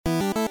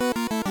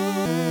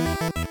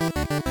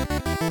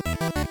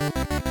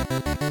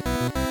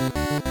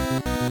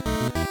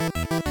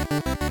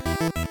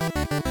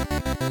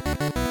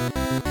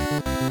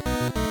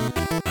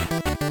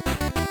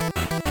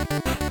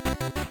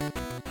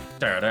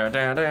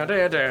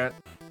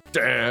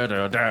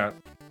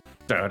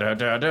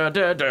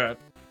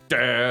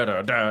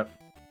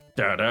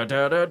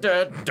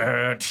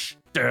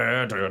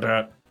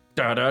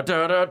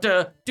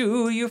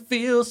Do you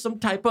feel some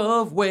type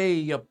of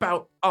way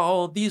about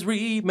all these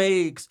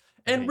remakes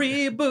and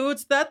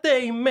reboots that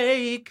they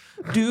make?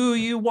 Do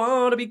you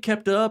want to be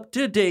kept up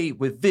to date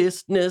with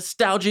this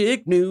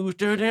nostalgic news?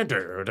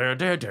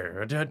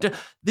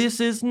 This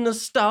is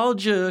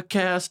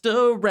Nostalgicast,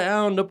 a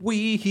roundup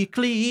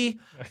weekly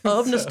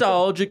of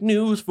nostalgic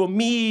news for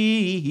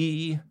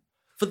me.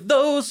 For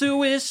those who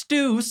wish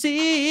to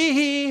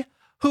see,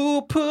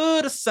 who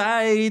put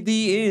aside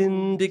the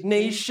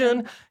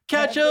indignation,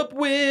 catch up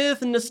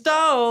with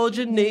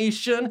Nostalgia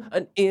Nation,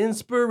 an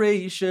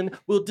inspiration.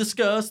 We'll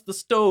discuss the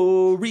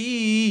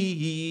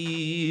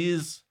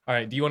stories. All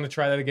right, do you want to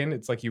try that again?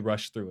 It's like you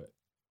rushed through it.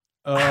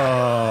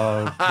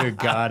 Oh, good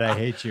God, I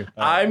hate you.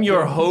 I'm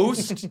your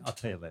host. I'll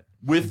tell you later.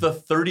 With the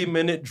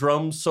 30-minute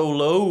drum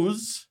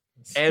solos,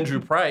 Andrew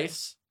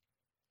Price.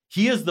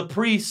 He is the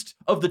priest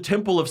of the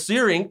Temple of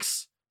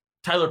Syrinx,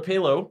 Tyler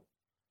Palo.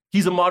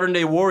 He's a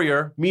modern-day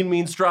warrior,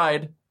 mean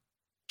stride,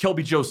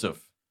 Kelby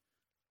Joseph.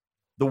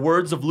 The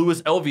words of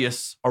Louis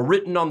Elveus are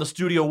written on the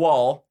studio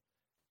wall.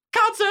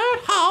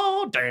 Concert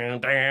hall, down,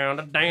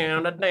 down,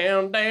 down,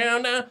 down,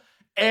 down, down.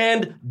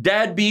 And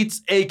Dad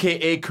Beats,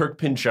 a.k.a. Kirk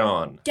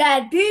Pynchon.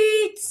 Dad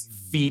Beats!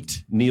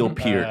 Feet, Neil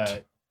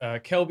Peart.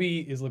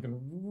 Kelby is looking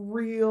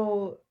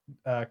real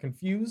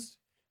confused.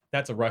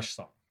 That's a Rush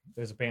song.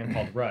 There's a band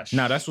called Rush.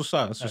 No, that's what's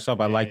up. That's what's up.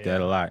 I like that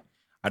a lot.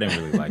 I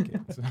didn't really like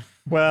it.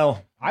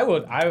 Well,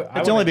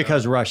 it's only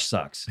because Rush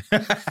sucks. You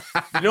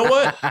know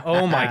what?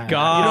 Oh my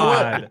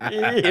God. You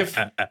know what? If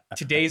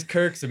today's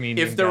Kirk's a mean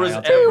if guy, there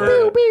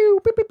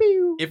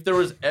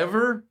was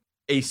ever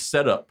a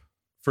setup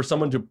for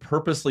someone to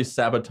purposely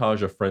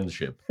sabotage a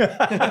friendship,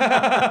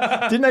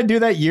 Didn't I do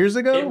that years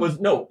ago? it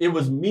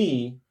was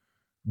me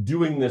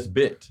doing this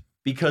bit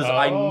because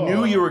I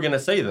knew you were going to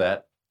say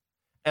that.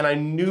 And I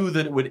knew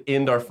that it would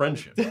end our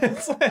friendship.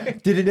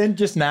 Did it end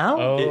just now?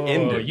 Oh, It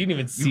ended. you didn't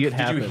even see it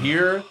happen. Did you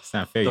hear It's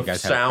not fair. the You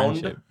guys have a sound?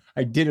 friendship.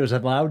 I did. It was a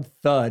loud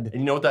thud. And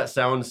you know what that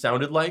sound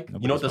sounded like?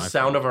 You know what the Nobody's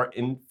sound of our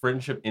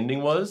friendship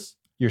ending was?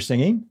 You're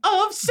singing?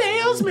 Of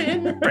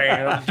salesmen. Of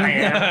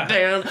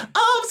salesmen.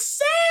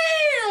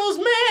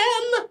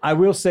 I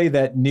will say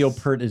that Neil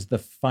Peart is the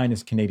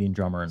finest Canadian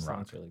drummer in rock.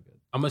 Sounds really good.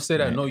 I'm gonna say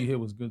that Know You Hit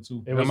was good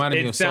too.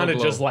 It sounded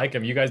just like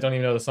him. You guys don't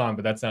even know the song,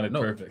 but that sounded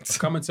perfect.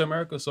 Coming to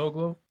America, So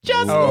Glow.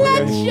 Just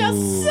let your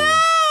sound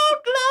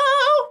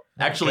glow.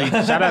 Actually,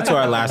 Shout out to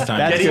our last time.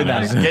 That's good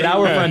now. Now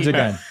we're friends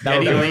again. Now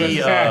Eddie we're friends.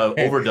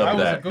 Lee overdubbed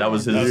that. That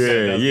was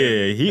his.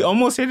 Yeah. He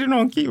almost hit it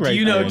on key right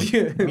you know-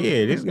 there.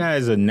 Yeah, this guy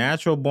is a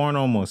natural born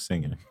almost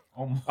singer.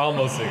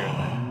 Almost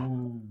singer.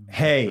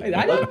 Hey,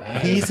 I know.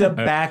 he's a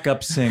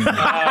backup singer,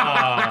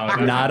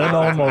 not an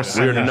almost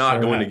singer. We're not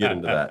sir. going to get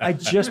into that. I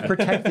just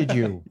protected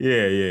you.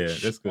 Yeah.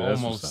 That's good.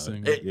 That's Almost what's up.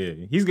 singer.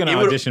 Yeah, he's gonna It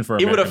would- audition for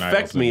It would American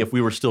affect Idol me soon. if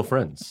we were still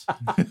friends.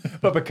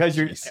 But because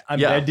I'm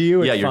Yeah. dead to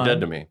you, it's Yeah, you're fine.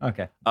 dead to me.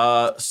 Okay.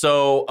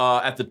 So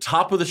at the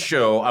top of the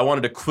show, I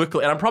wanted to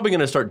quickly, and I'm probably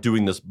going to start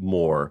doing this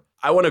more.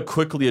 I want to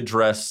quickly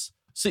address.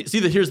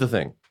 Here's the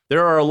thing.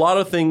 There are a lot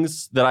of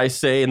things that I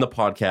say in the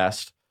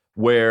podcast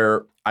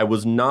where I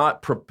was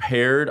not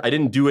prepared. I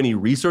didn't do any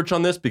research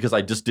on this because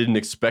I just didn't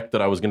expect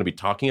that I was going to be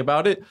talking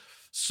about it.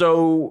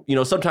 So,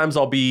 sometimes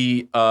I'll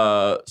be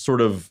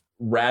sort of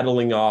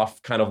rattling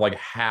off kind of like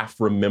half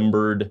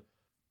remembered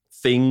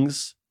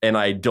things and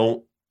I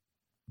don't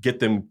get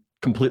them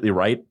completely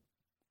right.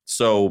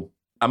 So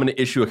I'm going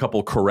to issue a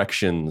couple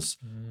corrections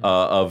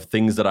of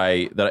things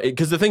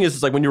because the thing is,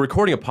 it's like when you're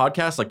recording a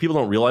podcast, like people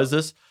don't realize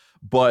this,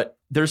 but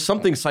there's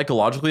something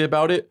psychologically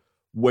about it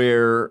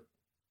where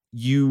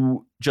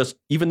you just,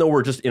 even though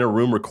we're just in a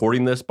room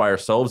recording this by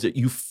ourselves,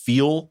 you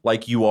feel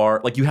like you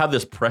have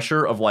this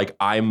pressure of like,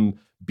 I'm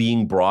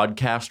being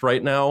broadcast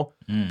right now.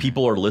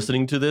 People are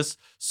listening to this.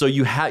 So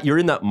you're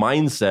in that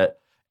mindset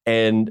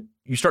and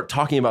you start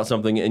talking about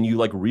something and you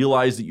like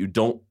realize that you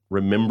don't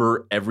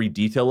remember every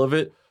detail of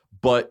it,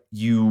 but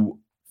you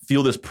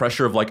feel this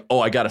pressure of like,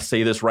 oh, I got to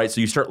say this right. So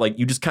you start like,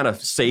 you just kind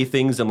of say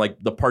things and like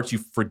the parts you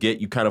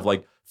forget, you kind of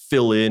like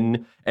fill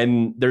in.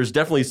 And there's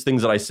definitely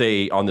things that I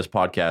say on this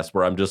podcast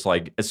where I'm just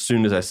like, as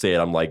soon as I say it,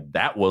 I'm like,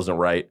 that wasn't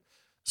right.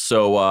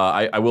 So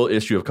I will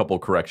issue a couple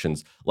of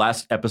corrections.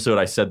 Last episode,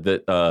 I said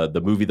that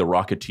the movie The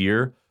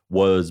Rocketeer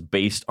was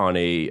based on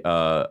a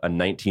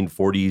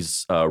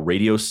 1940s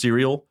radio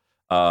serial.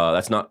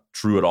 That's not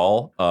true at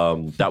all.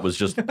 That was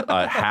just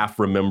a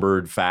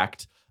half-remembered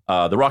fact.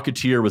 The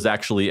Rocketeer was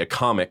actually a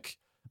comic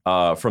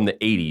from the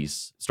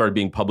 80s, started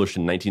being published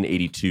in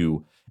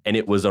 1982, and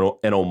it was an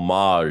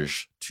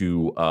homage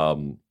to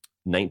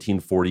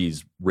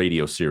 1940s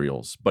radio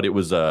serials. But it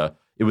was a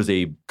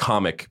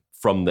comic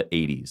from the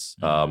 80s.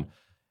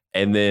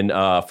 And then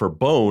for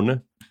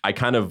Bone, I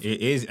kind of... It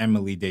is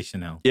Emily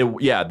Deschanel.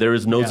 There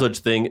is no such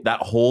thing.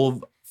 That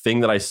whole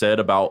thing that I said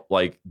about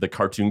like the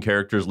cartoon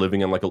characters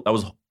living in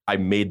I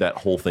made that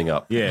whole thing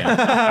up. Yeah.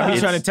 I've been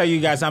trying to tell you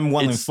guys I'm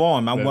well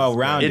informed. I'm well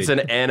rounded. It's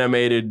an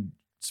animated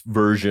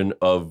version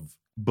of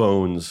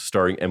Bones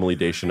starring Emily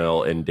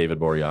Deschanel and David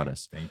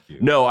Boreanaz. Thank you.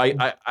 No,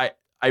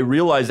 I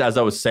realized as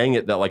I was saying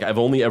it that like I've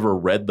only ever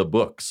read the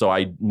book, so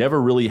I never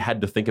really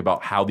had to think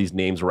about how these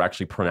names were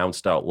actually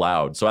pronounced out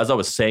loud. So as I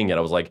was saying it,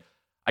 I was like,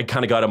 I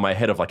kind of got in my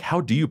head of like, how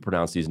do you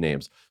pronounce these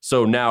names?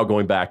 So now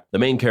going back, the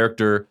main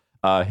character,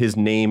 his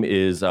name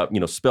is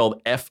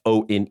spelled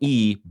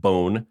Phone,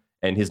 Bone,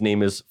 and his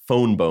name is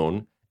Phone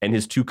Bone, and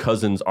his two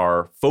cousins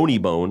are Phony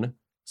Bone,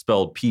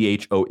 spelled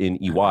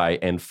Phoney,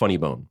 and Funny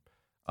Bone.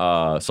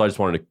 So I just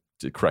wanted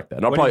to correct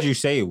that. What did you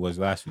say it was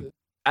last week?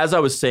 As I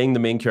was saying the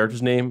main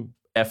character's name,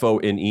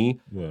 Phone,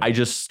 Yeah. I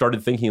just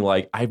started thinking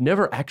like, I've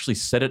never actually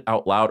said it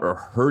out loud or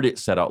heard it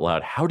said out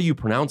loud. How do you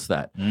pronounce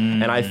that?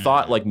 And I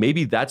thought like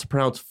maybe that's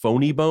pronounced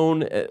Phony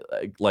Bone.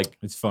 Like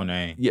It's phone.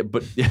 yeah,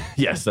 but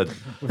yes, that,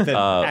 With the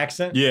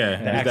accent?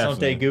 Yeah, The accent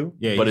aigu?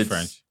 Yeah, but he's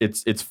it's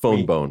French. it's Phone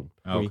Oui. Bone.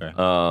 Okay.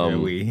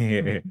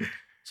 Um,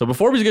 So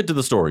before we get to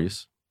the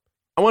stories,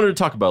 I wanted to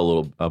talk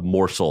about a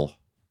morsel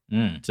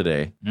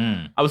today.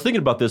 I was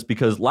thinking about this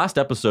because last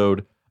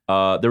episode,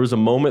 there was a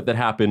moment that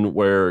happened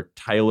where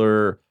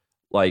Tyler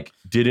like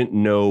didn't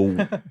know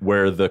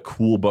where the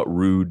cool but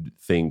rude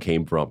thing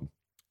came from.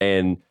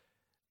 And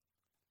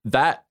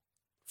that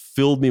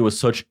filled me with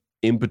such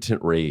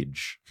impotent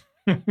rage.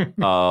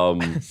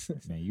 Man,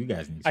 you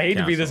guys need. I hate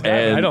to be this guy,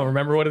 And- but I don't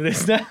remember what it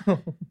is now.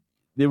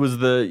 It was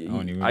don't even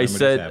remember I this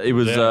said happening. it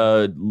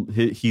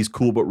was he's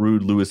cool but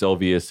rude, Louis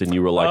Elveus, and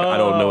you were like, I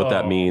don't know what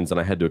that Oh. means, and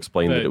I had to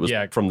explain that it was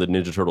Yeah. from the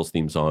Ninja Turtles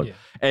theme song, Yeah.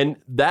 and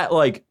that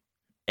like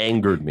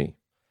angered me,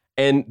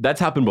 and that's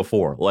happened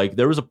before. Like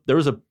there was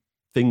a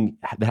thing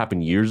that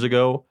happened years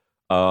ago,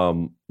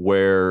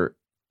 where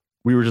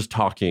we were just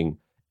talking,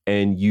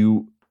 and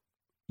you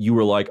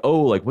were like,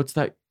 oh, like what's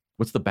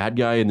the bad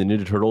guy in the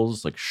Ninja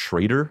Turtles, like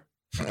Schrader?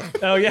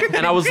 Oh, yeah.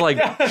 And I was like,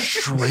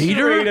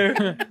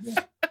 Schrader?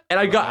 And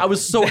I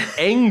was so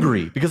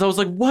angry because I was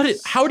like,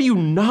 how do you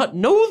not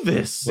know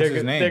this? What's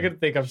his name? They're gonna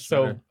think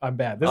I'm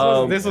bad.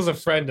 This was a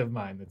friend of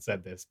mine that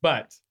said this,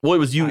 but Well, it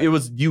was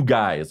you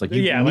guys. Like,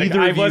 Yeah, like,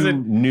 neither I of you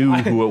wasn't- knew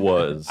who it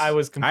was. I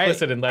was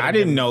complicit in letting I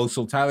didn't him- know.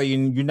 So Tyler,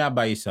 you're not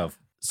by yourself.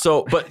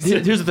 So, but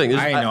here's the thing.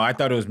 I know. I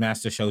thought it was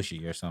Master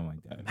Shoshi or something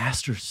like that.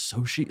 Master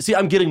Soshi. See,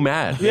 I'm getting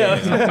mad. Yeah.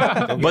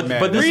 Don't get But- mad.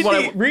 but this is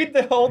what read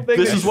the whole thing.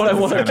 This is what I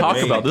want to Kinda talk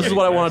vague. about. This is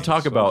what I want to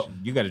talk about.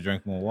 You got to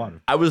drink more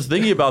water. I was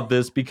thinking about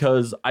this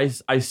because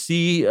I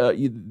see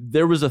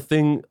there was a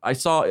thing I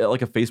saw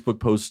like a Facebook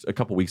post a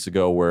couple weeks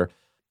ago where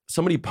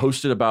somebody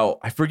posted about,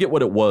 I forget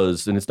what it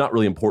was, and it's not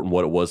really important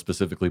what it was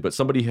specifically, but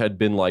somebody had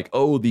been like,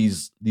 oh,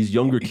 these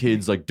younger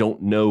kids like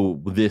don't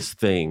know this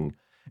thing.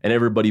 And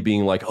everybody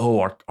being like, oh,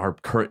 our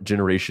current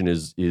generation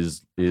is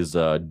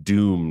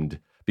doomed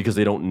because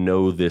they don't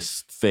know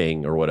this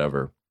thing or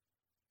whatever.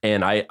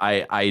 And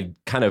I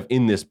kind of,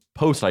 in this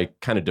post, I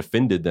kind of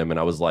defended them, and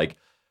I was like,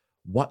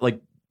 what?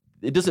 Like,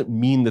 it doesn't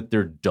mean that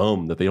they're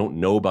dumb, that they don't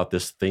know about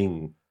this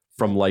thing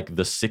from like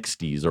the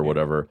 60s or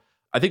whatever.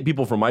 I think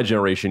people from my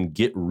generation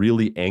get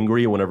really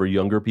angry whenever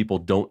younger people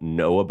don't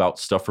know about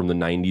stuff from the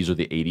 90s or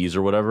the 80s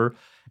or whatever.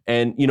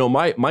 And,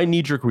 my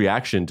knee-jerk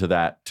reaction to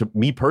that, to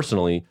me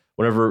personally,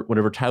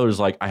 whenever Tyler's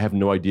like, I have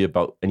no idea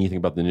about anything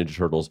about the Ninja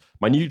Turtles,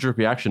 my knee-jerk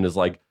reaction is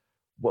like,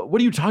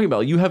 what are you talking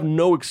about? You have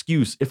no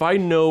excuse. If I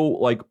know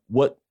like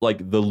what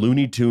like the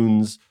Looney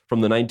Tunes from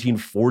the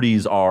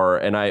 1940s are,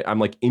 and I'm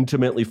like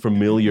intimately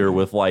familiar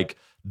with like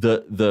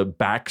the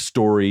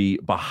backstory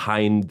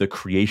behind the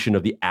creation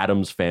of the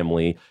Addams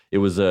Family. It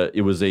was a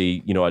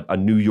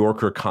New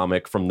Yorker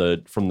comic from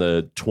the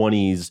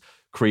 20s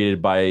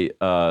created by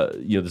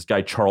this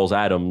guy Charles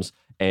Addams,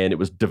 and it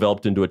was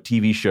developed into a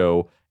TV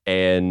show.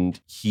 And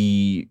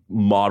he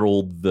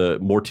modeled the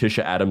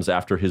Morticia Addams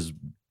after his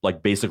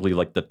like basically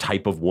like the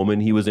type of woman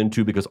he was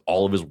into, because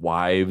all of his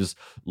wives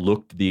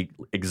looked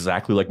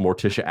exactly like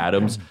Morticia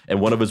Addams.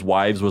 And one of his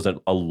wives was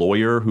a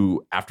lawyer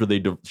who, after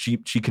she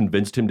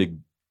convinced him to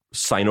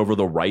sign over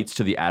the rights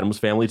to the Addams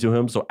Family to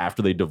him. So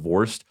after they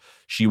divorced,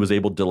 she was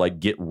able to like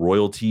get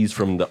royalties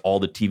from all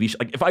the TV.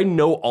 Like if I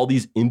know all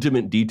these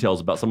intimate details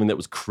about something that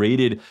was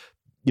created,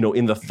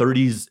 in the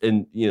 30s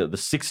and the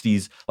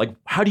 60s, like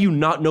how do you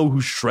not know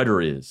who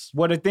Shredder is?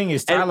 Well, the thing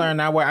is, Tyler and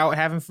I were out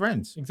having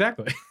friends.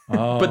 Exactly.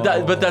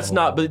 But that's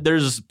not. But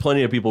there's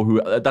plenty of people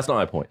who. That's not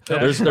my point.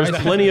 There's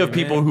plenty of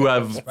people who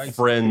have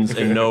friends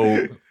and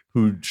know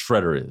who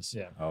Shredder is.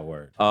 Yeah. Oh,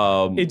 word.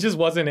 It just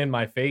wasn't in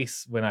my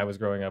face when I was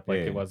growing up like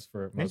Yeah. it was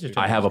for most Ninja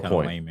people. I have a Turtles kinda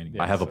point. lame anyway.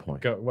 I have a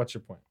point. Go. What's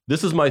your point?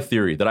 This is my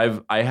theory that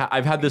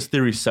I've had this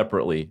theory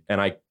separately, and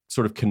I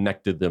sort of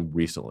connected them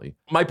recently.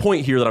 My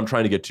point here that I'm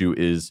trying to get to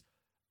is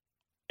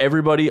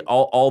everybody,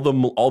 all the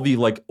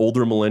like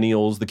older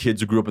millennials, the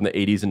kids who grew up in the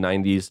 80s and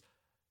 90s,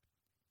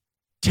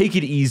 take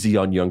it easy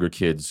on younger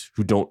kids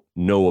who don't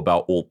know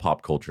about old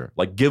pop culture.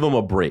 Like, give them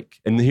a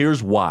break. And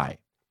here's why.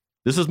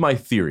 This is my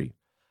theory.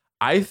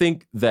 I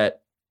think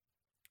that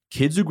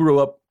kids who grew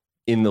up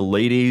in the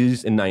late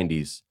 80s and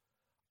 90s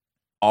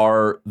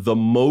are the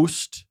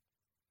most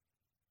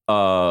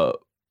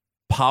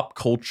pop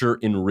culture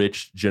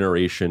enriched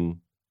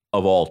generation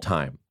of all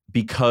time,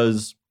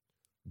 because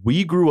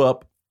we grew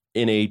up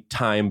in a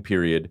time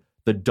period,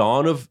 the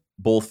dawn of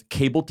both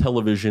cable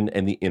television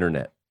and the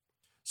internet.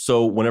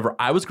 So whenever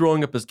I was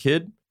growing up as a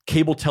kid,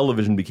 cable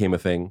television became a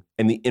thing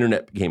and the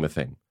internet became a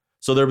thing.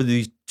 So there were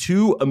these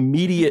two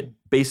immediate,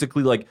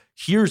 basically like,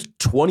 here's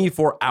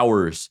 24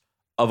 hours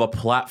of a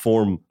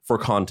platform for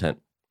content.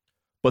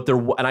 But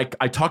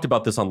I talked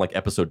about this on like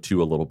episode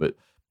 2 a little bit,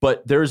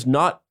 but there's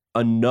not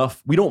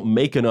enough, we don't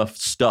make enough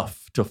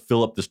stuff to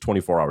fill up this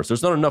 24 hours.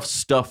 There's not enough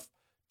stuff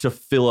to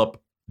fill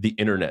up the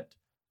internet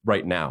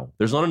right now.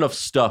 There's not enough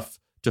stuff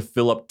to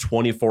fill up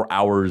 24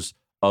 hours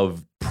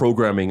of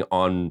programming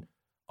on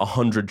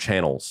 100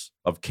 channels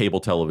of cable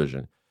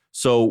television.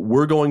 So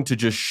we're going to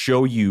just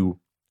show you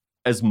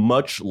as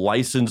much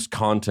licensed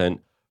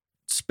content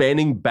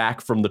spanning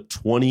back from the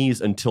 20s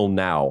until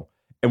now.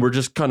 And we're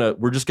just going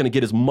to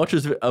get as much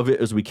of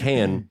it as we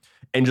can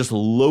and just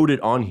load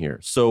it on here.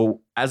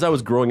 So as I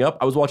was growing up,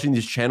 I was watching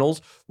these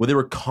channels where they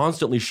were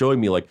constantly showing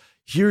me like,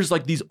 here's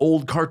like these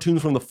old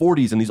cartoons from the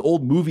 40s and these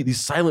old these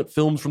silent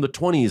films from the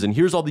 20s, and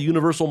here's all the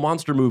Universal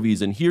monster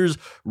movies, and here's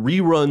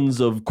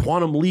reruns of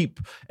Quantum Leap,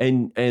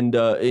 and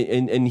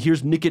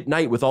here's Nick at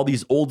Night with all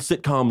these old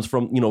sitcoms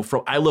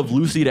from I Love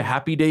Lucy to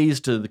Happy Days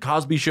to The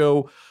Cosby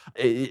Show,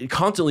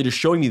 constantly just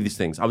showing me these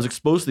things. I was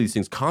exposed to these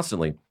things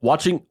constantly.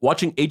 Watching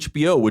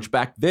HBO, which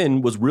back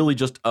then was really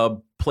just a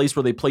place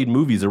where they played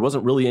movies. There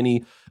wasn't really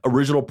any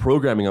original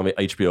programming on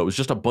HBO. It was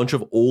just a bunch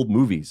of old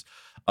movies.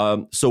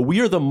 So we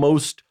are the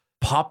most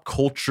pop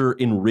culture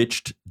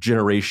enriched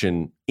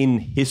generation in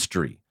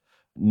history.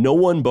 No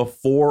one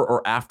before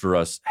or after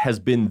us has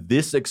been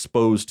this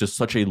exposed to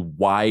such a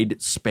wide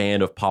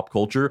span of pop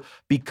culture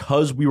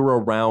because we were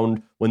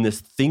around when this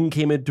thing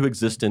came into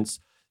existence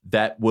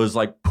that was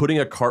like putting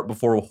a cart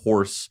before a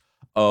horse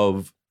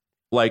of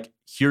like,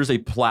 here's a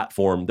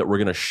platform that we're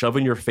going to shove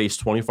in your face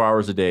 24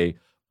 hours a day,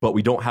 but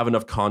we don't have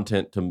enough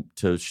content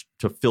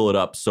to fill it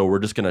up. So we're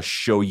just going to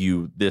show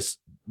you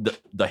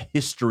the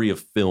history of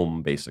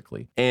film,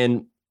 basically.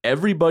 And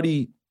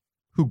everybody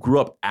who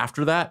grew up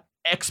after that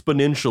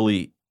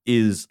exponentially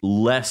is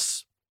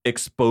less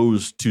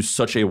exposed to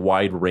such a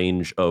wide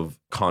range of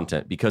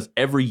content because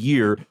every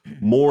year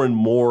more and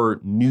more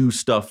new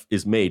stuff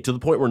is made to the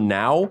point where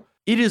now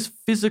it is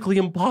physically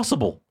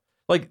impossible.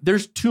 Like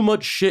there's too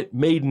much shit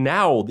made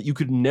now that you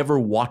could never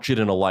watch it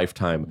in a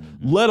lifetime,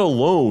 let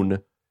alone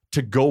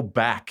to go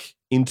back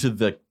into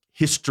the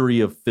history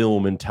of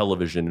film and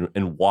television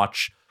and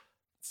watch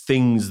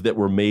things that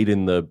were made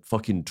in the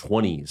fucking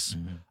 20s.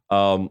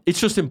 It's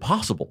just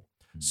impossible.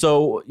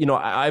 So,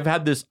 I've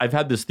had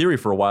this theory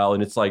for a while,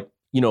 and it's like,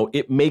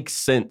 it makes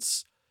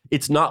sense.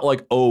 It's not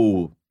like,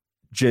 oh,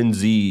 Gen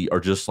Z are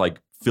just like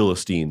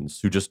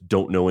Philistines who just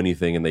don't know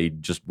anything and they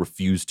just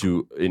refuse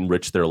to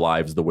enrich their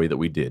lives the way that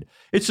we did.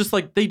 It's just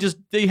like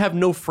they have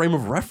no frame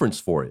of reference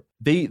for it.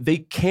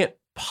 They can't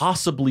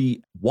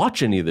possibly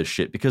watch any of this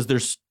shit because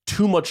there's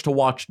too much to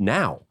watch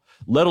now.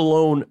 Let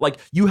alone, like,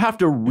 you have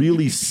to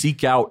really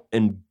seek out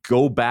and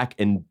go back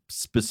and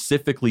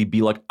specifically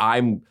be like,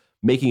 I'm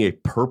making a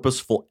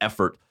purposeful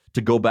effort to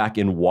go back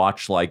and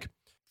watch, like,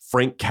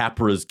 Frank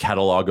Capra's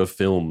catalog of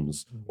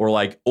films or,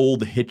 like,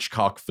 old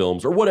Hitchcock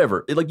films or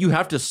whatever. You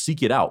have to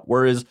seek it out.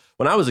 Whereas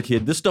when I was a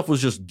kid, this stuff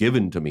was just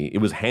given to me. It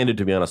was handed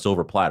to me on a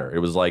silver platter. It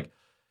was like,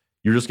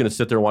 you're just going to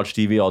sit there and watch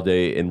TV all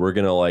day, and we're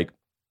going to, like,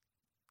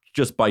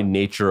 just by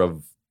nature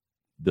of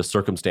the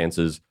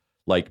circumstances,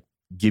 like,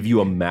 give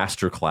you a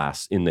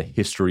masterclass in the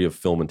history of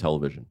film and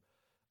television.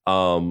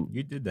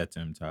 You did that to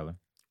him, Tyler.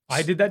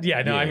 I did that.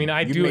 Yeah, no, I mean,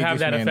 I do have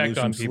that effect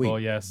on people.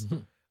 Yes.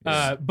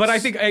 But I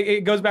think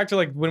it goes back to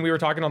like when we were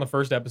talking on the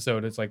first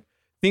episode, it's like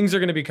things are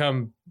going to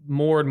become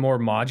more and more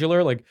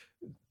modular. Like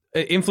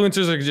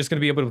influencers are just going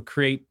to be able to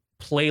create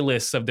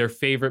playlists of their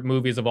favorite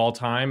movies of all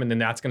time, and then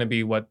that's going to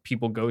be what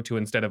people go to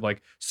instead of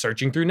like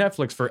searching through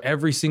Netflix for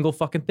every single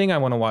fucking thing I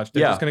want to watch.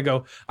 They're just going to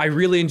go, I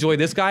really enjoy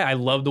this guy. I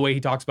love the way he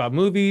talks about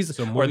movies.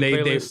 So or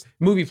they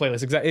movie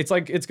playlists. Exactly. It's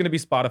like it's going to be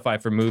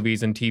Spotify for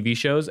movies and TV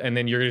shows, and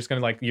then you're just going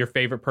to like your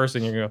favorite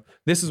person. You're going to go,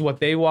 this is what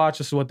they watch.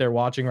 This is what they're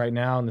watching right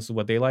now, and this is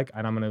what they like,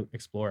 and I'm going to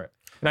explore it.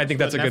 And I think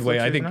that's a good way.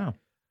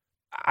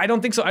 I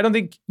don't think so. I don't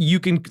think you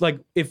can, like,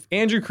 if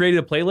Andrew created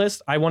a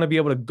playlist, I want to be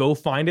able to go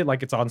find it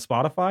like it's on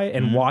Spotify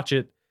and watch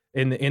it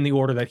in the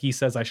order that he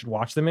says I should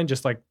watch them in,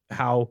 just like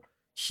how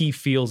he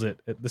feels it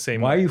at the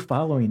same way. Why are you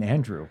following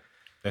Andrew?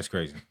 That's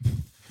crazy.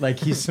 Like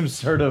he's some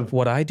sort of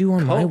what I do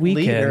on my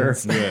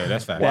weekends. Yeah,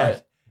 that's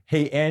fact.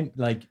 Hey, and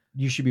like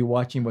you should be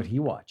watching what he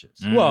watches.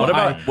 Well, what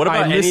about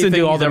I listen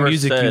to all the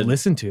music you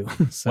listen to.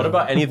 So. What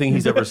about anything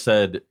he's ever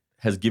said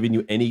has given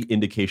you any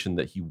indication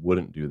that he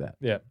wouldn't do that?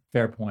 Yeah,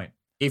 fair point.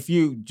 If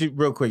you,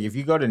 real quick, if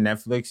you go to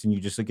Netflix and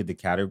you just look at the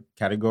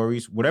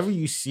categories, whatever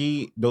you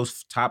see,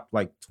 those top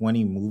like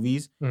 20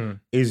 movies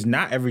is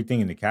not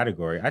everything in the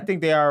category. I think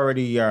they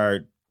already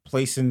are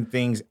placing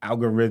things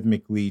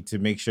algorithmically to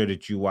make sure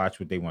that you watch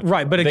what they want.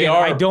 Right, but again,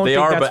 I don't think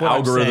that's what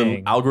I'm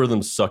saying.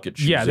 Algorithms suck at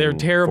choosing. Yeah, they're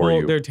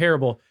terrible. They're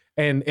terrible.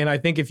 And I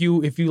think if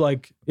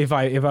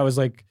I was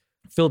like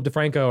Philip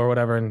DeFranco or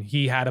whatever, and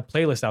he had a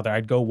playlist out there,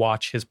 I'd go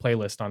watch his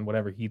playlist on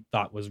whatever he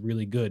thought was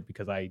really good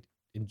because I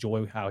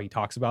enjoy how he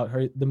talks about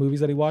the movies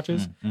that he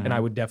watches, and I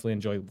would definitely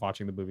enjoy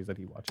watching the movies that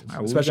he watches.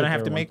 Right, we're gonna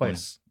have to make one.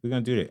 We're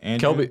gonna do that.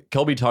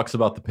 Kelby talks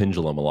about the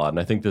pendulum a lot, and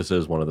I think this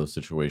is one of those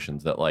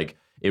situations that like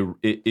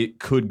it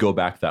could go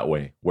back that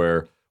way,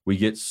 where we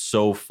get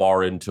so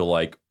far into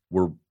like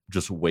we're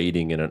just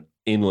wading in an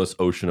endless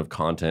ocean of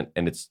content,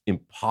 and it's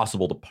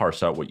impossible to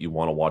parse out what you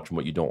want to watch and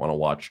what you don't want to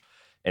watch,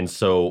 and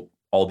so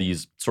all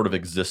these sort of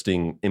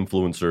existing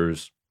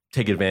influencers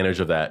take advantage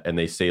of that, and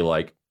they say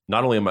like,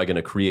 not only am I going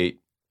to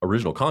create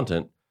original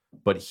content,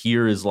 but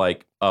here is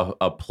like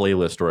a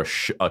playlist or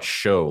a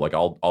show. Like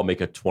I'll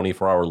make a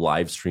 24-hour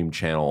live stream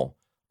channel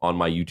on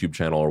my YouTube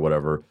channel or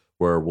whatever,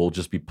 where we'll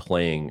just be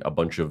playing a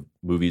bunch of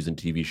movies and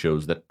TV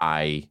shows that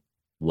I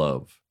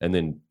love. And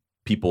then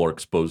people are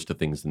exposed to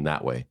things in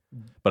that way.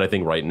 But I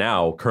think right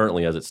now,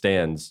 currently as it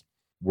stands,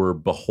 we're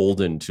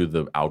beholden to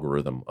the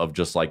algorithm of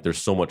just like,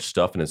 there's so much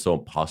stuff and it's so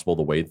impossible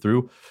to wade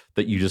through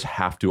that you just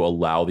have to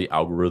allow the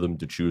algorithm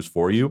to choose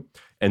for you.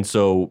 And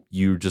so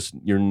you're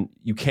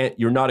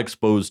not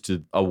exposed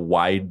to a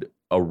wide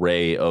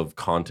array of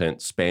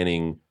content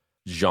spanning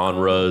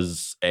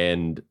genres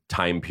and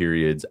time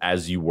periods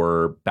as you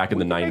were back in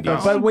the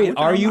 90s. But wait,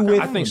 are you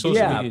with? I think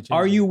social media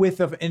are you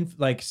with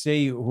like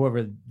say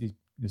whoever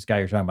this guy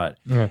you're talking about,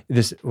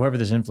 whoever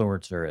this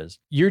influencer is,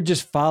 you're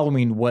just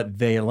following what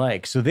they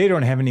like. So they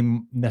don't have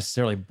any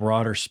necessarily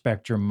broader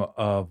spectrum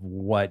of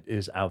what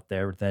is out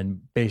there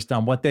than based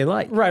on what they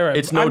like. Right.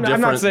 It's no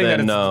different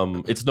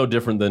than it's no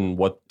different than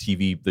what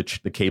TV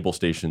the cable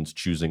stations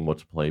choosing what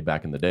to play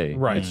back in the day.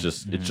 Right. It's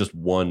just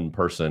one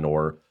person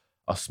or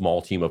a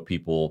small team of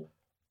people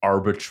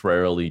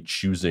arbitrarily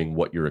choosing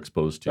what you're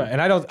exposed to. Right.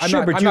 And I'm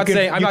you not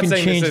can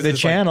saying change the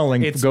channel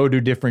like, and go to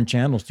different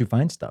channels to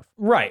find stuff.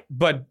 Right.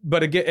 But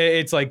again,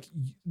 it's like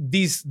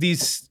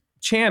these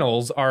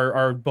channels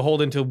are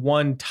beholden to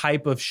one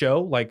type of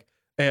show, like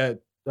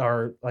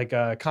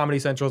Comedy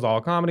Central's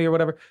All Comedy or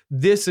whatever.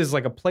 This is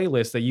like a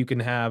playlist that you can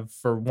have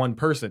for one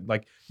person.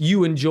 Like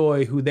you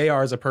enjoy who they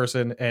are as a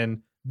person,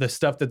 and the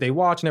stuff that they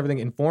watch and everything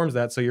informs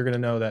that. So you're going to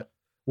know that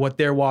what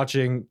they're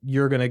watching,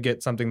 you're going to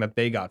get something that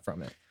they got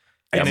from it.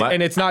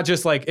 And it's not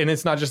just like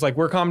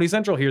we're Comedy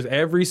Central. Here's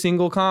every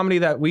single comedy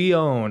that we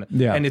own.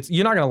 Yeah. And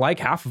you're not going to like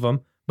half of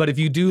them, but if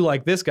you do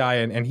like this guy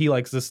and he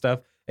likes this stuff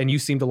and you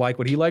seem to like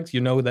what he likes,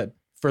 you know that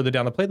further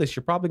down the playlist,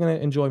 you're probably going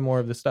to enjoy more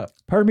of this stuff.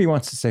 Part of me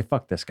wants to say,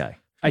 fuck this guy.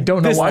 I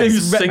don't know why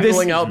he's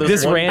singling out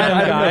this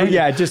random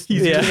guy. He's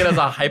using it as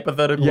a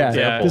hypothetical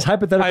example. This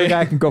hypothetical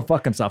guy can go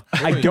fuck himself.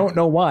 I don't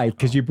know why,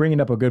 because you're bringing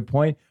up a good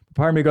point.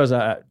 Part of me goes,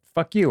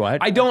 fuck you.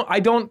 I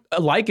don't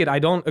like it. I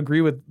don't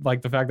agree with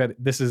like the fact that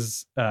this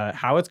is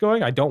how it's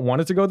going. I don't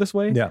want it to go this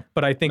way. Yeah.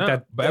 But I think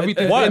that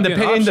everything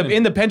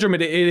in the pendulum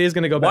it is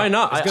going to go back. Why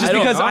not? Just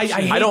because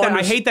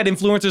I hate that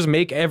influencers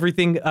make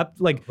everything up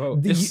like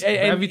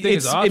everything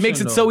is option, it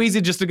makes it so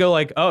easy just to go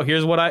like, oh,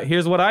 here's what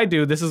I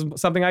do. This is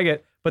something I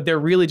get, but they're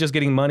really just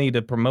getting money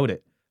to promote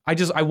it.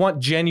 I want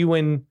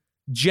genuine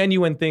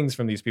things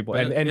from these people,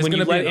 and when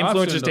you let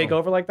influencers take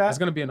over like that, it's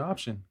going to be an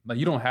option. Like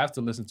you don't have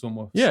to listen to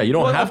them. Yeah, you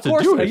don't have to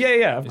do it.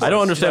 Yeah. I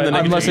don't understand the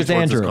unless it's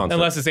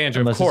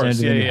Andrew. Of course.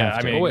 Yeah.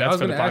 I mean, I was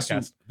going to ask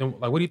you,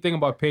 like, what do you think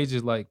about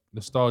pages like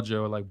Nostalgia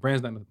or like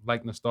brands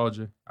like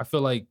Nostalgia? I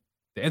feel like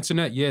the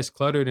internet, it's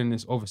cluttered and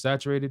it's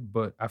oversaturated,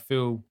 but I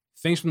feel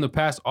things from the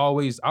past I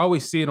always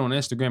see it on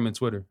Instagram and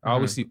Twitter. I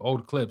always see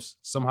old clips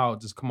somehow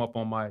just come up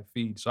on my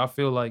feed. So I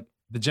feel like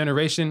the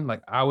generation,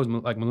 like I was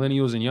like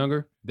millennials and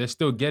younger, they're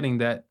still getting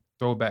that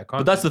throwback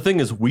content. But that's the thing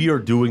is we are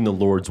doing the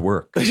Lord's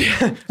work. but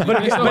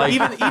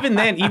even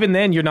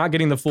then, you're not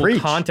getting the full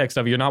context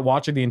of it. You're not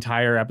watching the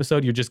entire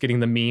episode. You're just getting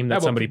the meme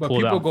that somebody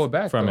pulled out go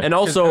back from though. it. And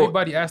also,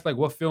 everybody asks like,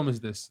 "What film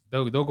is this?"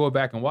 They'll go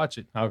back and watch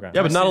it. Okay.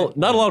 Yeah, but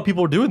not a lot of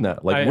people are doing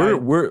that. Like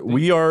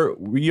we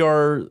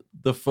are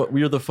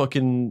the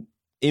fucking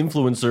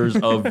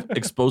influencers of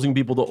exposing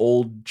people to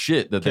old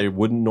shit that they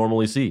wouldn't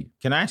normally see.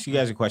 Can I ask you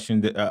guys a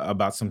question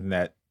about something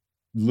that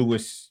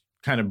Lewis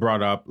kind of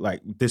brought up,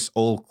 like this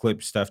old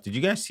clip stuff? Did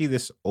you guys see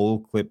this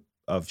old clip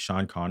of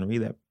Sean Connery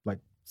that like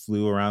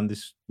flew around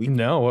this week?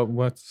 No,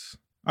 what's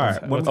all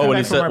right?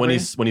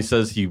 When he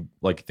says he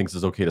like thinks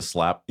it's okay to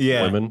slap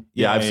women.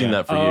 Yeah, I've seen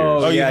that for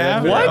years. Oh, you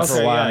have? What?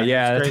 For a while.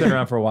 Yeah, that's been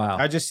around for a while.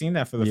 I just seen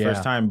that for the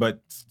first time,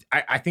 but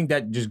I think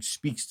that just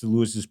speaks to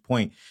Lewis's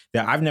point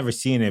that I've never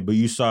seen it, but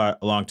you saw it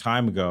a long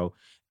time ago.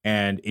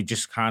 And it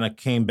just kind of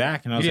came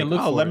back, and I was like,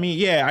 "Oh,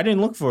 I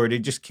didn't look for it. It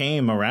just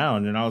came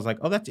around, and I was like,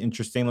 "Oh, that's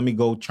interesting. Let me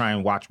go try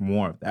and watch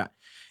more of that."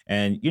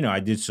 And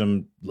I did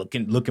some look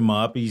him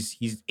up. He's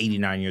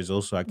 89 years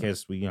old, so I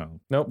guess we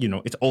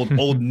it's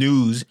old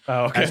news.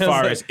 Oh, okay. As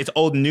far as it's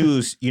old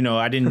news,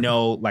 I didn't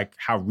know like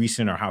how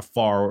recent or how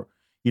far.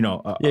 He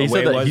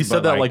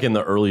said that like in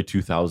the early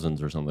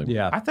 2000s or something.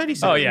 Yeah, I thought he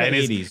said in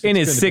the 80s. In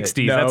his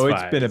 60s. No,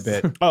 it's been a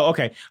bit. Oh,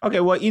 okay.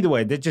 Well, either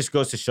way, that just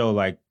goes to show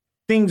like.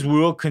 Things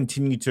will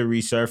continue to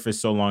resurface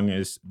so long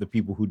as the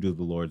people who do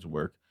the Lord's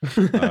work,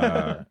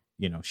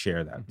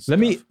 share that.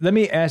 Let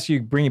me ask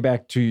you, bring it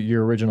back to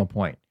your original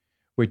point,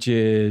 which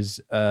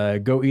is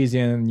go easy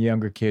on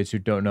younger kids who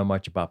don't know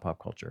much about pop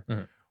culture,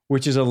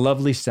 which is a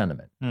lovely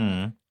sentiment.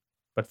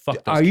 But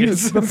fuck those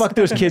kids. But fuck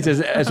those kids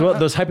as well,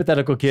 those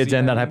hypothetical kids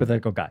and that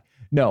hypothetical guy.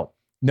 No.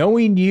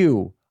 Knowing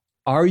you,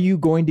 are you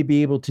going to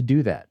be able to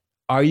do that?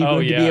 Are you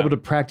going to be able to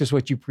practice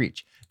what you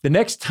preach? The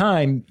next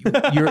time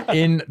you're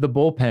in the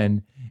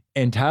bullpen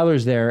and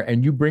Tyler's there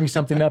and you bring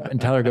something up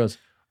and Tyler goes,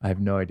 I have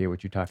no idea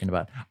what you're talking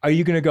about. Are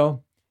you going to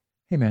go,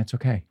 hey man, it's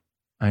okay.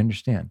 I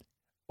understand.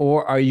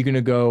 Or are you going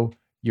to go,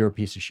 you're a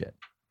piece of shit?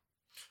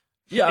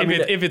 Yeah, I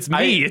mean, if it's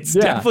me, it's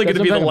definitely going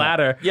to be the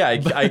latter. Yeah, I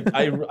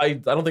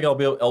don't think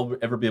I'll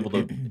ever be able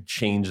to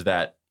change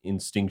that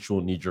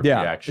instinctual knee-jerk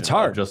reaction. It's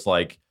hard. It's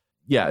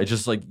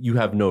just like you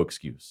have no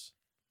excuse.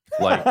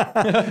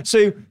 Like,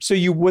 so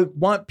you would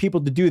want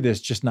people to do this,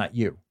 just not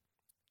you.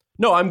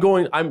 No,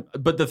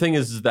 but the thing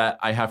is that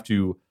I have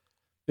to.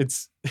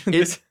 It's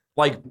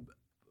like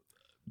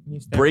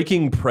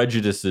breaking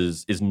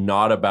prejudices is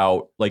not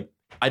about like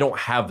I don't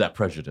have that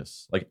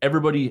prejudice. Like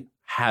everybody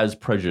has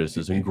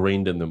prejudices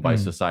ingrained in them by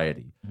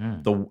society.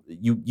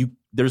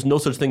 There's no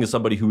such thing as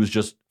somebody who is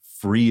just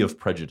free of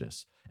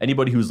prejudice.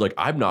 Anybody who's like,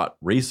 I'm not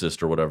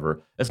racist or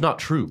whatever, that's not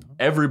true.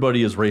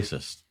 Everybody is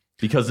racist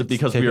because we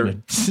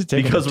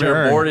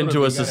are born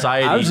into a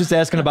society. I was just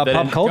asking about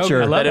pop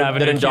culture that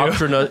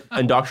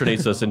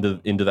indoctrinates us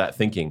into that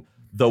thinking.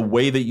 The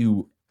way that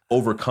you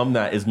overcome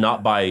that is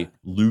not by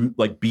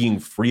being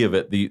free of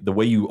it. The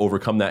way you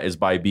overcome that is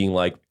by being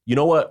like, you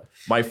know what?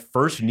 My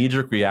first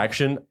knee-jerk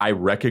reaction, I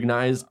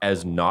recognize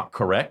as not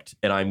correct,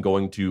 and I'm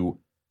going to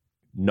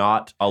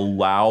not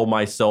allow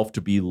myself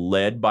to be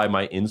led by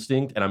my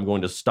instinct, and I'm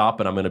going to stop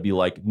and I'm going to be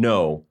like,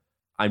 no,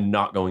 I'm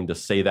not going to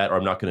say that, or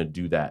I'm not going to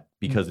do that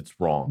because it's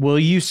wrong. Will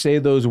you say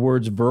those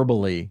words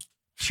verbally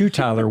to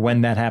Tyler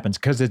when that happens?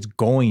 Because it's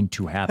going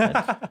to happen. It's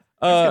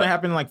going to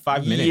happen in like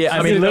 5 minutes. Yeah,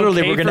 I mean,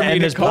 literally, we're going to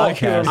end this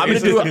podcast. I'm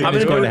going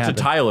to do it to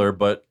Tyler,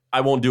 but I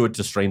won't do it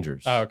to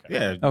strangers. Oh, okay.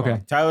 Yeah.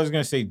 Okay. Tyler's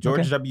going to say,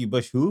 George W.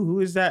 Bush, who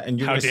is that? And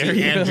you're going to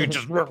see Andrew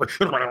just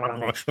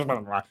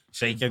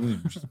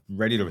shaking, just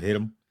ready to hit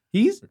him.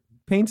 He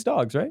paints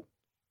dogs, right?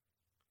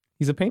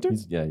 He's a painter?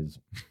 He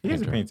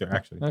is a painter,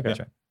 actually. Okay.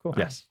 Yeah. Cool.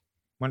 Yes.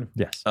 Wonderful.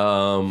 Yes.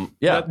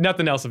 Yeah.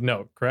 Nothing else of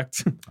note,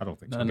 correct? I don't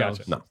think so.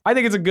 Gotcha. No. I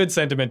think it's a good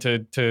sentiment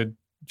to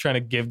trying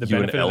to give the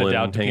benefit of the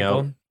doubt to people.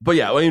 Out. But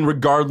yeah, I mean,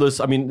 regardless,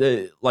 I mean,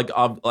 to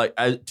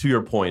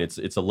your point,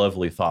 it's a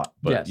lovely thought,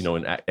 but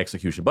in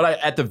execution. But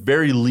at the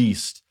very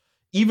least,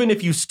 even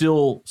if you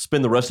still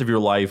spend the rest of your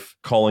life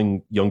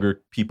calling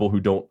younger people who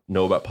don't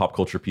know about pop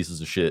culture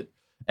pieces of shit,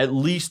 at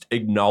least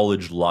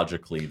acknowledge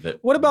logically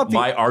that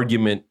my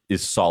argument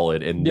is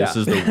solid, and this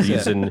is the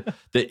reason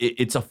that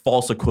it's a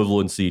false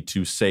equivalency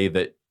to say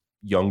that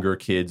younger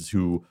kids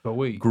who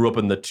grew up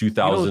in the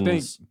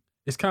 2000s.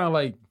 It's kind of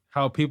like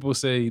how people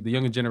say the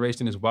younger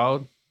generation is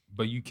wild,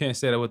 but you can't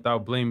say that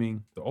without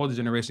blaming the older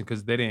generation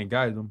because they didn't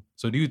guide them.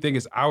 So do you think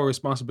it's our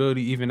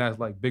responsibility, even as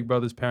like big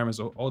brothers, parents,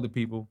 or older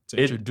people, to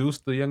introduce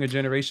the younger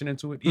generation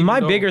into it? My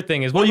bigger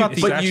thing is, but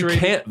you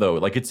can't though.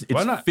 Like it's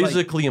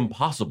physically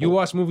impossible. You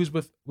watch movies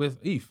with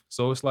Eve,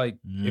 so it's like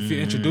if you're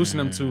introducing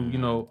them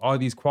to all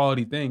these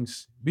quality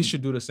things, we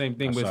should do the same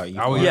thing with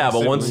our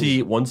but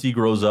once he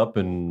grows up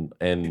and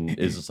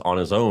is on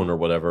his own or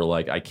whatever,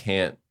 like I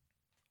can't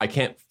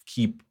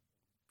keep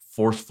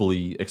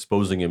forcefully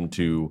exposing him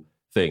to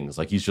things.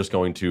 Like he's just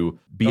going to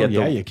be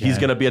he's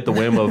going to be at the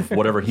whim of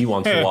whatever he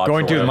wants to watch.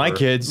 Going to my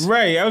kids,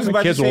 right? I was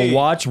about to say, kids will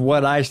watch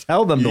what I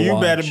tell them to watch. You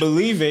better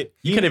believe it.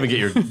 You can't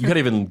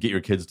even get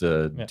your kids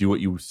to do what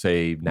you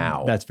say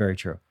now. That's very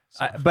true.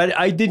 But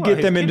I did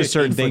get them into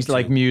certain things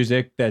like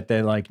music that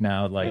they like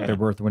now. Like they're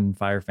Earth, Wind, and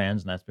Fire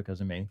fans, and that's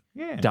because of me.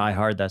 Yeah. Die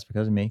Hard, that's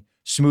because of me.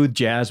 Smooth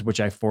jazz, which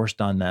I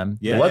forced on them.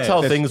 Yeah, that's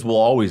how things will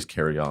always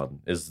carry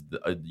on. Is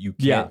you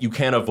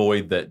can't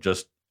avoid that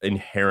just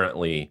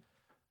inherently.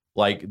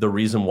 Like the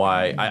reason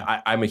why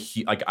I'm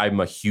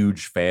a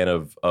huge fan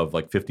of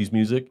like 50s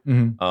music.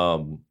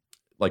 Mm-hmm.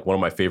 Like one of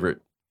my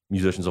favorite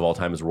musicians of all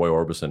time is Roy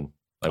Orbison.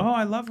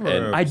 I love Roy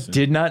Orbison. I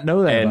did not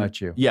know that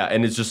about you. Yeah,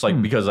 and it's just like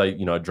because I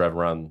drive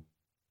around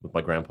with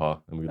my grandpa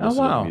and we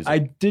listen to music. I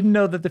didn't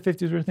know that the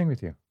 50s were a thing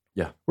with you.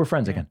 Yeah, we're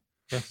friends again.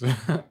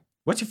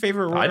 What's your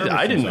favorite Roy Orbison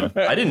song?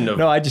 I didn't know.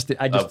 No, I just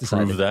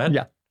decided that.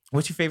 Yeah.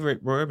 What's your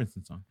favorite Roy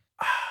Orbison song?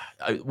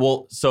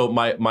 So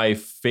my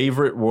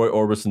favorite Roy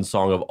Orbison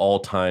song of all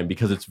time,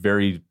 because it's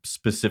very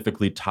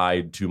specifically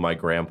tied to my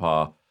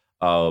grandpa,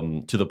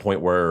 to the point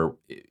where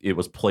it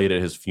was played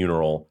at his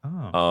funeral,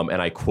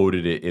 and I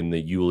quoted it in the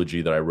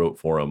eulogy that I wrote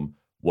for him.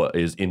 What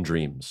is In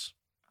Dreams?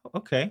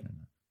 Okay,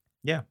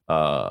 yeah,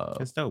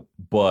 that's dope.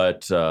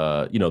 But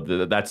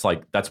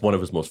that's one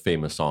of his most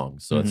famous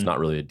songs, so it's not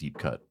really a deep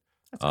cut.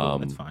 That's cool.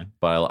 That's fine.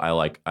 But I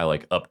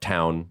like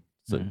Uptown.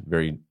 It's a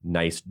very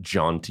nice,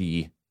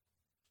 jaunty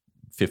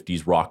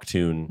 50s rock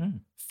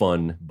tune,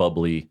 fun,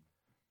 bubbly,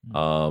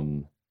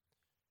 crying.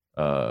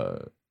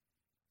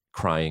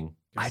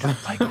 I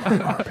don't like Roy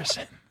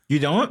Orbison. You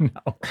don't?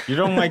 No. You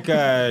don't like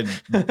now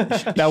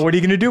what are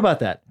you gonna do about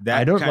that?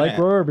 I don't like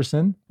Roy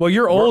Orbison. Well,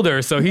 you're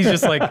older, so he's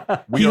just like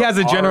he has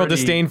a general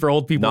disdain for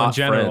old people in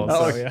general.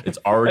 So, it's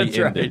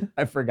already ended.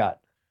 I forgot.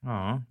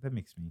 Oh, that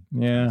makes me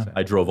sad.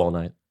 I drove all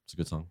night. It's a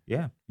good song.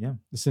 Yeah. The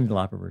Cyndi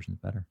Lauper version is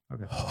better.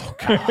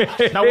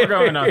 Okay. Now we're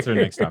going on to the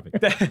next topic.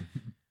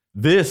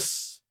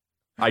 This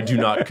I do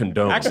not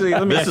condone. Actually,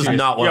 let me this ask is you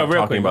not what I'm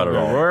talking about at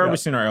all. Roy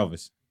Orbison or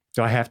Elvis?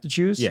 Do I have to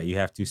choose? Yeah, you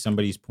have to.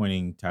 Somebody's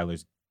pointing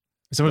Tyler's.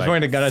 Someone's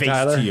pointing a gun at face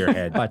Tyler. to your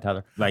head. By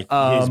Tyler. Like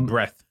his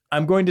breath.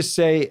 I'm going to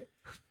say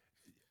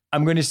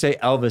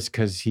Elvis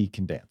because he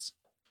can dance.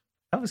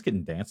 Elvis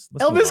couldn't dance.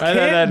 Elvis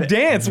can't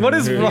dance. What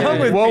is wrong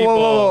with Whoa, people?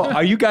 whoa, whoa.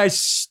 Are you guys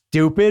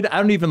stupid? I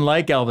don't even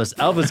like Elvis.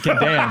 Elvis can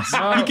dance.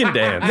 He can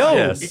dance. No,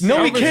 yes.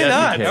 no, he Elvis-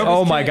 cannot. Yes, he can.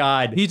 Oh my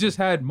God. He just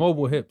had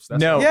mobile hips.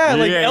 That's No. Yeah,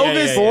 like Yeah,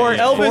 Elvis. yeah.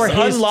 Elvis For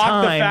his unlocked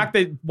time- the fact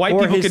that white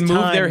for people his can move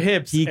time, their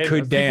hips. he and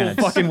could people dance.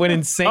 fucking went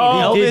insane.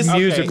 Oh, He did Elvis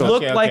musicals.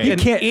 looked Okay, like okay. an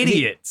He can't-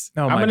 idiot.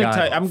 Oh I'm my gonna God.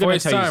 tell. I'm For gonna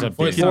his tell you time, something.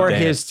 for his For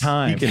dance. his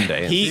time. He can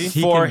dance. He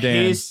He for can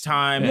dance. his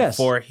time, Yes.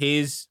 for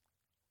his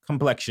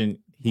complexion,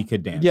 he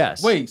could dance.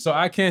 Yes. Wait, so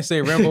I can't say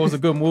Rambo was a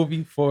good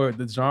movie for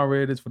the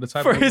genre it is, for the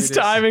type For of movie his it is,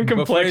 time and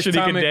but for his complexion, he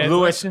time can and dance.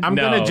 Lewis, I'm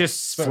No. gonna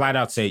just flat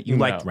out say it. You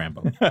No. liked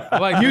Rambo. I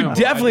like You Rambo.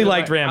 definitely I did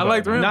liked Rambo. I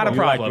liked Rambo. Not a You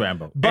problem. liked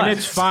Rambo, But and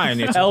it's fine.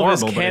 It's Elvis horrible,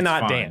 but it's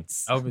cannot fine.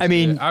 dance. Elvis, I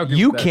mean, yeah, agree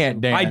you with that.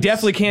 can't dance. I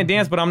definitely can't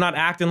dance, but I'm not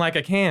acting like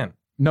I can.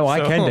 No, I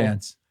So- can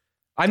dance.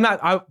 I'm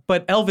not.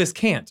 But Elvis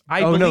can't.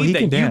 I Oh, no, believe he that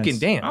can you dance. can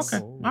dance.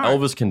 Okay. All right.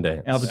 Elvis can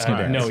dance. Elvis can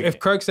All right. dance. No, If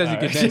Kirk says he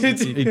could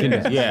dance, He can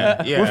dance.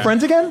 Yeah, yeah. We're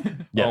friends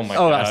again? Yes. Oh my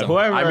Oh, god. awesome.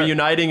 Whoever. I'm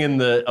uniting in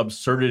the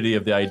absurdity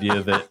of the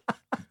idea that,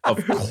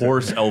 of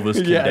course, Elvis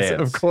can Yes,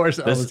 dance. of course.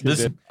 This, Elvis can this,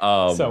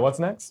 dance. So what's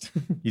next?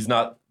 he's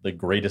not the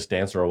greatest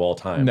dancer of all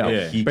time. No,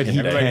 but he but can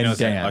he dance. Everybody can knows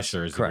that dance.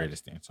 Usher is the Correct.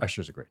 greatest dancer.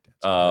 Usher's a great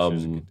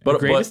dancer. But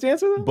Greatest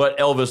dancer though? but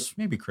Elvis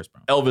Maybe Chris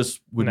Brown. Elvis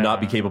would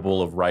not be Nah.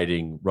 capable of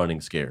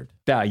running scared.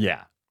 Yeah.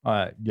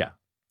 Yeah.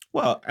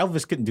 Well,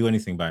 Elvis couldn't do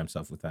anything by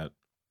himself without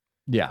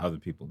Yeah. other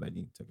people that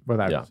he took.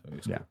 Without, Yeah. So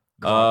he's yeah.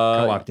 cool.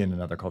 Co-opted in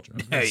another culture.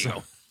 There you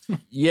go.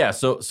 Yeah,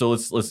 so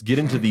let's get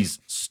into these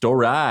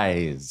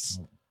stories.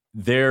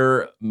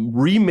 They're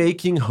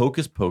remaking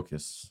Hocus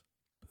Pocus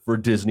for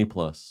Disney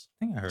Plus.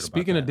 I think I heard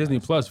Speaking about of that. Disney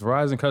Plus,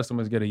 Verizon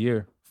customers get a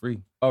year free.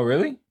 Oh,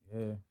 really?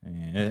 Yeah.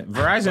 Yeah.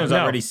 Verizon is No.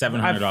 already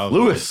 $700.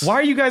 Lewis, Why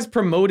are you guys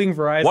promoting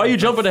Verizon? why are you for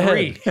jumping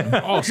free?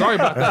 ahead? Oh, sorry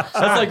about that.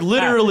 That's like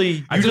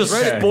literally you just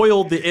read it.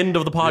 spoiled the end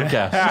of the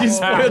podcast. You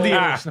spoiled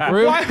the For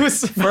real? Why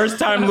was First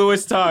time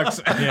Lewis talks.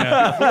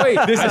 Wait,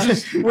 this I is?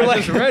 just, We're I like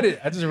just read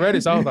it. I just read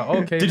it, so I was like,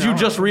 okay. Did you now-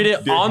 just read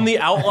it on the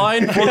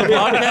outline for the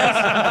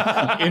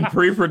podcast? In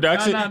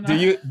pre-production. No, no,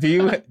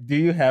 no. Do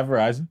you have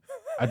Verizon?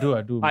 I do.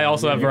 I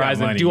also have You got Verizon.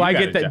 money. Do You I got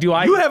get a that? job. Do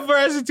I? You have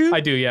Verizon too? I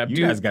do. Yeah. You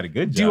do, guys got a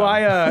good job. Do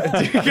I?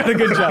 Got a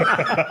good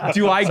job.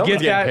 Do I get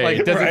getting that? paid.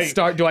 Like, does Right. it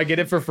start? Do I get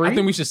it for free? I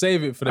think we should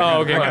save it for the. Oh,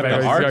 okay, I my got bad.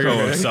 the Sorry, Arco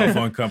sorry. of cell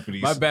phone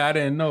companies. My bad. I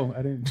didn't know.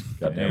 I didn't.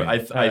 God damn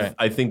it. Alright.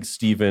 I think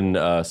Steven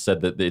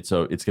said that it's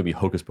gonna be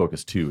Hocus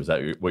Pocus 2. Is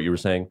that what you were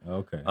saying?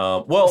 Okay.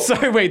 Well,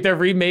 Sorry, wait. They're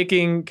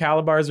remaking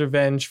Calabar's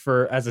Revenge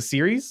as a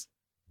series.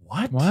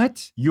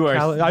 What? You are.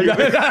 I'm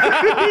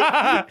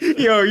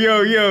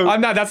Yo.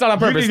 not. That's not on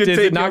You purpose. need to Is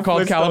take it not your called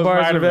Flintstone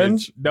Calabar's vitamins.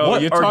 Revenge? No,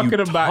 What you're are you talking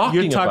about.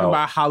 You're talking talking about?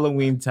 about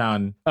Halloween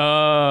Town.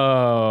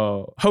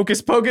 Oh,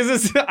 Hocus Pocus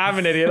is. I'm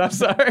an idiot. I'm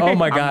sorry. Oh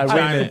my God. Wait a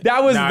trying minute.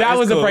 That was Nah, that it's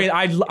was cool. a brain.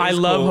 I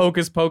love cool.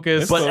 Hocus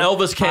Pocus, but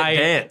Elvis can't I-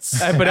 dance.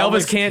 but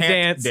Elvis can't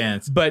can't dance,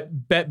 dance. But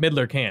Bette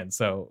Midler can.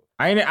 So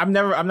I'm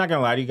not gonna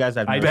lie to you guys.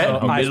 I've never bet seen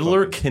Bette Hocus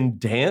Midler Pocus. can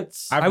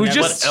dance. I've I was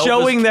never- just But Elvis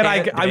showing that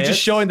can't I'm dance?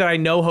 just showing that I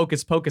know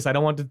Hocus Pocus. I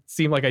don't want to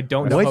seem like I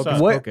don't know Hocus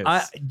Pocus.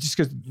 Just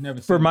because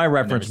Never for seen my it.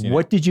 reference, seen it.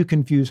 what did you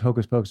confuse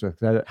Hocus Pocus with?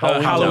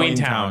 Halloween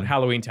Town.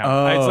 Halloween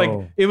Town. It's like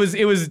Oh. it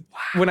was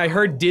when I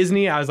heard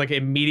Disney, I was like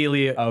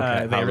immediately they're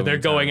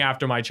Halloween going Town.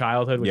 after my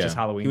childhood, which is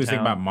Halloween He was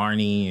Town. thinking about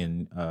Marnie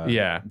and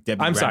yeah.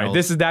 Debbie I'm sorry. Reynolds.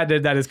 This is that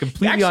is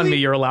completely on Actually- me.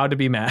 You're allowed to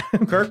be mad.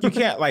 Kirk. You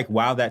can't like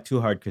wow that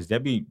too hard because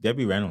Debbie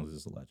Reynolds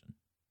is a legend,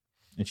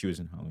 and she was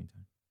in Halloween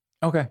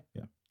Town. Okay.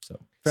 Yeah. So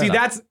See,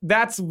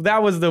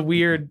 that was the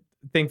weird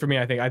thing for me.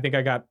 I think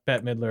I got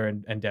Bette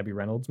Midler and Debbie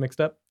Reynolds mixed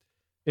up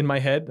in my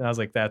head, and I was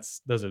like,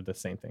 those are the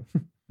same thing.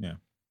 Yeah.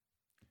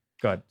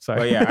 Go ahead. Sorry.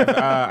 But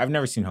yeah, I've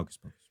never seen Hocus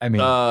Pocus. I mean,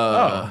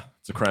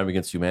 It's a crime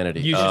against humanity.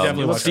 You should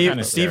definitely watch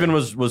it. Steven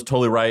was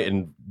totally right,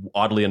 and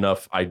oddly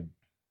enough, I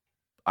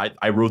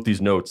wrote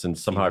these notes, and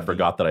somehow I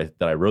forgot that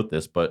I wrote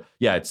this. But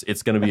yeah,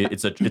 it's gonna be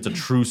it's a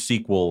true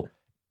sequel.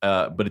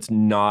 But it's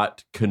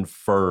not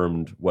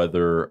confirmed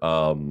whether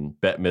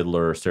Bette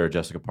Midler, Sarah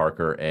Jessica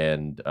Parker,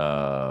 and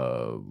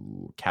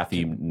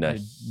Kathy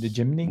the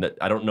Jiminy?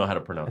 I don't know how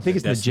to pronounce I think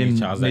it's the Destiny Jim.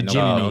 Child The that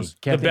nobody knows.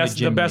 Jiminy.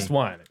 the best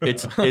one.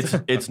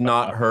 it's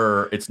not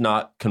her. It's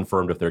not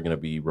confirmed if they're going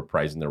to be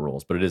reprising their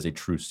roles, but it is a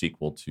true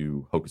sequel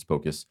to Hocus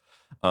Pocus.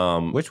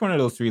 Which one of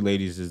those three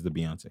ladies is the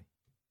Beyonce?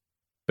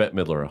 Bette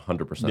Midler,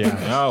 100%. Yeah.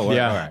 Oh, well,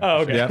 Yeah. all right. Oh,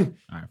 okay. Yep.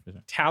 All right, for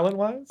sure. Talent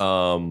wise,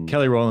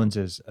 Kelly Rowlands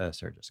is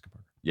Sarah Jessica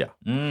Parker.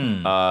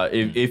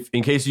 If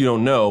in case you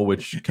don't know,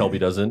 which Kelby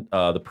doesn't,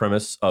 the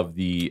premise of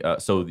the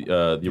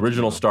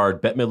original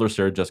starred Bette Midler,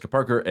 Sarah Jessica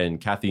Parker,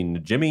 and Kathy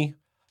Najimy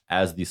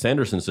as the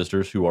Sanderson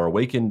sisters, who are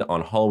awakened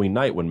on Halloween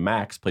night when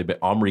Max, played by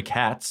Omri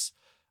Katz,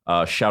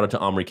 shout out to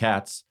Omri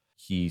Katz,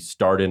 He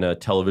starred in a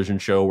television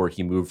show where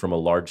he moved from a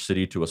large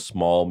city to a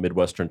small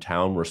Midwestern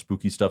town where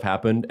spooky stuff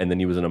happened. And then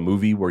he was in a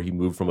movie where he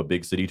moved from a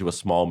big city to a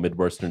small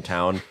Midwestern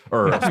town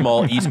or a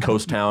small East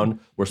Coast town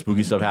where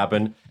spooky stuff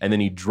happened. And then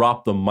he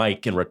dropped the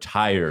mic and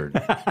retired.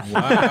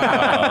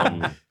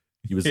 Wow.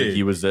 He went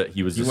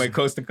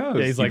coast to coast.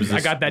 Yeah, he's like, I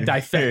got that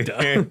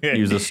dissector.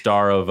 He was a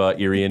star of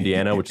Erie,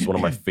 Indiana, which is one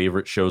of my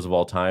favorite shows of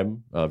all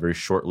time. Very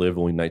short-lived,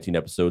 only 19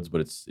 episodes,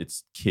 but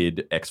it's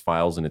kid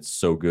X-Files, and it's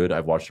so good.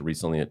 I've watched it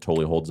recently, and it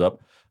totally holds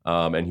up.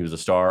 And he was a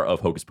star of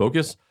Hocus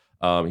Pocus.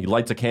 He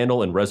lights a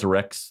candle and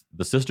resurrects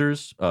the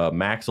sisters.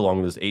 Max,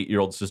 along with his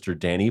 8-year-old sister,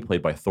 Danny,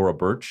 played by Thora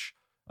Birch,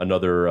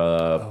 another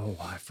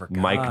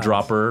mic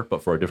dropper,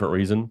 but for a different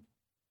reason.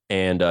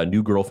 And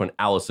new girlfriend,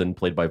 Allison,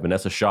 played by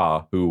Vanessa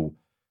Shaw, who,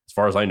 as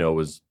far as I know,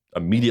 was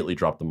immediately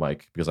dropped the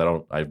mic because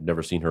I've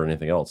never seen her in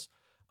anything else.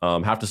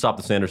 Have to stop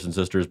the Sanderson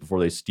sisters before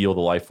they steal the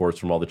life force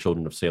from all the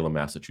children of Salem,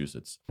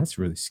 Massachusetts. That's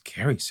really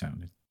scary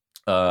sounding.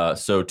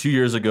 So 2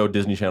 years ago,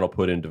 Disney Channel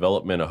put in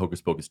development a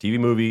Hocus Pocus TV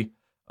movie,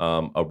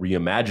 a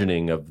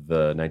reimagining of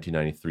the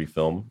 1993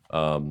 film,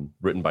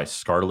 written by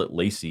Scarlett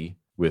Lacey,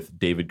 with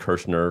David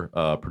Kirshner,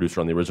 producer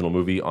on the original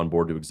movie, on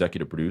board to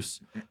executive produce.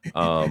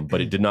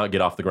 But it did not get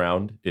off the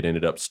ground. It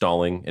ended up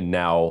stalling, and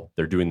now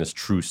they're doing this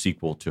true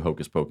sequel to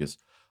Hocus Pocus.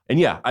 And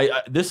yeah,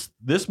 this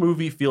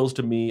movie feels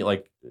to me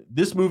like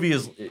this movie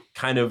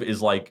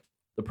is like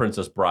The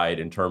Princess Bride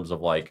in terms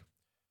of like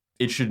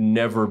it should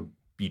never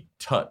be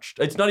touched.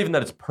 It's not even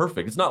that it's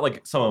perfect. It's not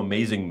like some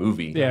amazing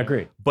movie. Yeah,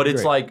 great. But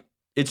it's like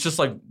it's just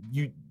like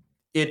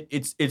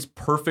it's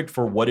perfect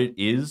for what it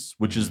is,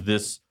 which is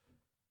this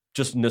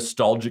just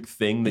nostalgic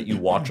thing that you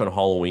watch on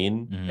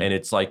Halloween, and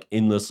it's like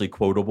endlessly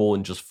quotable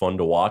and just fun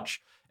to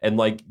watch. And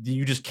like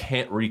you just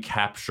can't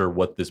recapture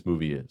what this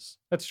movie is.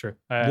 That's true.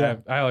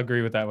 I'll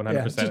agree with that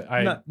 100%.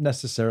 Yeah, not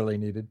necessarily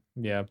needed.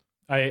 Yeah.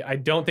 I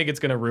don't think it's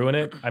going to ruin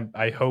it.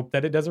 I hope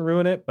that it doesn't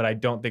ruin it, but I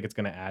don't think it's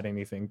going to add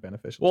anything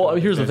beneficial. Well,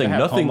 here's the thing.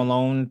 Nothing. Home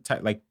Alone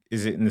type, like,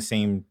 is it in the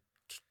same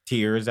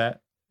tier as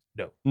that?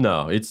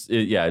 No. It's.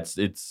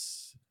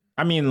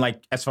 I mean,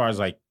 like, as far as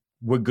like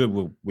we're good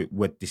with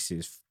what this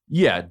is.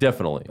 Yeah,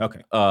 definitely.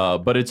 Okay.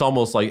 But it's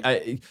almost like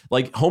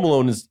Home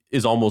Alone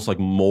is almost like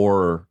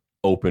more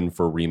open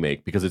for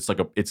remake because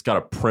it's got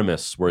a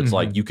premise where it's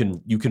like you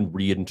can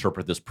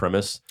reinterpret this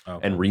premise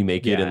and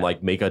remake it and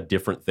like make a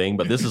different thing.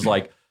 But this is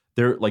like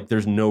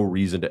there's no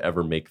reason to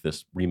ever remake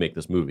this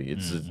movie.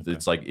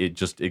 It's like it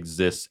just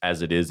exists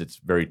as it is.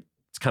 It's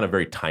kind of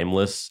very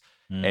timeless.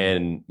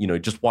 And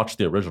just watch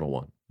the original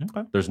one.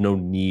 Okay. There's no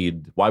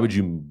need. Why would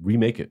you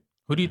remake it?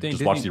 Who do you think?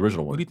 Just watch the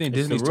original one. Who do you think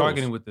Disney's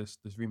targeting with this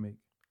remake?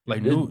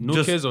 Like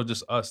new kids or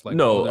just us? Like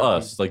no,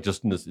 us. Like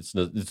just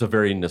it's a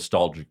very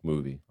nostalgic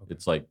movie.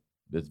 Okay.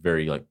 It's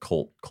very like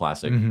cult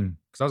classic.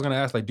 Because I was gonna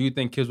ask, like, do you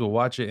think kids will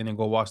watch it and then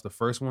go watch the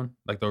first one,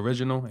 like the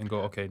original, and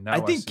go, okay, now I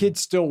think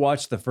kids still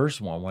watch the first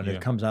one when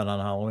it comes out on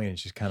Halloween.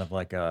 It's just kind of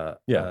like a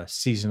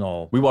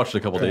seasonal. We watched it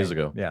a couple days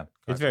ago. Yeah,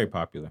 it's very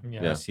popular.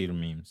 Yeah, I see the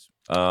memes.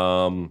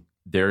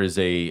 There is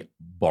a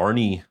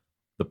Barney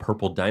the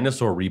Purple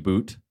Dinosaur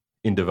reboot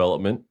in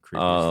development.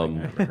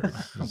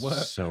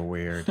 So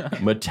weird.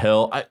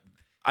 Mattel.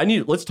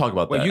 Let's talk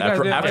about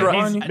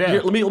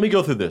that. Let me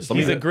go through this.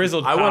 He's a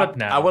grizzled cop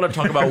now. I want to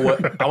talk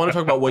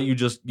about what you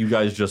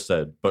guys just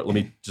said. But let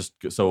me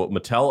so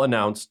Mattel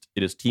announced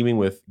it is teaming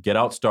with Get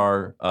Out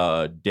star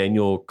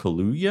Daniel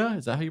Kaluuya.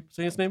 Is that how you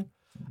say his name?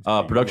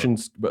 Production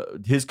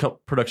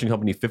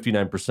company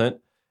 59%,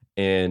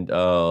 and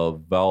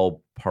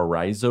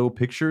Valparaiso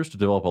Pictures to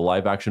develop a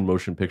live action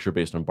motion picture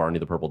based on Barney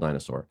the Purple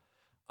Dinosaur.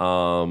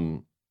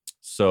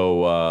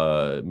 So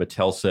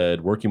Mattel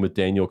said, working with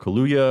Daniel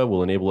Kaluuya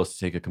will enable us to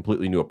take a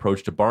completely new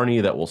approach to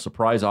Barney that will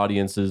surprise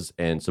audiences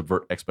and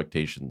subvert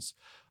expectations.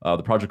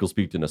 The project will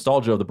speak to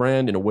nostalgia of the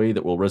brand in a way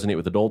that will resonate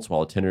with adults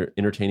while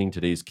entertaining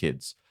today's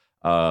kids.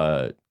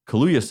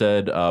 Kaluuya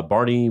said,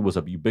 Barney was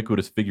a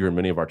ubiquitous figure in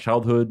many of our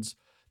childhoods.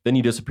 Then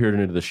he disappeared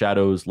into the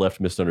shadows, left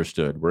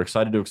misunderstood. We're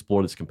excited to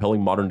explore this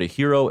compelling modern-day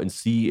hero and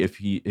see if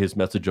his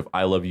message of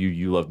 "I love you,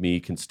 you love me"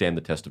 can stand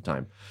the test of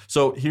time.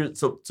 So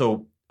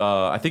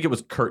I think it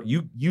was Kurt.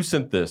 You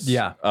sent this,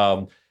 yeah.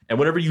 And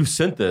whenever you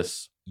sent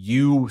this,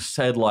 you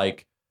said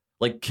like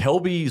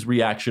Kelby's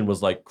reaction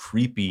was like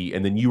creepy,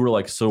 and then you were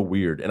like so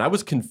weird, and I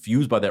was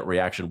confused by that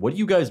reaction. What do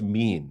you guys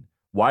mean?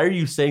 Why are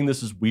you saying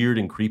this is weird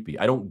and creepy?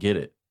 I don't get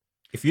it.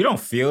 If you don't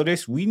feel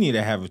this, we need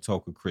to have a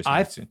talk with Chris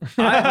Manson.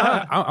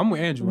 I'm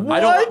with Andrew.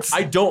 What?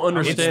 I don't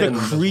understand.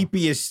 It's the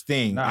creepiest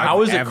thing.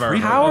 How is it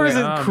creepy? How is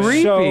it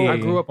creepy? So, I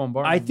grew up on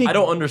Barney. I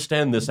don't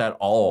understand this at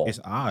all.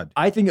 It's odd.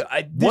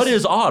 What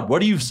is odd?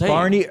 What are you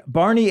saying?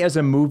 Barney as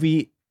a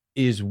movie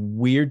is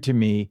weird to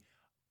me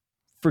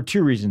for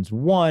two reasons.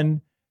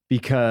 One,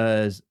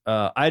 because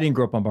I didn't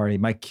grow up on Barney.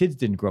 My kids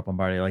didn't grow up on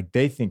Barney. Like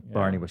they think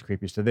Barney was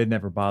creepy, so they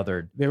never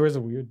bothered. There was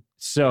a weird.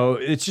 So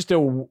it's just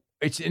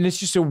it's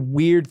just a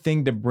weird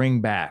thing to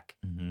bring back.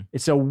 Mhm.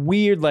 It's a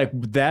weird, like,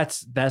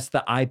 that's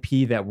the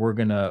IP that we're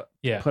gonna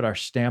put our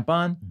stamp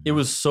on. It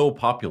was so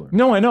popular.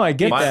 No, I know, I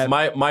get my,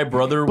 that. My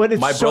brother, But it's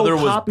my so brother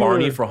was popular.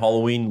 Barney for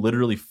Halloween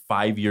literally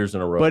 5 years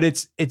in a row. But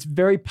it's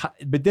very,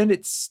 but then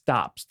it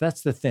stops.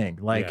 That's the thing.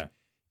 Like, Yeah.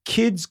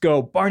 kids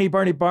go Barney,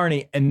 Barney,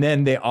 Barney, and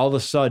then they all of a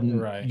sudden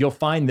Right. you'll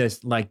find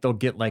this, like, they'll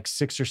get like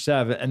 6 or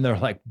 7, and they're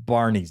like,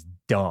 Barney's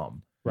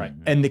dumb, Right.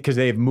 and because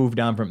they've moved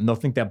on from, they'll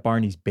think that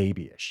Barney's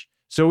babyish.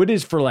 So it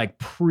is for like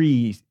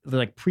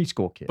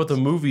preschool kids. But the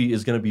movie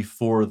is going to be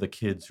for the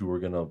kids who are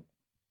going to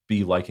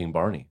be liking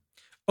Barney.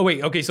 Oh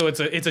wait, okay, so it's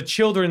a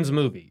children's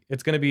movie.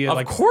 It's gonna be Of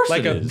like course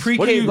like it a is. pre-K.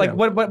 What do you- like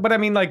what? But I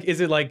mean, like, is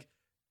it like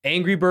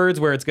Angry Birds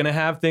where it's gonna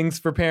have things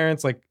for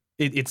parents? Like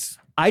it's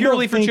I don't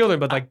purely for think- children,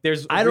 but like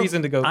there's I a don't-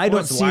 reason to go. I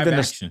don't it's see live the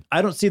action.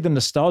 I don't see the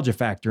nostalgia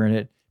factor in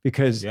it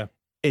because Yeah.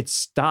 it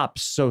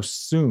stops so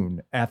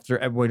soon after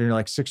when you're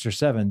like 6 or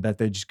 7 that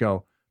they just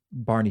go,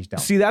 Barney's dumb.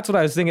 See, that's what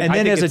I was thinking. And I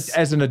then think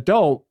as an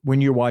adult,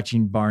 when you're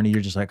watching Barney, you're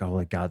just like, oh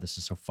my God, this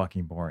is so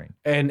fucking boring.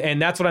 and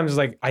that's what I'm just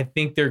like. I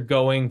think they're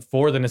going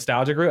for the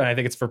nostalgic route, and I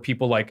think it's for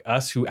people like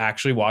us who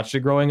actually watched it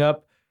growing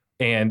up,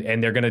 and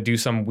they're gonna do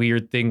some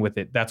weird thing with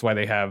it. That's why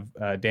they have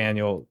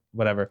Daniel,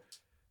 whatever,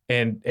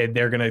 and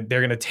they're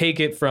gonna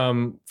take it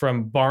from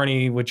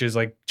Barney, which is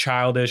like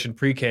childish and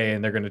pre-K,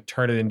 and they're gonna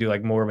turn it into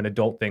like more of an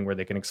adult thing where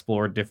they can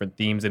explore different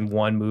themes in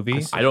one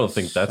movie. I don't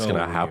think that's So going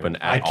to weird. happen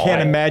I at all.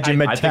 can't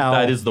imagine I Mattel. think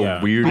that is the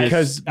Yeah. weirdest.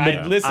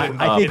 because Listen,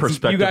 I think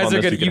perspective you guys on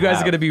are this gonna you you can guys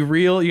have. are gonna be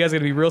real. You guys are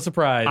gonna be real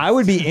surprised. I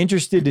would be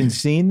interested in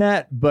seeing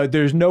that, but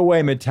there's no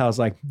way Mattel's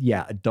like,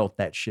 yeah, adult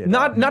that shit.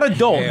 not up.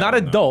 adult, Hell not no.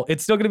 adult.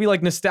 It's still gonna be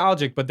like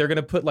nostalgic, but they're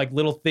gonna put like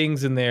little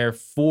things in there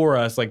for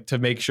us, like to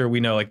make sure we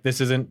know like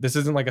this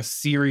isn't like a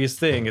serious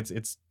thing.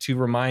 It's to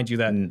remind you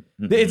that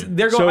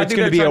they're going. So I it's think going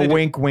to they're be a trying to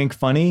wink, wink,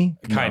 funny.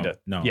 Kinda.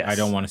 No, Yes. I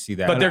don't want to see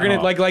that. but they're at gonna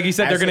all. like you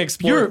said, they're As gonna a-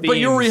 explore. But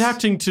you're themes.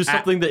 reacting to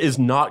something that is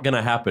not going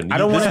to happen. I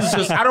don't This wanna- is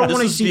just- I don't this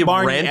wanna is see the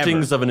Barney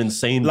rantings ever. of an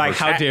insane Like,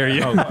 person. How dare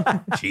you?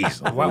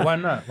 Jeez. Why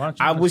not? Why don't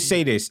you I wanna would see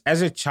say this.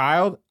 As a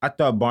child, I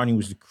thought Barney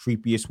was the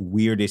creepiest,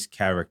 weirdest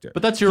character.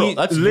 But that's your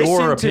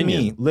Listen opinion.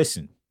 to me.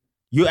 Listen.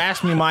 You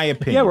asked me my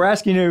opinion. Yeah, we're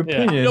asking your Yeah.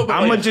 opinion. No, but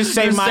I'm like, gonna just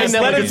say you're my saying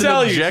that Let like him it's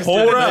tell an you. objective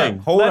Hold thing. up.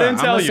 Hold Let up. him I'm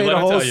tell gonna you. say Let the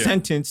him whole tell you.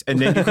 sentence, and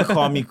then you can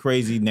call me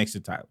crazy next to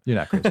Tyler. You're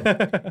not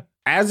crazy.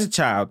 As a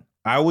child,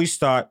 I always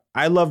thought,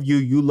 I love you,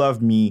 you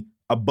love me.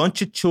 A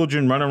bunch of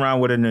children run around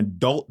with an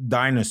adult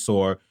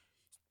dinosaur.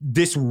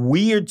 This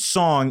weird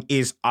song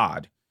is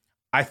odd.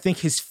 I think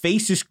his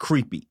face is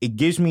creepy. It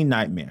gives me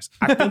nightmares.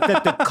 I think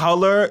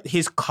that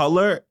his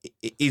color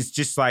is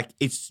just like,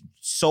 it's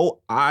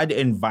so odd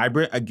and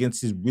vibrant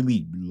against his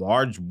really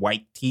large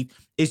white teeth.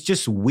 It's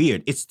just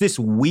weird. It's this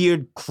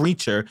weird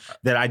creature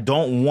that I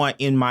don't want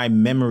in my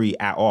memory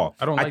at all.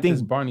 I don't like think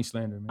this Barney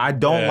slander, man. I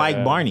don't Yeah.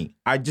 like Barney.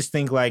 I just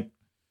think like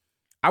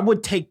I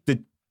would take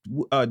the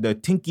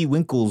Tinky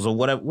Winkles or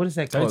whatever. What is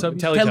that called?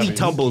 Teletubbies.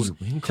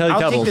 Teletubbies.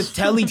 I'll take the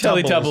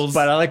Teletubbies Teletubbies.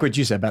 But I like what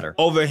you said better.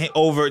 over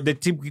the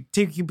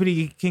Tinky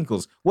Pretty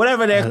Kinkles,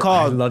 whatever they're I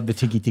called. love the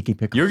Tinky Tinky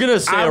Pickle. You're going to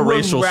say I a would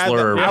racial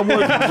slur. I would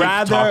Keep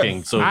rather.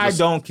 talking, so I just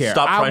don't care.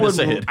 Stop trying to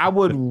say it. I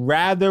would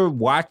rather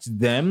watch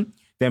them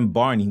than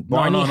Barney.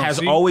 Barney no, has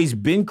see? always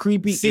been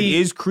creepy. See,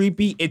 it is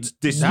creepy. It's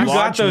this you got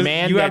large those-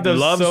 man you have that those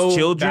loves so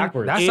children.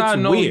 backwards. That's It's how I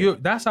know weird. you.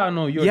 That's how I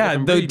know you're. Yeah,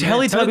 the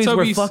Teletubbies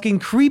were fucking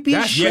creepy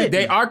as That's- Yeah, shit.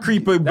 they are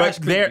creepy, That's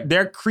but creepy.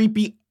 they're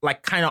creepy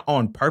like kind of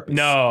on purpose.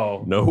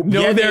 No, No.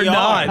 no, Yeah, they're they are.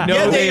 not. No,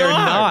 Yeah, they they are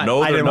are. not.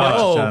 No, I they're didn't not. watch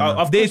Oh, that.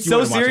 of They're course you so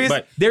wouldn't watch it, serious.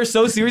 but They're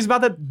so serious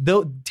about that.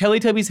 The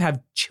Teletubbies have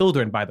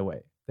children, by the way.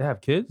 They have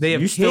kids. They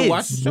have you kids. still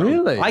watch the show?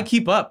 Really? I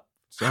keep up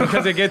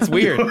because it gets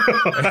weird.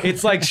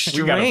 It's like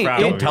strange.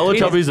 problem here.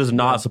 Teletubbies is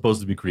not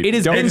supposed to be creepy. It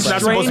has Don't- been it's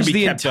not supposed to strange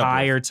be the kept up with.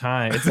 entire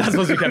time. It's not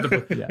supposed to be kept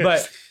up with.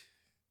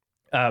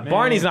 But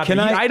Barney's not. Can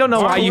I don't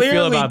know how you feel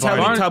Clearly, about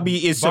Barney.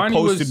 Teletubby is Barney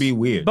supposed was- to be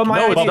weird. But my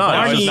No, it's idea- not.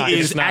 Barney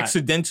It's is not.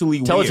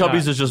 accidentally weird.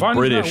 Teletubbies is just Barney's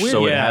not British, weird.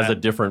 so it Yeah. has a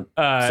different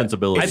Uh,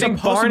 sensibility. I think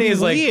supposed to Barney be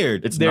is like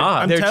weird. It's they're-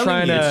 not. They're I'm trying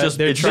telling you, to. it's just-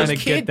 They're it's trying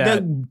just to get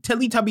that. The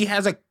Teletubby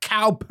has a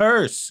cow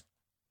purse,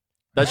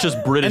 That's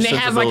just British and they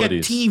have like a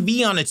sensibilities.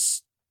 TV on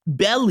its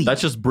belly.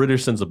 That's just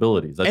British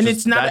sensibilities. That's and just,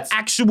 it's not an that's-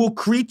 actual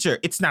creature.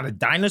 It's not a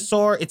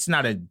dinosaur. It's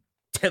not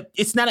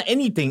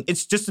anything.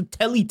 It's just a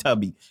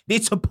Teletubby.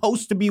 It's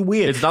supposed to be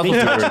weird. It's not They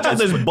supposed to be touch weird. each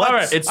other's It's-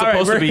 butts. It's All right,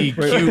 supposed to be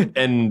wait, cute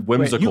and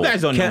whimsical. You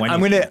guys don't know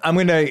anything. I'm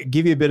gonna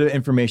give you a bit of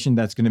information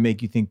that's gonna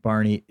make you think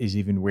Barney is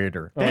even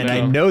weirder. Oh, and no.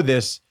 I know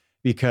this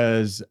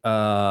because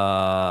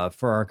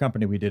for our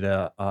company we did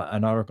an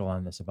article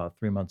on this about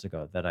 3 months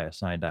ago that I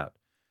assigned out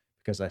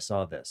because I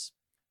saw this.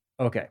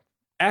 Okay.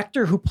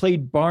 Actor who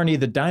played Barney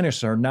the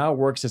dinosaur now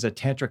works as a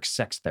tantric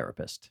sex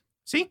therapist.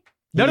 See,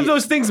 None of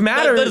those things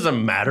matter That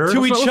doesn't matter.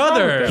 to each what's wrong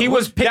with other. that? he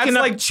was picking That's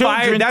up like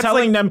children, that's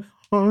telling like, them.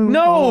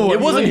 No,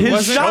 It wasn't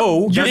his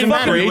show. You're Doesn't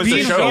matter. fucking It was a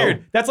being show.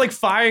 weird. That's like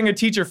firing a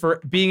teacher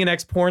for being an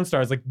ex-porn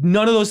star. It's like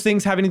none of those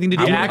things have anything to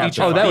do with act- each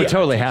Oh, other. that would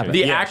totally happen. The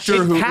Yeah. actor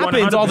It who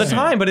happens all the 100%.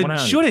 time, but it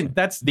 100%. shouldn't.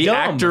 That's the dumb.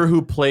 actor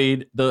who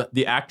played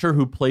the actor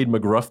who played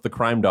McGruff the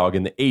crime dog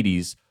in the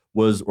 80s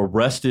was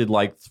arrested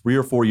like 3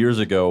 or 4 years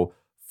ago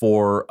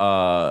for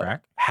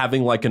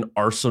having like an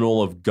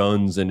arsenal of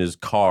guns in his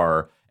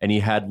car, and he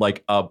had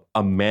like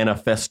a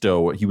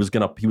manifesto. He was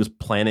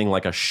planning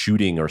like a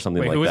shooting or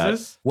something like that.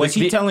 This? Was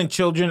he telling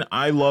children,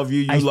 "I love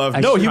you, you love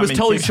me"? No, he was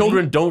telling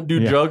children, "Don't do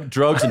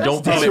drugs and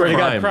don't commit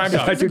crimes." I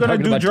thought you were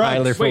talking about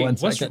Tyler for Wait, 1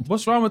 second.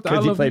 what's wrong with the I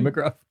Because he love played you?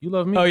 McGruff. You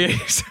love me? Oh yeah.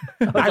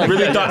 I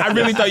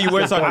really thought you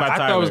were talking about Tyler. I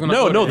thought I was gonna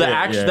No, the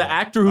Yeah.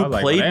 actor who I was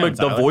like, played damn,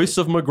 the Tyler. voice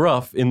of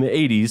McGruff in the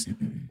 80s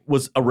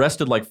was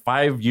arrested like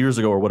 5 years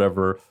ago or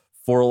whatever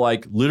for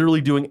like literally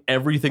doing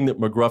everything that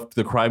McGruff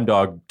the crime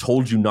dog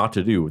told you not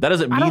to do. That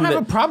doesn't mean I don't that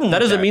have a problem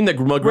that with doesn't that. mean that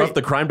McGruff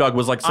the crime dog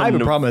was like I have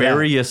some a problem with that.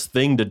 nefarious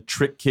thing to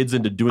trick kids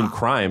into doing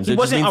crimes. He It just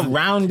wasn't means-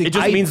 around the It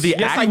just kids. means the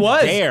Yes, act he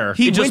was. There.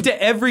 He It just- went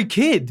to every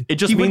kid. It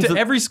just he went means to that-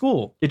 every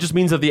school. It just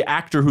means that the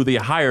actor who they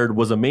hired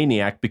was a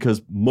maniac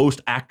because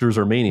most actors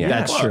are maniacs.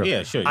 That's Well, true.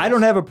 yeah, sure, I yes.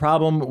 don't have a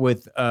problem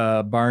with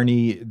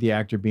Barney, the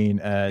actor, being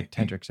a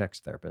tantric sex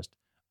therapist.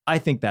 I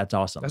think that's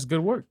awesome. That's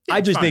good work.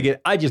 I just fine.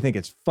 think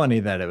it's funny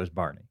that it was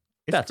Barney.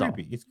 It's That's all.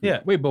 creepy. It's creepy. Yeah.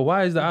 Wait, but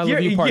why is the I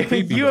love you part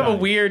creepy? You have a though?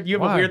 weird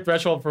Why?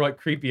 threshold for what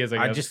creepy is. I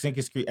I guess. just think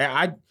it's creepy.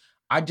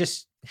 I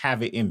just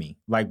have it in me.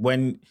 Like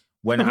when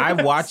I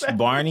watched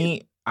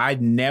Barney, I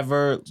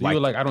never So you were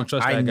like, I don't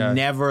trust I that guy.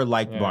 never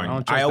liked Yeah, I Barney.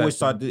 don't trust I always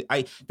that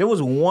thought there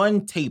was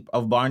one tape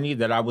of Barney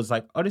that I was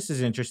like, oh, this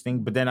is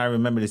interesting. But then I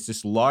remember it's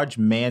this large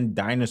man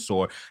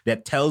dinosaur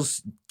that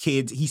tells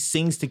kids, he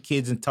sings to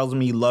kids and tells them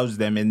he loves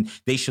them and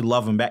they should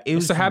love him back. It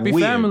was It's a happy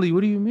weird. family.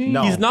 What do you mean?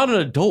 No. He's not an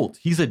adult.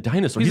 He's a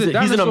dinosaur. He's a He's an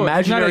dinosaur. He's not a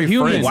imaginary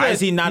human. friend. Why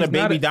is he not a He's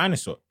not baby a-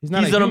 dinosaur? He's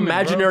not He's a an human, bro.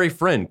 imaginary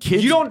friend.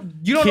 Kids, you don't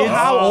know kids-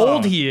 how Oh,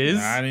 old he is.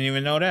 I didn't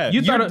even know that.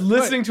 You You're thought-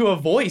 listening to a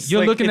voice.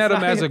 You're Like, looking it's at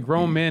him not- as a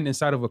grown man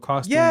inside of a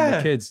costume Yeah.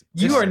 with kids.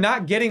 You are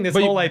not getting this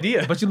whole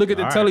idea. But you look at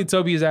the All right.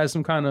 Teletubbies as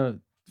some kind of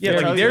yeah,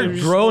 Teletubbies like they're are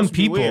just grown supposed to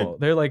be people.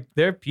 weird.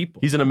 They're people.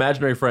 He's an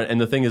imaginary friend. And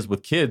the thing is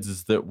with kids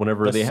is that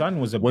whenever The they son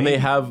was a when they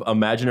baby. have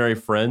imaginary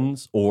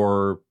friends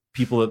or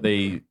people that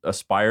they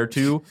aspire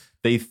to,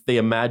 they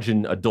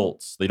imagine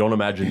adults. They don't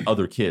imagine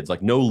other kids.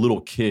 Like no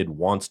little kid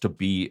wants to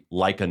be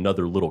like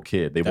another little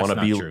kid. They That's want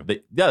to not be true.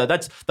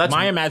 that's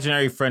My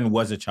imaginary friend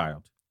was a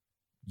child.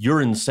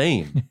 you're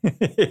insane.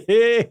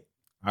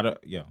 I don't.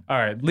 Yeah. All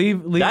right,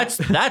 leave.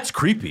 That's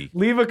creepy.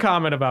 Leave a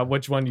comment about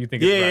which one you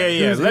think is Yeah, right.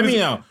 yeah. Who's- Let me who's-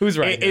 know. who's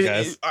right, Is-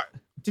 guys. is-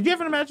 did you have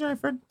an imaginary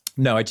friend?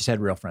 No, I just had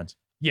real friends.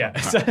 Yeah.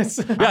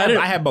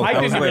 I had both. I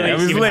I was didn't late. really It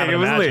was even late. have It an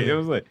was late. imaginary. It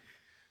was late.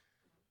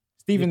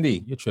 Stephen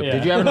D. You're tripping. Yeah.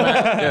 Did you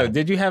have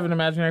did you have an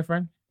imaginary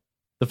friend?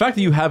 The fact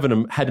that you had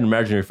an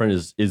imaginary friend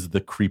is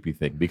the creepy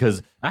thing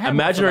because I had one for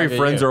imaginary like a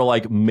friends year. are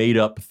like made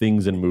up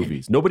things in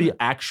movies. Nobody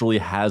actually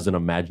has an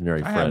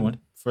imaginary I had friend. one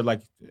for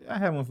like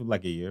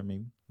a year,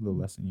 maybe a little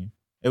less than a year.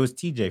 It was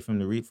TJ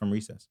from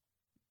Recess.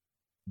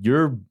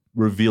 You're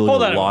revealing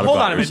Hold a on. lot Hold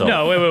about on a minute. yourself.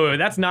 No, wait.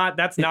 That's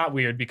not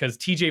weird because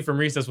TJ from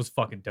Recess was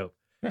fucking dope.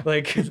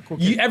 Like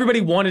everybody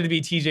wanted to be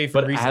TJ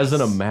from But Recess. as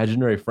an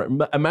imaginary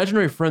friend,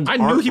 imaginary friends I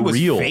knew aren't he was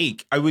real.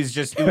 fake. It was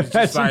just like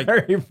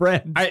Imaginary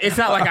friends. it's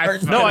not like I.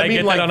 No, I I mean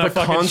get like that on a the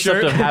fucking concept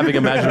shirt? of having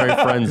imaginary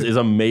friends is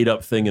a made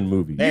up thing in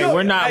movies. Hey,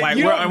 we're not like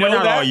you we're don't know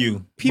not that? all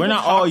you. People We're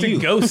not talk all to you.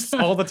 ghosts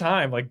all the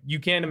time. Like you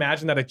can't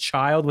imagine that a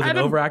child with I an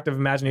don't- overactive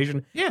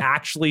imagination Yeah.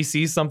 actually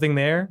sees something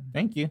there.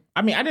 Thank you.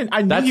 I mean,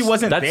 I knew he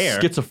wasn't that's there.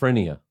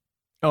 schizophrenia.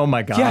 Oh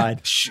my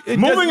God.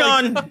 Moving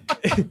on.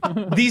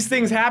 These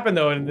things happen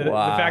though, and the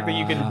fact that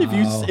you can.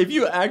 If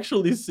you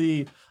actually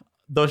see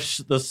the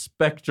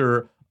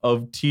specter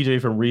of TJ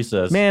from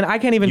Recess, Man, I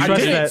can't even I trust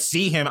didn't that.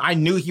 see him. I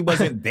knew he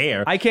wasn't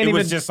there. I can't it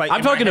was even- just like I'm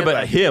in my talking head, about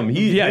like, him.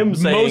 Yeah, Him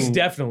saying most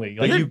definitely.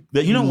 that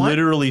Like, you know what?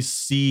 literally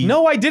see.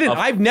 no, I didn't. a-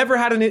 I've never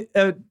had a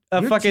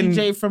You're fucking.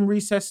 TJ from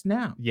Recess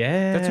now.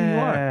 Yeah, That's who you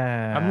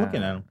are. I'm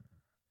looking at him.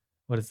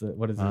 What is it?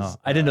 What is Wow. this?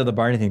 I didn't know the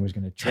Barney thing was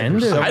going to trigger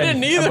Tender. so I many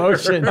didn't either.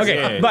 emotions. Okay,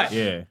 Yeah, but-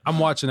 yeah. I'm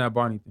watching that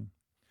Barney thing.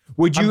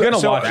 Would you I'm gonna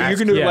so watch it. You're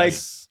going to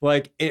Yes.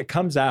 like it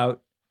comes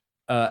out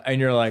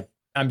and you're like,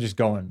 I'm just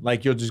going.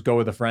 Like you'll just go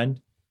with a friend.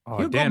 Oh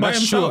He'll go damn, by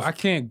that's true. himself. I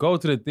can't go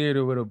to the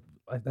theater with a.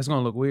 Like, that's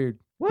gonna look weird.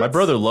 My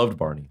brother loved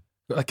Barney.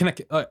 Like,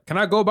 can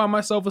I go by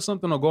myself or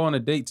something, or go on a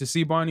date to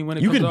see Barney when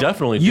it You comes can out?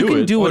 definitely You do can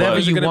it. do but whatever Or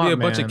is it you gonna be a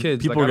want, bunch man. of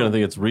kids? People Like, are I gonna don't-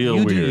 think it's real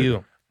You weird. do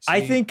you.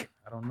 I See, think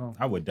I don't know.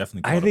 I would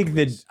definitely. I call think the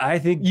that police. I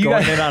think You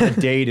going got- in on a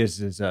date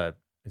is a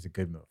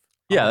good move.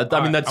 Yeah,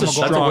 I mean that's a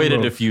strong way to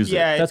move. diffuse it.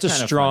 Yeah, That's a it's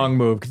kinda strong funny.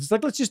 move because it's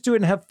like let's just do it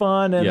and have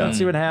fun and Yeah. let's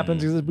see what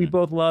happens because we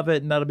both love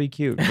it and that'll be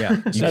cute. Yeah,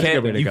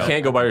 You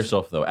can't go by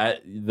yourself though.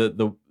 At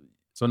the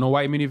So no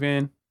white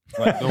minivan.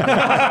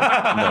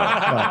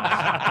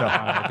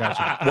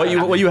 Gotcha. What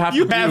you have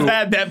You to have do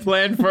had that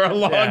plan for a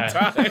long Yeah.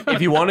 time.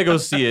 if you want to go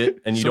see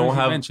it and you Soon don't as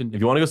you have mentioned it.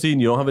 if you want to go see it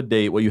and you don't have a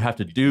date, what you have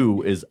to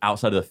do is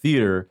outside of the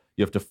theater,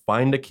 you have to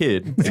find a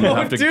kid and you Don't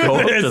have to do go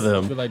up this. to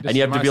them Be like, "This and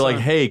you is have to my be like,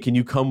 son." "Hey, can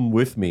you come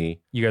with me?"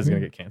 You guys are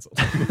gonna get canceled.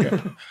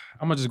 I'm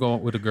gonna just go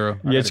with a girl.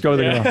 Yeah, let's go with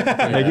the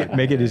Yeah. girl.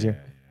 Make it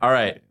easier. All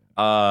right.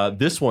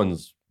 This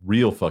one's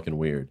real fucking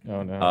weird.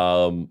 Oh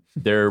no.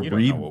 They're You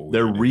don't know what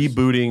they're weird is.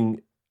 rebooting.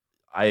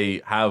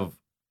 I have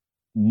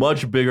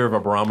much bigger of a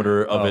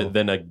barometer of it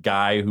than a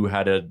guy who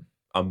had an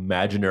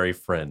imaginary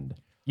friend.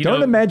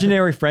 Don't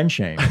imaginary friend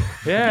shame.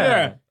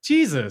 Yeah.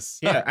 Jesus.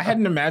 Yeah, I had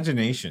an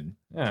imagination.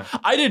 Yeah.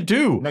 I did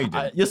too. No, you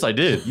didn't. Yes, I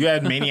did. You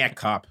had Maniac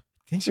Cop.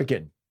 Things are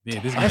getting. Yeah,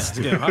 this guy's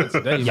getting hot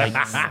today.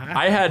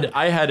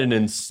 I had an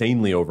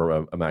insanely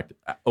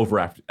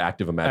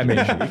overactive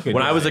imagination.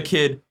 When I was a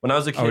kid,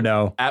 Oh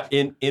no.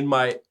 in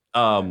my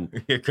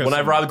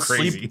whenever I would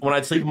sleep, when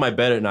I'd sleep in my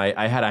bed at night,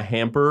 I had a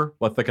hamper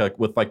with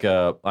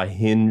a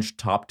hinge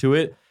top to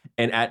it.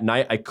 And at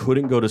night, I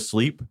couldn't go to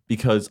sleep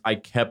because I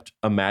kept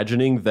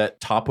imagining that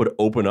top would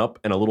open up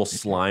and a little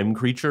slime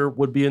creature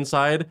would be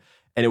inside,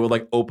 and it would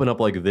like open up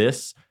like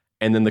this,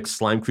 and then the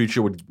slime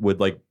creature would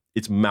like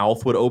its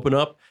mouth would open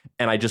up,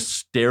 and I just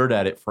stared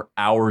at it for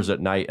hours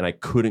at night, and I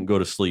couldn't go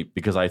to sleep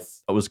because I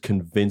was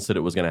convinced that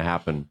it was going to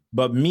happen.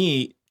 But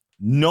me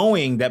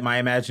knowing that my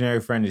imaginary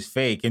friend is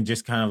fake and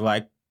just kind of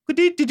like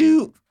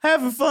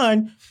having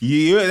fun,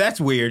 yeah, that's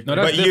weird. No,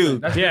 that's but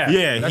different.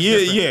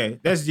 Yeah,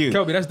 that's you.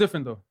 Kelby, that's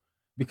different though,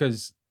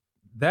 because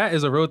that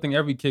is a real thing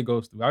every kid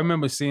goes through. I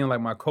remember seeing like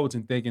my coach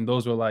and thinking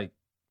those were like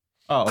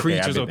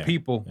creatures or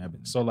people. Yeah,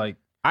 so like,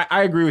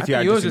 I agree with you.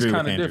 I yours is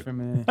kind of different,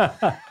 man.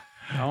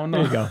 I don't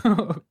know. There you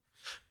go.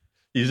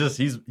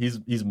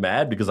 He's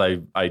mad because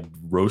I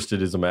roasted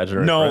his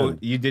imaginary No, friend.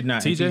 you did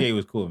not. TJ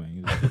was cool,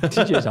 man.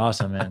 TJ's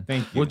awesome, man.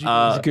 Thank you. He's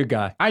a good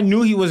guy. I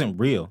knew he wasn't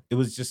real. It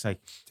was just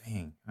like,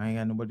 dang, I ain't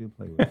got nobody to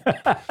play with.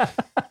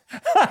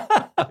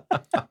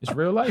 It's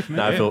real life, man.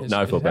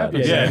 Now I feel bad.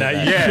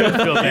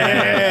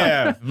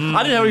 Yeah. I didn't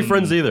have any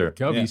friends either.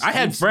 I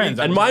had friends,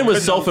 and mine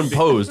was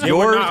self-imposed.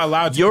 Were not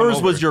allowed to yours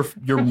come was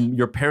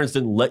your parents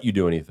didn't let you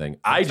do anything.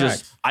 I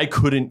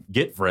couldn't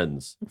get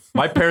friends.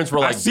 My parents were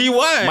like, see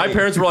why? My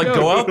parents were like,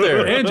 go out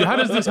there. Andrew, how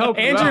does this help?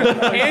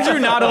 Andrew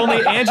not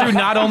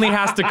only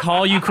has to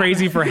call you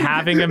crazy for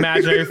having an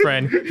imaginary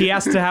friend, he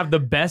has to have the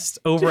best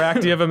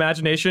overactive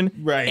imagination.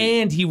 Right.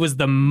 And he was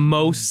the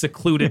most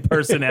secluded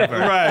person ever.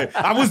 Right.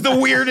 I was the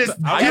weirdest.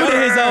 Due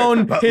to his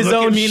own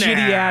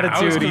shitty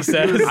attitude, he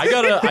says. I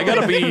gotta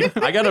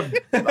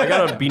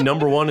be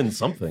number one in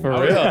something. For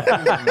real.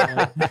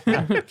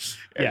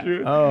 Yeah.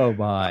 Oh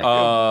my.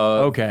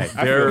 Okay.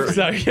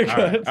 Sorry, go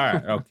ahead. All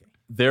right. Okay.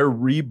 They're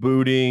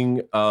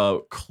rebooting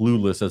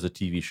Clueless as a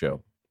TV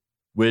show,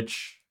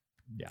 which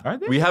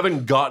we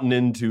haven't gotten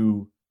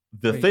into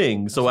the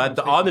thing. So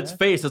on its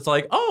face, it's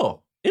like,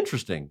 oh,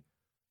 interesting.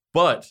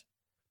 But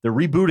they're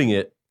rebooting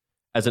it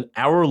as an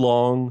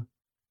hour-long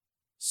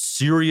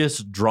serious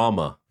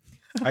drama.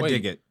 I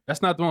dig it.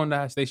 That's not the one that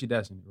has Stacey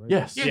Dash in it, right?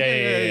 Yes.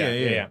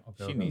 Yeah.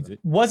 Okay, she needs it.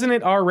 Wasn't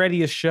it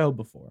already a show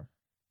before?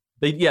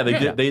 They did.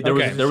 There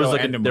was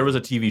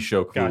a TV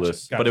show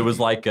Clueless, Gotcha. but it was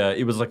like not a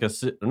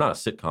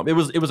sitcom. It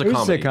was a It was a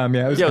comedy. sitcom,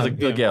 yeah. It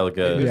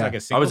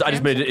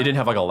just made it. It didn't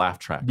have like a laugh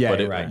track. Yeah,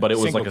 but it, right. but it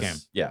was Single like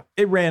cam.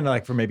 It ran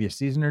like for maybe a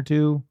season or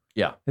two.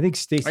 Yeah. I think I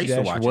Stacey used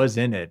to Dash watch was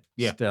in it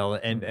Yeah. still,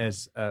 and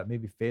as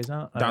maybe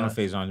Faison. Donald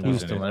Faison He was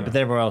was still in in it, it. but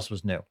everyone else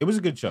was new. It was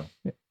a good show.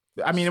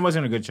 I mean, it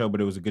wasn't a good show,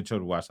 but it was a good show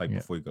to watch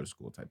before you go to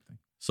school type thing.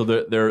 So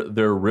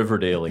they're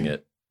Riverdale-ing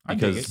it I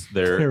dig because it.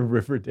 they're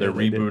Riverdale.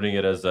 rebooting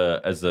it as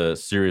a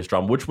serious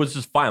drama, which was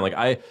just fine. Like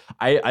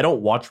I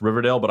don't watch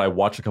Riverdale, but I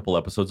watched a couple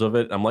episodes of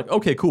it. I'm like,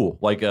 okay, cool.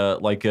 Like a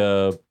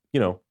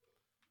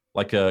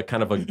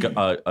kind of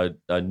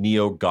a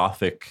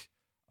neo-gothic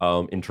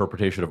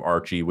interpretation of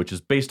Archie, which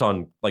is based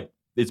on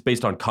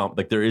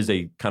there is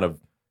a kind of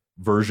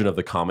version of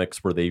the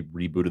comics where they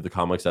rebooted the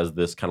comics as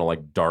this kind of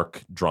like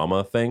dark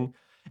drama thing.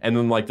 And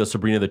then like the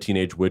Sabrina the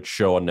Teenage Witch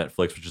show on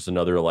Netflix, which is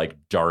another like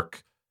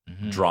dark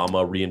drama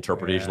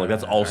reinterpretation. Like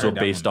that's also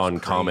based on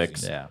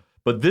comics. Yeah.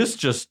 But this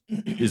just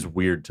is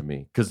weird to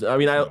me because I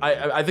mean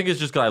I think it's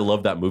just because I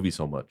love that movie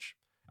so much.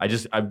 And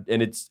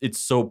it's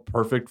so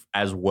perfect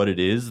as what it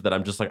is that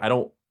I'm just like I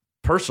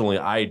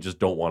just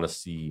don't want to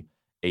see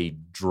a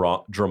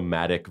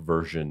dramatic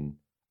version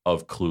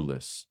of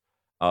Clueless.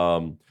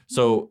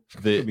 So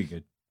Could be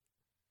good.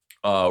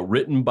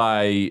 written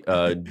by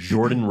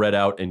Jordan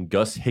Redout and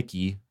Gus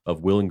Hickey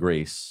of Will and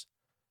Grace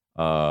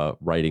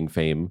writing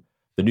fame.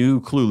 The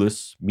new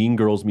Clueless, Mean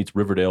Girls meets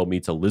Riverdale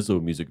meets a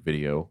Lizzo music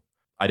video.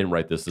 I didn't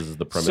write this. This is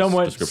the premise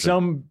description.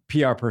 Some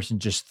PR person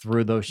just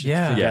threw those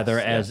shits together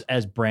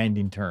as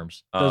branding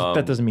terms.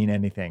 That doesn't mean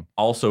anything.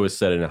 Also is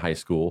set in a high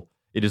school.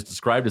 It is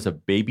described as a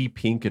baby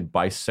pink and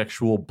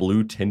bisexual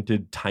blue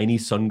tinted, tiny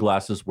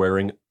sunglasses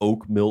wearing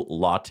oat milk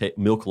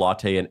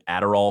latte and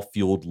Adderall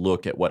fueled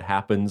look at what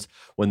happens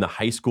when the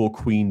high school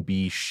queen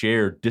bee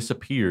Cher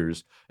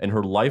disappears and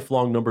her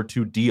lifelong number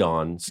 2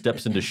 Dion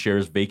steps into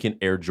Cher's vacant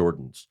Air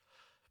Jordans.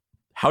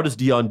 How does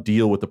Dion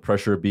deal with the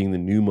pressure of being the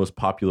new most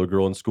popular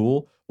girl in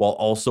school while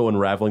also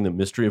unraveling the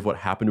mystery of what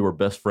happened to her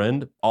best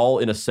friend, all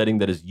in a setting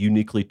that is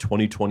uniquely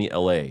 2020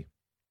 LA?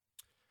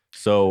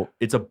 So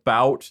it's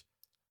about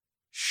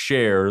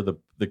Cher,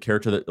 the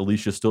character that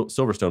Alicia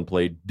Silverstone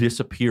played,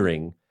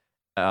 disappearing,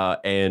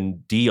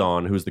 and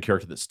Dion, who's the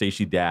character that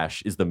Stacey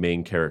Dash is the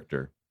main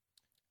character.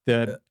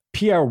 The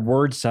PR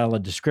word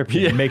salad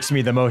description makes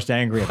me the most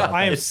angry about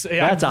that.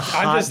 That's a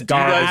hot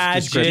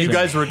garbage description. Do you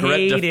guys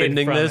regret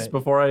defending this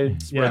before I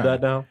spread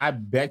that now? I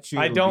bet you.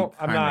 I'm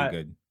not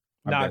good.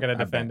 not going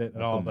to defend it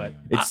at all, but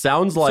it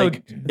sounds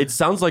like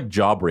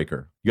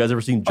Jawbreaker. You guys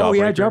ever seen Jawbreaker? Oh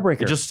yeah,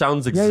 Jawbreaker. It just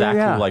sounds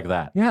exactly like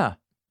that. Yeah,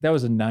 that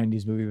was a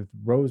 '90s movie with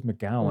Rose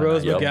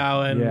McGowan.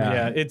 McGowan.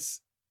 Yeah,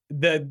 it's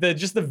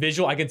just the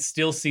visual. I can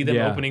still see them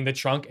opening the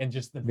trunk and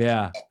just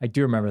I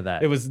do remember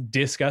that. It was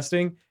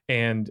disgusting,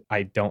 and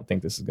I don't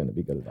think this is going to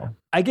be good at all.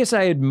 I guess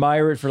I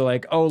admire it for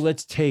like, oh,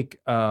 let's take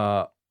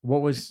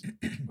who's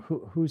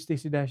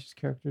Stacey Dash's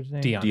character's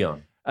name?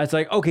 Dion. It's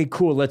like, okay,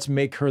 cool. Let's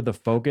make her the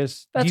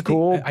focus. That's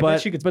cool. I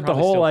bet she could but the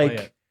whole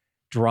like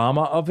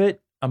drama of it,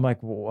 I'm like,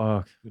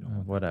 well,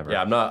 whatever.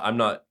 Yeah,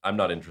 I'm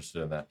not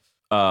interested in that.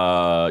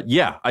 I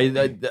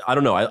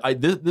don't know.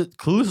 This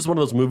Clueless is one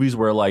of those movies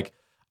where like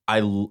I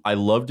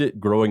loved it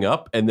growing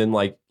up, and then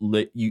like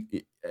you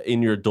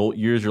in your adult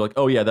years, you're like,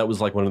 oh yeah, that was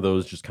like one of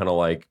those just kind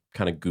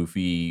of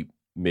goofy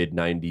mid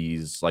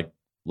 90s like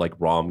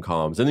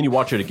rom-coms, and then you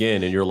watch it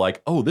again and you're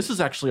like, oh, this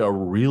is actually a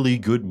really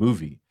good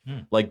movie.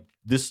 Like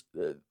this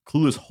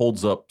Clueless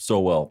holds up so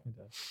well.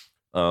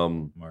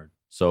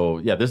 So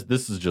yeah,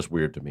 this is just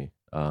weird to me.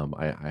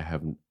 I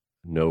have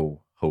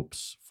no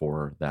hopes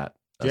for that.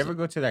 Do you ever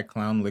go to that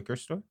clown liquor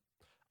store?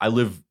 I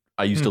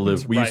used to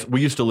live.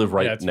 We used to live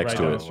right next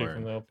to it.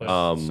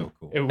 So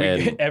cool.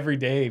 Every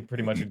day,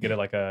 pretty much, would get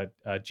a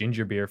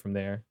ginger beer from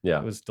there. Yeah,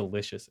 it was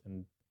delicious.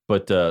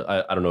 But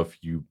I don't know if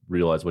you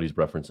realize what he's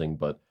referencing,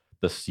 but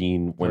the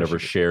scene whenever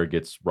Cher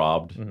gets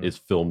robbed is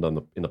filmed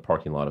in the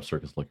parking lot of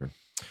Circus Liquor.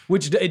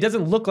 Which it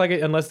doesn't look like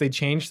it unless they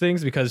change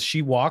things, because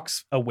she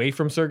walks away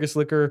from Circus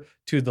Liquor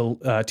to the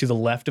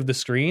left of the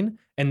screen,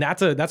 and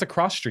that's a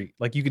cross street.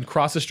 Like you can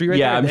cross the street right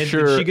there. I'm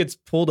sure she gets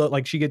pulled up,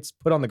 like she gets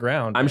put on the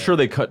ground. I'm sure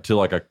they cut to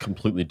like a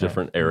completely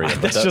different area.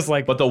 That's just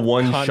like, but the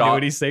one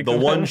shot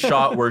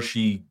where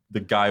the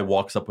guy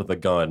walks up with a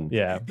gun.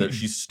 Yeah, that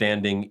she's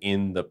standing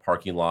in the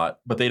parking lot,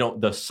 but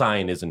the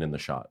sign isn't in the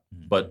shot,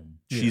 but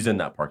she's in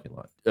that parking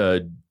lot.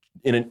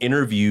 In an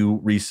interview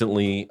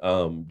recently,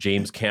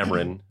 James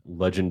Cameron,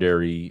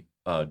 legendary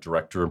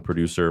director and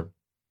producer,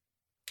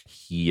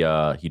 he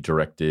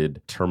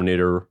directed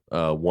Terminator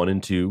 1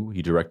 and 2.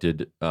 He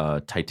directed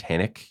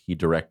Titanic. He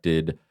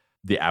directed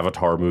the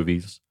Avatar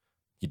movies.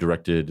 He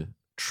directed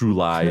True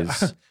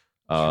Lies,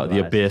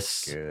 The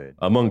Abyss,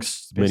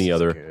 amongst many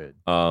other.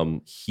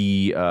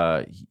 He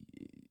had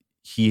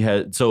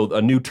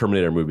a new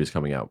Terminator movie is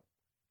coming out.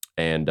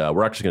 And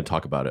we're actually going to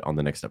talk about it on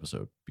the next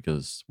episode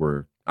because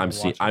I'm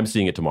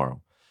seeing it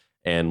tomorrow,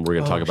 and we're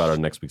going to talk about it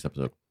on next week's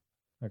episode.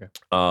 Okay.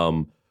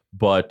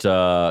 But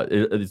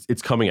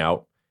it's coming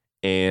out,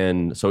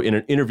 and so in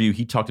an interview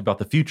he talked about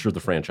the future of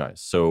the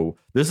franchise. So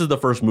this is the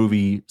first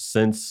movie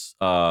since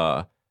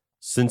the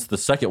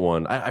second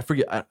one. I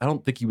forget. I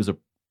don't think he was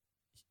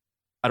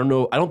I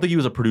don't think he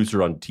was a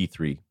producer on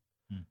T3.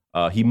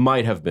 He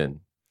might have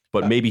been,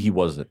 but maybe he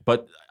wasn't.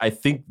 But I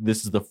think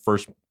this is the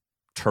first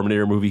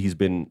Terminator movie he's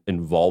been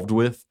involved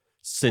with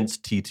since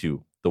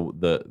T2,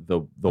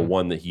 the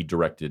one that he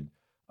directed,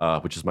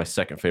 which is my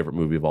second favorite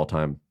movie of all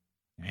time.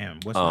 Man,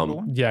 what's number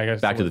one? Yeah, I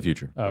guess Back to the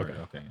Future. Oh, okay.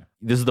 Yeah.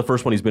 This is the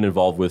first one he's been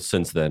involved with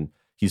since then.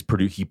 He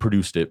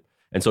produced it,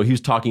 and so he was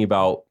talking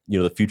about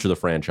the future of the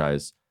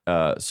franchise.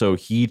 So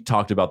he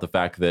talked about the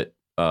fact that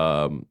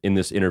in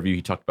this interview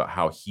he talked about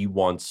how he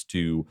wants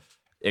to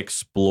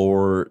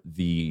explore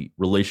the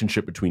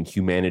relationship between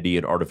humanity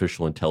and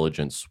artificial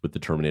intelligence with the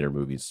Terminator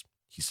movies.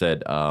 He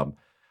said,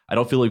 I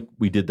don't feel like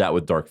we did that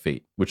with Dark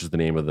Fate, which is the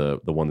name of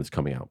the one that's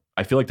coming out.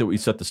 I feel like that we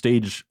set the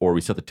stage, or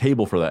we set the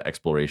table for that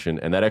exploration,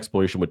 and that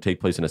exploration would take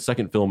place in a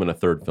second film and a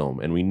third film,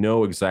 and we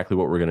know exactly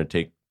what we're going to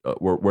take,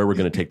 where we're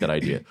going to take that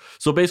idea.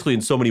 So basically,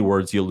 in so many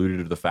words, he alluded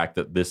to the fact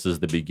that this is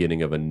the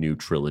beginning of a new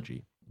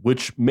trilogy,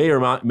 which may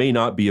or may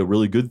not be a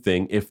really good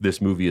thing if this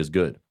movie is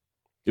good.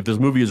 If this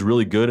movie is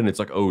really good and it's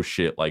like, oh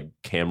shit, like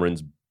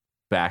Cameron's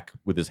back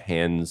with his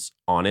hands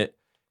on it,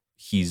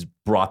 he's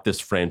brought this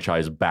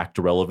franchise back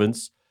to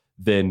relevance,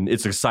 then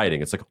it's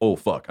exciting. It's like, oh,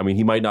 fuck. I mean,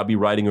 he might not be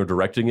writing or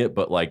directing it,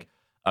 but like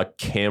a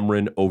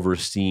Cameron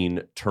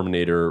overseen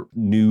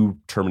new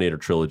Terminator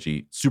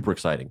trilogy, super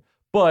exciting.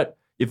 But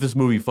if this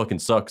movie fucking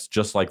sucks,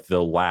 just like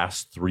the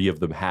last three of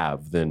them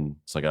have, then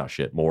it's like, oh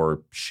shit,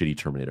 more shitty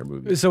Terminator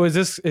movies. So is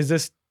this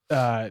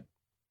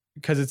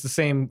because it's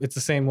the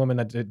same woman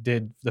that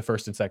did the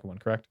first and second one,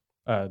 correct?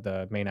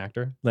 The main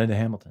actor, Linda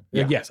Hamilton.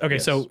 Yeah. Yes. Okay.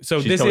 Yes. So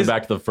she's this coming is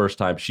back to the first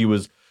time. She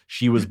was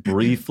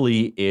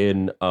briefly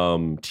in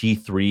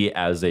T3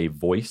 as a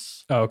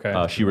voice. Oh,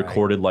 okay. She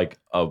recorded like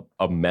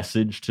a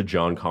message to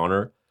John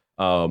Connor.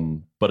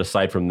 But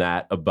aside from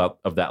that,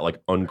 of that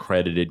like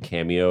uncredited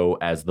cameo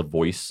as the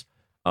voice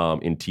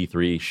in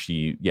T3,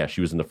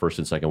 she was in the first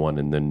and second one,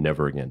 and then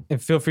never again.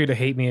 And feel free to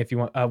hate me if you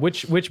want.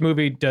 Which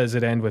movie does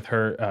it end with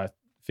her?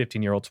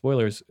 15-year-old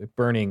spoilers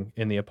burning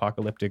in the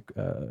apocalyptic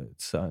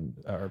sun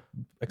or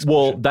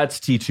explosion? Well, that's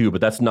T2,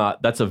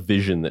 but that's a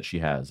vision that she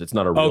has. It's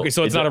not a real. Okay,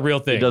 so it's not a real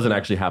thing. It doesn't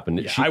actually happen.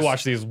 Yeah, I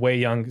watched these way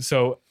young.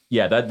 So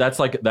Yeah, that's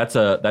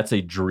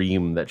a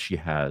dream that she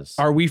has.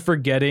 Are we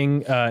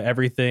forgetting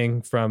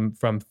everything from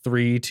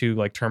 3 to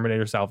like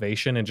Terminator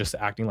Salvation and just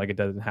acting like it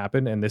doesn't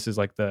happen? And this is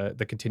like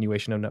the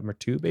continuation of number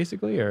 2,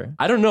 basically, or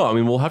I don't know. I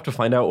mean, we'll have to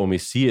find out when we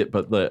see it.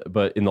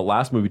 But in the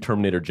last movie,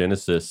 Terminator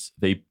Genesis,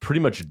 they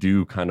pretty much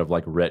do kind of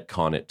like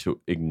retcon it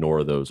to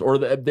ignore those, or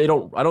they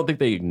don't. I don't think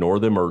they ignore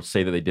them or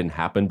say that they didn't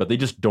happen, but they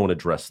just don't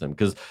address them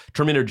because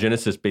Terminator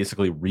Genesis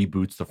basically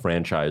reboots the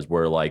franchise,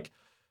 where like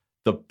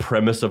the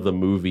premise of the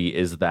movie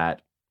is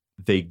that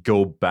they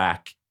go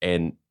back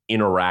and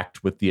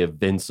interact with the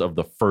events of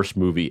the first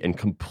movie and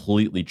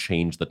completely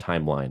change the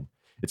timeline.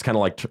 It's kind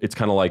of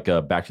like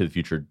Back to the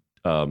Future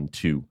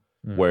 2,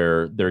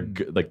 where they're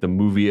like the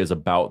movie is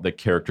about the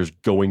characters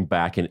going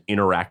back and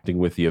interacting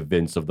with the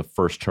events of the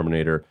first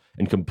Terminator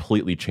and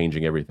completely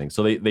changing everything.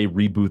 So they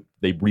reboot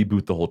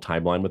the whole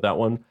timeline with that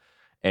one,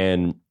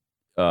 and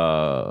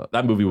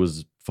that movie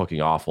was fucking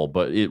awful.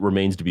 But it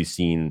remains to be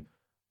seen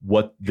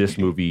how this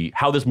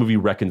movie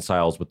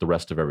reconciles with the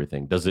rest of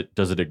everything. Does it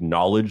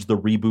acknowledge the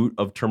reboot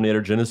of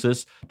Terminator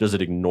Genesis? Does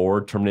it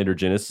ignore Terminator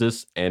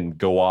Genesis and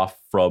go off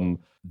from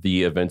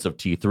the events of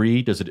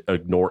T3? Does it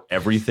ignore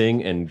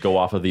everything and go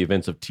off of the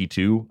events of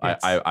T2?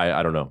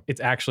 I don't know. It's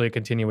actually a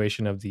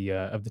continuation of the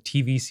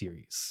TV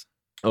series.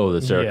 Oh,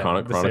 the Sarah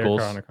Connor Chronicles.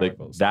 Sarah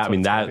Connor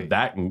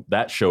Chronicles.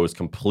 That show is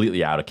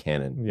completely out of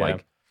canon. Yeah.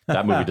 Like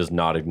that movie does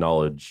not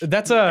acknowledge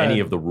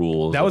any of the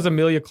rules. That was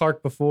Emilia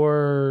Clarke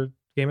before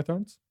Game of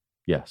Thrones?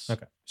 Yes.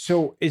 Okay.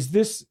 So is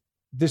this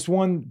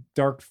one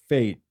Dark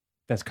Fate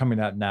that's coming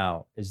out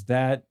now, is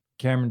that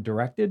Cameron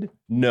directed?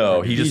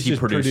 No, he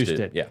produced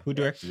it. Yeah. Who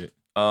directed it?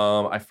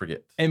 I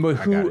forget. And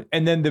who?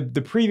 And then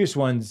the previous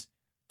ones,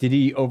 did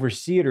he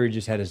oversee it, or he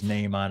just had his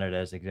name on it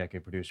as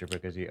executive producer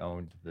because he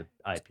owned the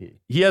IP?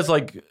 He has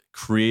like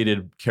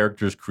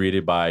characters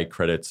created by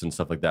credits and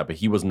stuff like that, but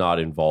he was not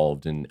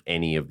involved in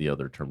any of the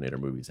other Terminator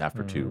movies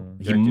after 2.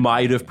 He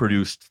might have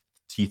produced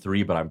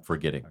T3, but I'm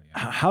forgetting.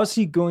 How's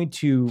he going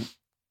to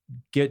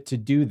get to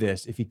do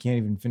this if he can't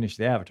even finish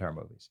the Avatar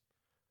movies?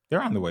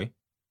 They're on the way.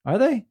 Are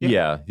they?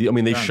 Yeah. I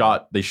mean, they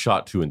shot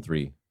 2 and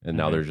 3, and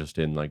now they're just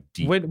in like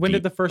deep. When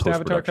did the first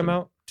Avatar come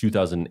out?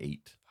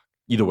 2008.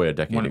 Either way, a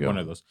decade ago. One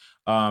of those.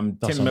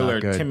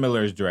 Tim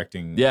Miller is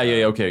directing. Yeah.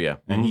 Okay. Yeah.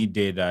 And he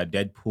did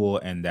Deadpool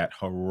and that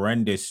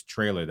horrendous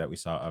trailer that we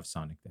saw of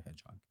Sonic the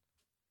Hedgehog.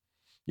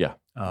 Yeah.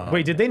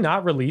 Wait, did they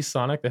not release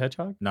Sonic the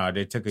Hedgehog? No,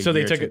 they took a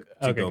year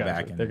to go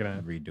back and they're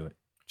gonna redo it.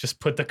 Just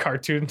put the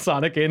cartoon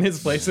Sonic in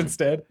his place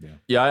instead.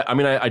 Yeah. I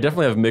mean, I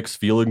definitely have mixed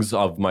feelings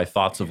of my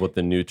thoughts of what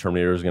the new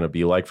Terminator is going to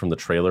be like from the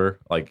trailer.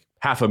 Like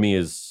half of me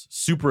is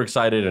super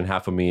excited, and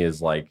half of me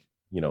is like,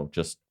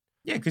 just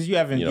because you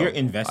haven't. You're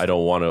invested. I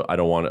don't want to. I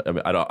don't want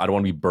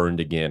to be burned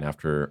again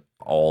after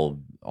all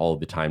of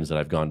the times that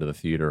I've gone to the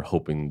theater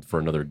hoping for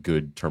another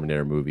good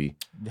Terminator movie.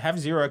 Have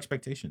zero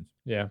expectations.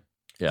 Yeah.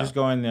 Just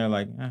go in there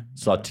like.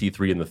 Saw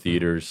T3 in the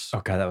theaters.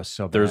 Oh God, that was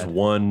so bad. There's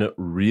one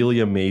really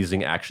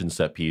amazing action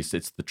set piece.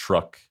 It's the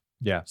truck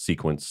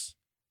sequence,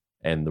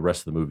 and the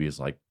rest of the movie is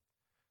like.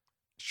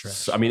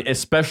 I mean,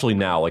 especially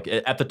now. Like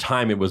at the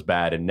time, it was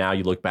bad, and now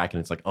you look back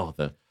and it's like, oh,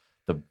 the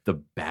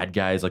bad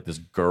guy is like this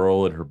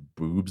girl, and her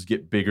boobs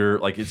get bigger.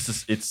 Like it's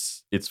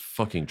just it's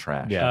fucking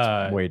trash.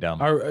 Yeah, it's way dumb.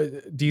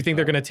 Do you think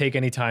they're gonna take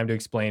any time to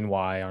explain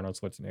why Arnold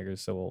Schwarzenegger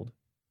is so old?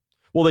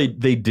 Well,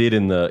 they did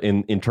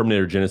in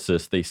Terminator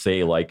Genesis. They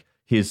say like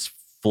his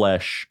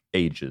flesh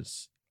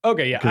ages.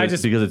 Okay, yeah.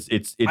 Because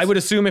it's I would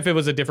assume if it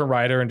was a different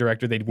writer and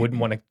director, they wouldn't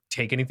want to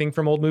take anything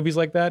from old movies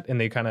like that, and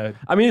they kind of.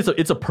 I mean,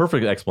 it's a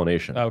perfect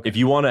explanation. Okay. If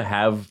you want to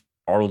have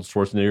Arnold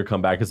Schwarzenegger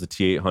come back as the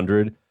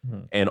T-800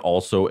 and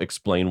also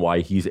explain why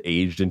he's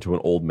aged into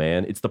an old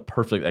man, it's the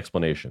perfect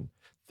explanation.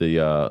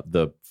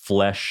 The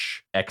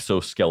flesh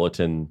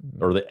exoskeleton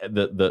or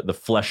the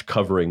flesh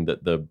covering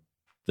that the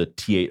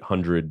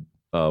T-800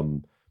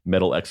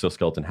 metal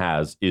exoskeleton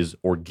has is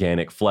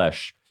organic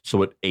flesh,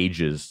 so it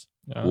ages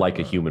like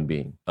a human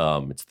being.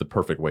 It's the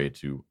perfect way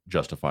to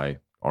justify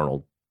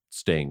Arnold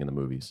staying in the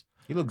movies.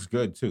 He looks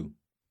good too.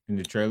 In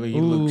the trailer, he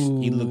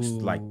looks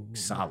like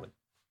solid.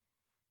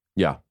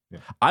 Yeah.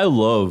 I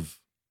love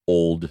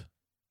old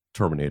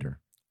Terminator.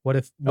 What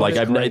if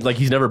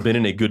he's never been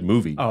in a good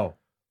movie. Oh,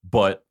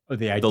 but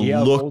the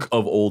look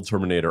of old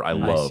Terminator, I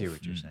love. I see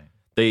what you're saying.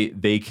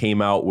 They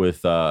came out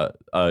with a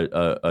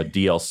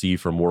DLC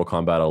for Mortal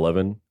Kombat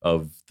 11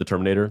 of the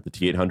Terminator, the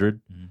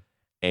T-800,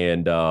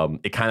 and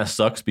it kind of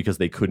sucks because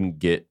they couldn't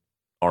get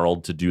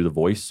Arnold to do the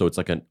voice, so it's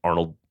like an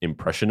Arnold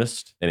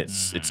impressionist, and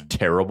it's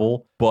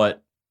terrible.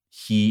 But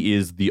he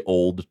is the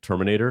old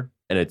Terminator,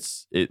 and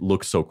it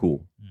looks so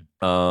cool.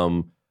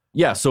 So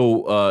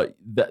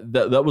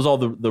that was all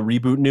the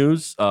reboot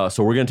news.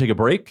 So we're gonna take a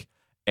break,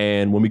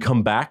 and when we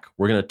come back,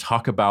 we're gonna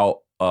talk about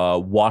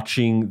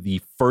watching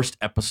the first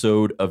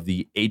episode of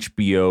the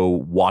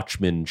HBO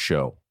Watchmen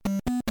show.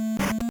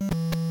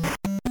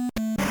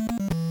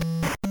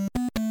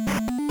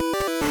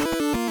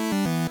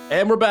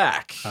 And we're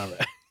back. All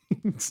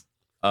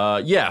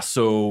right.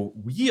 So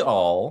we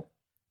all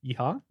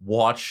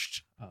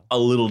watched a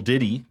little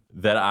ditty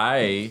that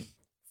I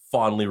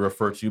fondly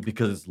refer to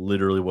because it's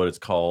literally what it's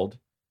called,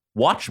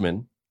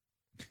 Watchmen,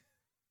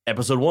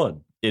 episode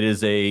 1. It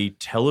is a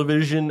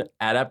television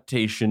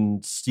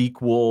adaptation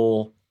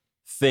sequel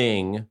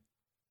thing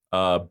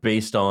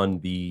based on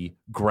the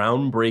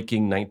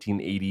groundbreaking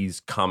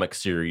 1980s comic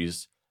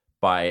series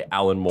by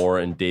Alan Moore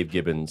and Dave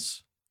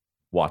Gibbons,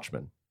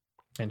 Watchmen.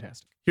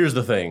 Fantastic. Here's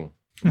the thing.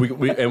 We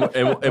can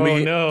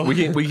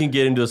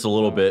get into this a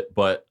little bit,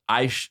 but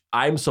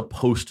I'm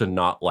supposed to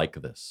not like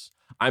this.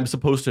 I'm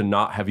supposed to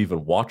not have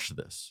even watched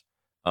this.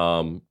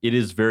 It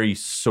is very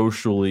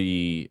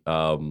socially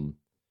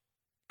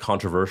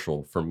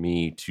controversial for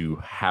me to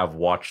have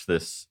watched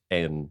this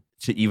and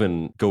to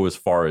even go as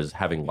far as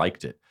having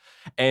liked it.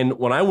 And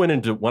when I went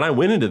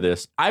into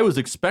this, I was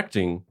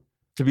expecting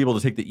to be able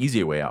to take the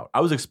easy way out.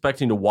 I was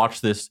expecting to watch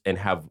this and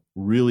have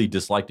really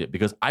disliked it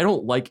because I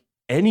don't like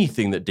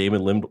anything that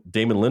Damon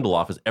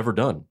Lindelof has ever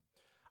done.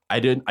 I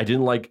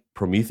didn't like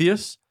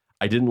Prometheus.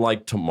 I didn't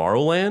like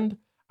Tomorrowland.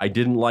 I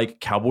didn't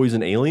like Cowboys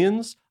and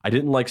Aliens. I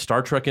didn't like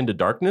Star Trek Into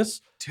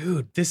Darkness.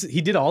 Dude,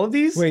 he did all of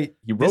these? Wait,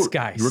 he wrote this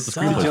guy the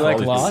screenplay. Did you like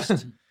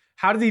Lost?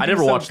 How did he do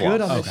never so watched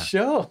good Lost. on this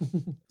show?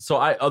 So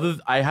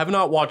I have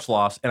not watched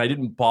Lost, and I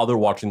didn't bother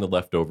watching The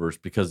Leftovers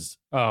because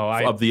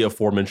of the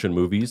aforementioned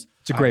movies.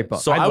 It's a great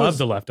book. So I love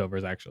The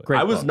Leftovers, actually.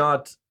 Great I was book.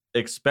 not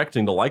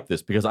expecting to like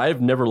this because I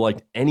have never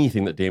liked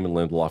anything that Damon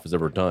Lindelof has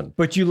ever done.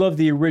 But you love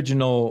the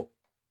original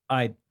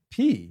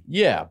IP.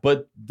 Yeah,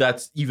 but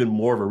that's even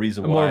more of a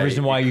reason why. More of a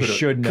reason why you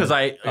shouldn't. Because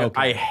I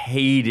Okay.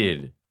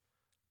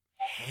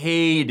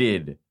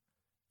 hated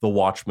the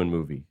Watchmen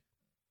movie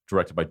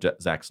directed by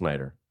Zack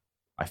Snyder.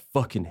 I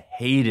fucking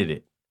hated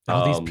it.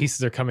 All these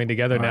pieces are coming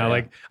together now. yeah.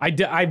 Like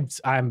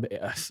I'm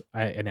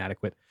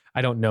inadequate.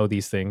 I don't know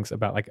these things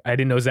about, like, I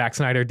didn't know Zack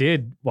Snyder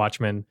did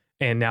Watchmen,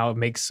 and now it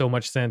makes so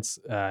much sense.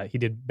 He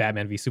did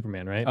Batman v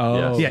Superman, right?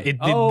 Oh, Yeah,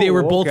 they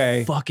were both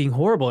okay. fucking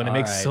horrible, and it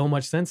makes All so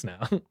much sense now.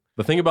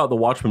 The thing about the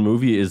Watchmen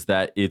movie is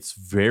that it's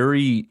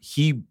very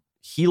he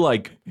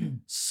like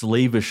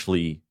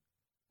slavishly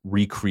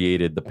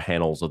recreated the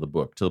panels of the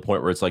book to the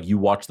point where it's like you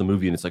watch the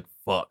movie and it's like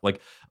fuck, like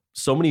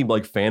so many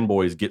like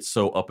fanboys get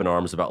so up in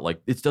arms about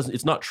like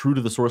it's not true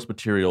to the source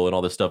material and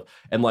all this stuff,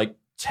 and like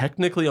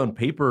technically on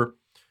paper,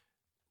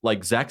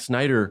 like Zack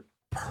Snyder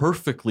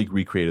perfectly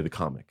recreated the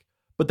comic,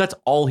 but that's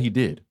all he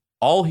did.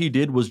 All he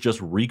did was just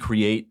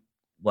recreate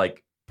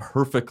like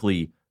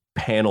perfectly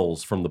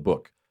panels from the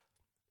book.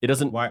 It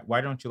doesn't.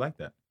 Why don't you like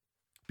that?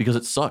 Because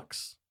it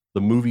sucks.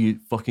 The movie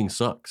fucking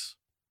sucks.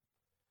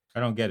 I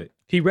don't get it.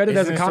 He read it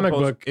as a comic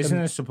book.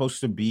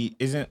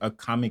 Isn't a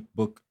comic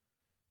book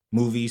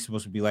movie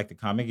supposed to be like the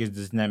comic?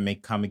 Doesn't that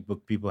make comic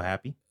book people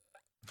happy?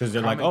 Because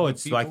they're like, oh,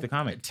 it's like the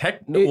comic.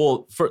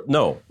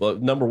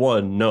 Number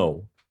one,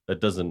 no,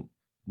 that doesn't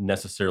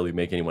necessarily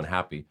make anyone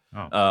happy.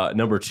 Oh.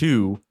 Number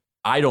two,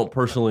 I don't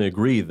personally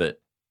agree that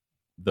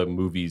the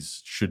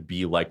movies should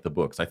be like the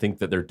books. I think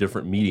that they're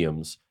different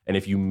mediums, and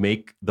if you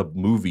make the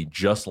movie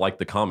just like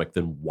the comic,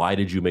 then why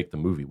did you make the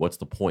movie? What's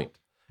the point?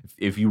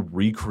 If you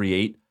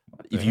recreate,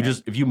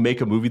 if you make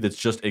a movie that's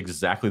just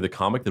exactly the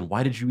comic, then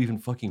why did you even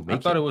fucking make it?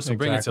 I thought it was to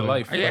bring it to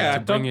life. Yeah, to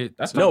bring it.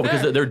 No,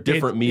 because they're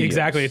different mediums.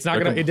 Exactly. It's not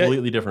They're gonna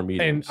completely different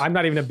mediums. And I'm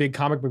not even a big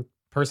comic book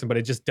person, but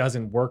it just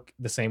doesn't work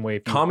the same way.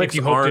 Comics if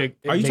you hope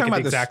aren't- to Are you make talking it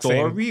about the exact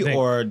same story thing.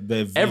 or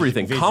the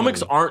Everything. visually?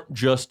 Comics aren't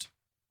just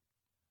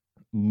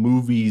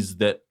movies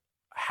that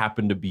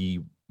happen to be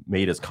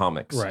made as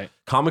comics. Right.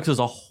 Comics is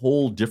a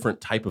whole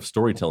different type of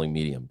storytelling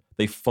medium.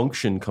 They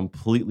function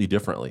completely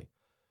differently.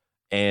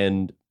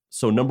 And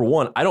so number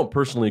one, I don't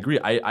personally agree.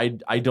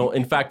 I don't.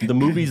 In fact, the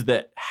movies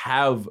that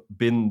have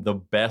been the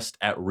best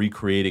at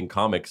recreating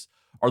comics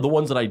are the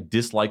ones that I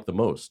dislike the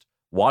most.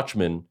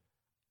 Watchmen,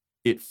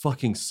 it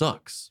fucking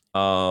sucks.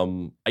 I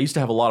used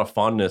to have a lot of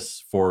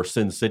fondness for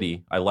Sin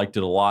City. I liked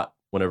it a lot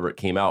whenever it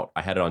came out.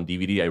 I had it on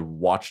DVD. I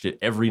watched it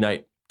every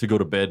night to go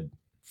to bed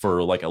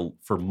for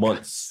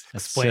months.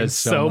 Explains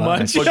so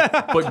much.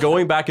 But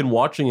going back and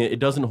watching it, it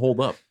doesn't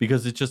hold up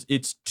because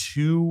it's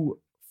too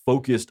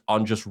focused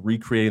on just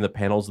recreating the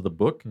panels of the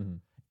book,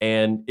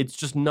 and it's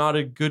just not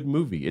a good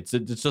movie. It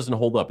doesn't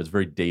hold up. It's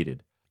very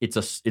dated. It's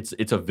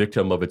a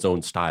victim of its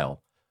own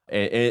style.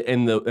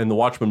 And the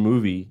Watchmen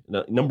movie,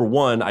 number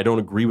one, I don't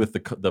agree with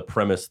the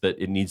premise that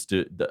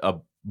a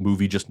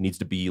movie just needs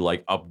to be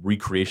like a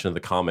recreation of the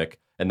comic,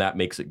 and that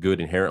makes it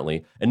good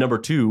inherently. And number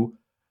two,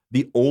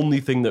 the only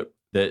thing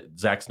that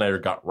Zack Snyder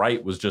got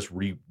right was just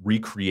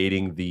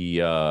recreating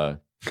the.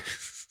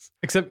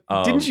 Except,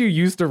 didn't you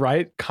used to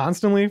write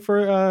constantly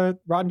for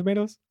Rotten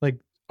Tomatoes, like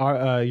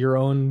your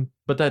own?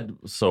 But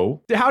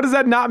how does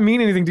that not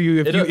mean anything to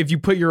you if you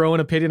put your own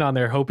opinion on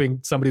there, hoping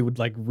somebody would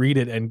like read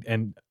it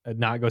and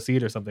not go see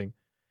it or something?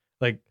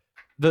 Like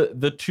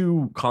the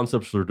two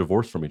concepts are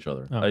divorced from each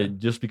other. Okay.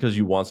 Just because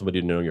you want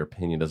somebody to know your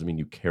opinion doesn't mean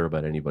you care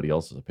about anybody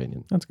else's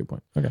opinion. That's a good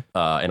point. Okay.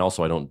 And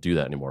also, I don't do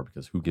that anymore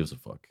because who gives a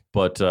fuck?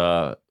 But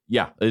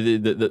yeah,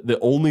 the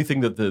only thing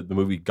that the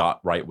movie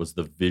got right was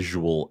the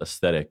visual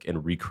aesthetic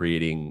and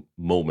recreating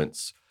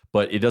moments,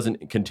 but it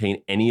doesn't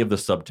contain any of the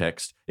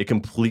subtext. It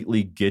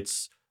completely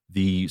gets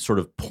the sort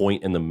of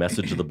point and the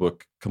message of the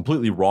book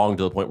completely wrong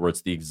to the point where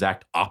it's the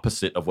exact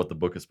opposite of what the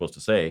book is supposed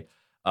to say.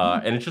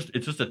 And it's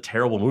just a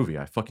terrible movie.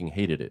 I fucking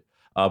hated it.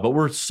 But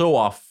we're so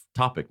off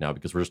topic now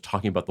because we're just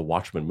talking about the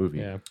Watchmen movie.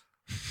 Yeah.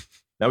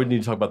 Now we need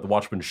to talk about the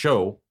Watchmen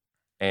show.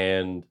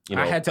 And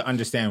I had to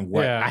understand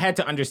I had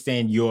to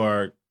understand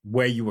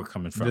where you were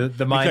coming from.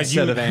 The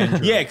mindset of Andrew.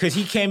 Yeah, because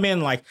he came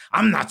in like,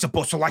 I'm not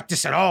supposed to like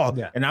this at all.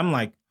 Yeah. And I'm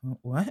like,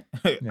 what?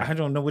 Yeah. I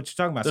don't know what you're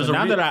talking about. So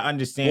now that I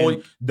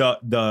understand now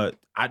that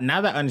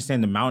I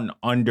understand the mountain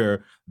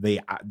under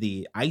the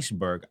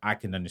iceberg, I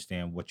can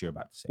understand what you're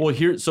about to say. Well,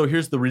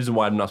 here's the reason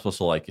why I'm not supposed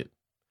to like it.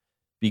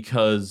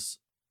 Because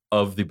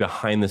of the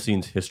behind the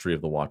scenes history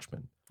of the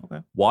Watchmen.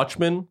 Okay.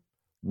 Watchmen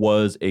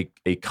was a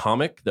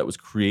comic that was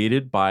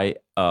created by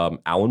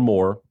Alan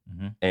Moore,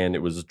 and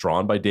it was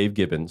drawn by Dave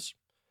Gibbons.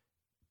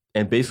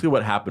 And basically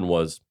what happened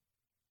was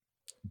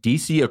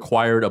DC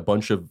acquired a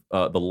bunch of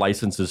the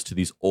licenses to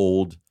these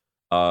old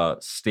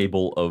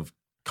stable of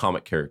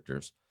comic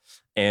characters.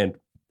 And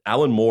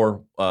Alan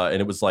Moore,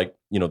 and it was like,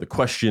 The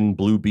Question,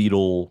 Blue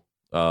Beetle,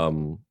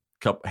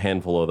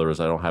 handful of others.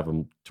 I don't have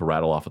them to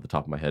rattle off at the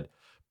top of my head.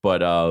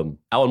 But Alan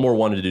Moore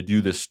wanted to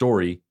do this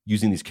story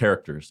using these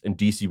characters. And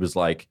DC was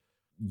like,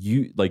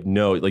 what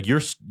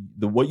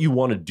you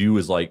want to do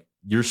is like,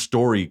 your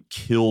story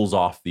kills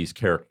off these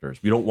characters.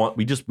 We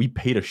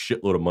paid a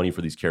shitload of money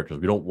for these characters.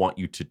 We don't want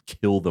you to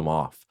kill them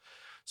off.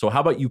 So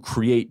how about you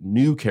create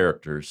new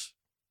characters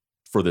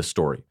for this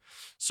story?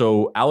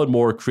 So Alan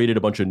Moore created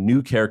a bunch of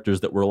new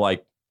characters that were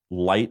like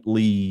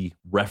lightly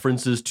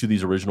references to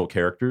these original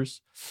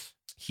characters.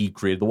 He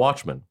created the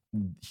Watchmen.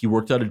 He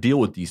worked out a deal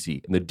with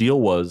DC. And the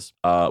deal was,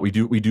 we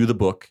do the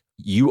book.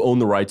 You own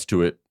the rights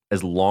to it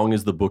as long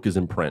as the book is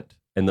in print.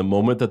 And the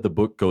moment that the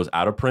book goes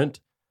out of print,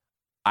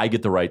 I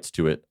get the rights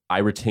to it. I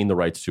retain the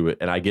rights to it,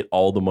 and I get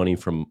all the money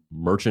from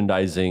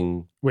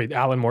merchandising. Wait,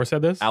 Alan Moore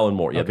said this? Alan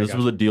Moore, yeah. Okay, this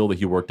was a deal that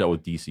he worked out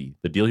with DC.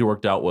 The deal he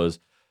worked out was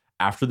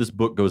after this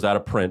book goes out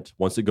of print,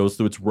 once it goes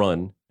through its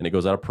run and it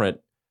goes out of print,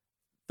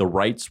 the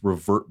rights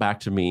revert back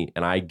to me,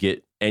 and I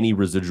get any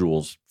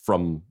residuals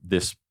from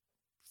this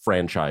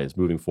franchise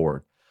moving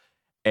forward.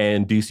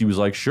 And DC was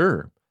like,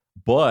 sure.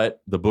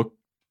 But the book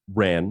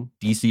ran.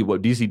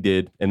 What DC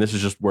did, and this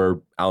is just where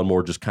Alan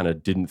Moore just kind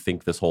of didn't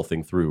think this whole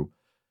thing through.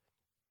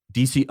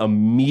 DC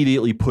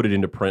immediately put it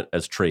into print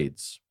as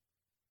trades,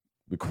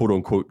 the quote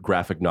unquote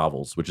graphic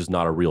novels, which is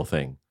not a real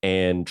thing.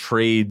 And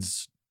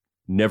trades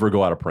never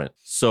go out of print.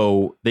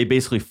 So they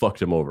basically fucked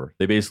him over.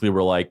 They basically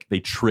were like, they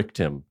tricked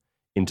him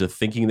into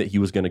thinking that he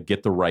was going to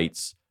get the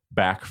rights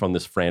back from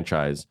this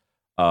franchise.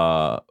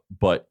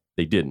 But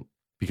they didn't,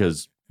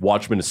 because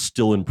Watchmen is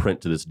still in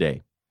print to this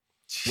day.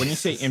 When you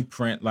say in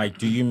print, like,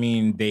 do you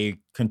mean they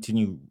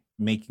continue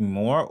making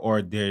more,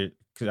 or they're,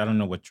 because I don't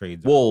know what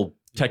trades are. Well,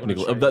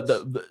 technically,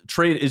 the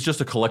trade is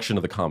just a collection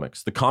of the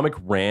comics. The comic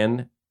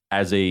ran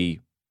as a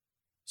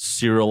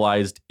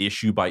serialized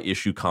issue by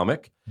issue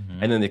comic,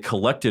 and then they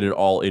collected it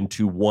all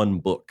into one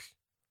book.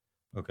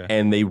 Okay.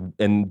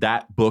 And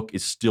that book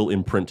is still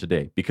in print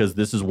today because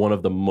this is one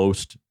of the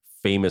most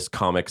famous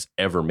comics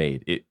ever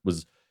made. It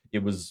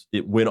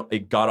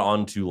got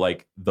onto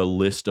like the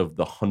list of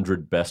the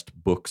 100 best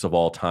books of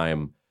all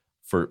time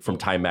from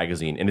Time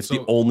Magazine, and it's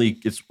at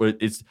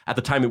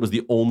the time it was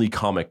the only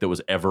comic that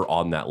was ever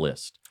on that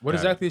list. What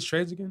exactly is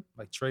trades again?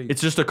 Like trades?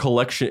 It's just a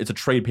collection. It's a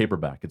trade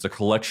paperback. It's a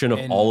collection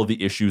of all of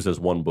the issues as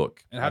one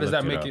book. And how does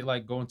that make it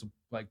like go into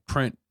like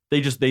print?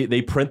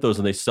 They print those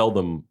and they sell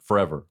them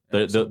forever.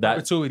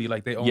 Perpetuity,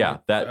 like they own it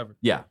forever.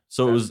 Yeah.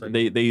 So it was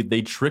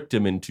they tricked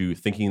him into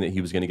thinking that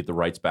he was going to get the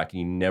rights back, and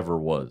he never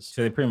was.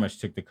 So they pretty much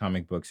took the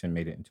comic books and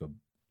made it into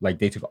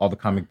they took all the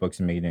comic books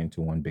and made it into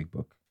one big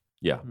book.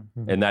 Yeah,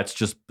 and that's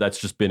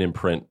just been in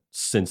print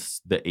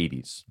since the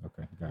 80s.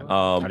 Okay, got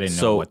it. I didn't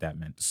know what that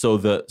meant. So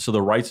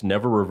the rights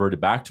never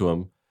reverted back to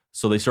him.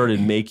 So they started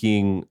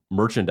making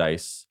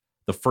merchandise.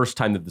 The first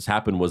time that this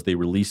happened was they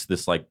released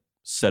this like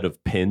set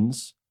of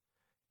pins,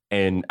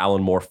 and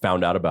Alan Moore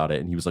found out about it,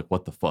 and he was like,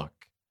 "What the fuck?"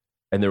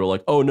 And they were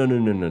like, "Oh no!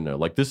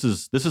 Like this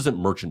isn't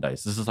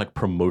merchandise. This is like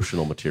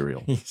promotional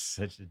material." He's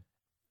such a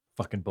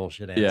fucking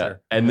bullshit answer.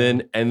 Yeah, and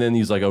then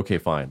he's like, "Okay,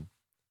 fine."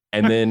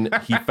 And then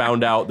he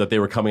found out that they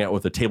were coming out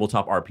with a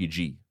tabletop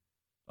RPG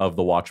of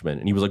the Watchmen,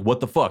 and he was like,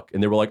 "What the fuck?"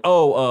 And they were like,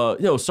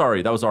 "Oh,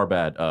 sorry, that was our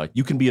bad.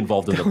 You can be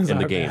involved in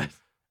the game." Bad.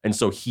 And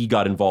so he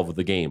got involved with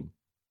the game,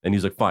 and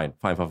he's like, "Fine."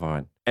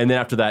 And then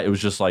after that, it was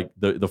just like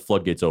the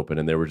floodgates open,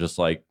 and they were just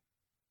like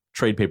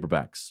trade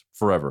paperbacks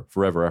forever.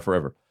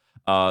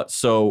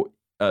 So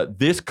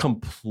this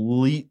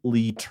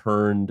completely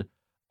turned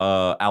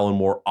Alan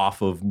Moore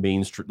off of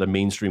the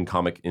mainstream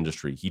comic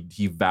industry.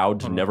 He vowed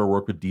to never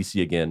work with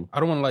DC again. I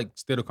don't want to like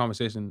steer the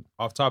conversation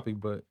off topic,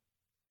 but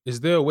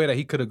is there a way that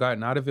he could have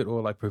gotten out of it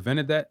or like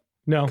prevented that?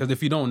 No, because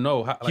if you don't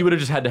know, he would have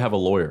just had to have a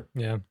lawyer.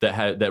 Yeah,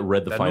 that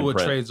read the fine print. What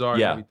trades are.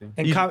 Yeah,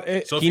 and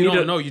everything. So if you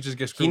don't know, you just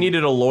get screwed. He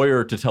needed a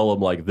lawyer to tell him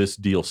like this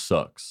deal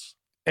sucks.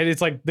 And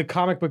it's like the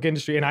comic book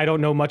industry, and I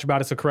don't know much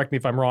about it, so correct me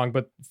if I'm wrong.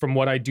 But from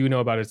what I do know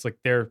about it, it's like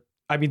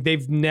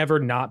they've never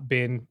not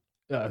been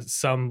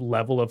some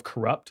level of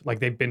corrupt. Like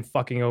they've been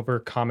fucking over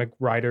comic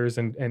writers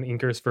and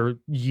inkers for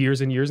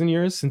years and years and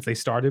years since they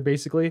started,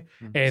 basically,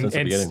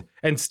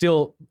 and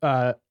still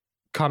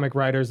comic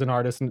writers and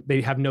artists,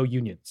 they have no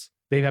unions.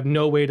 They have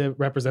no way to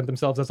represent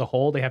themselves as a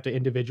whole. They have to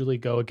individually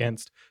go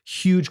against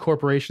huge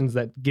corporations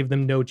that give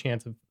them no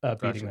chance of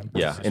beating them.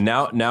 Yeah, and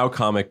now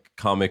comic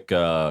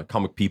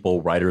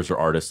people, writers or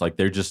artists, like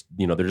they're just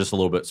a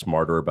little bit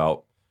smarter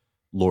about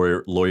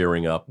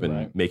lawyering up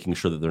and making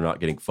sure that they're not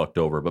getting fucked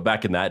over. But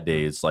back in that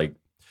day, it's like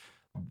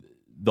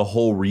the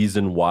whole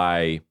reason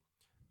why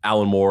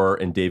Alan Moore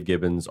and Dave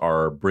Gibbons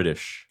are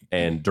British,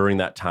 and during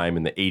that time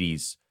in the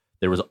 80s,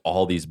 there was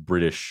all these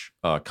British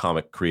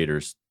comic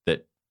creators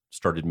that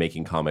started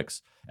making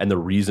comics. And the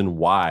reason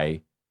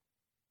why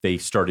they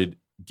started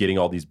getting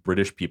all these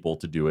British people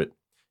to do it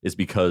is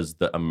because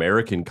the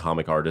American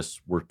comic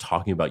artists were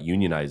talking about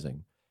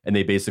unionizing. And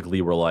they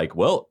basically were like,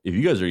 well, if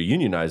you guys are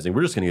unionizing,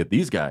 we're just going to get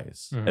these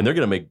guys. Mm-hmm. And they're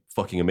going to make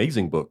fucking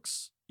amazing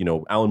books. You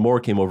know, Alan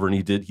Moore came over and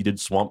he did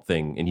Swamp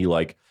Thing. And he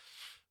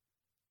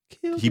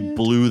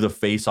blew the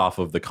face off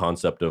of the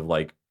concept of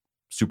like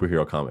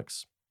superhero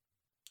comics.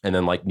 And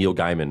then like Neil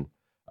Gaiman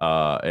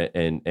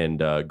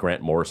and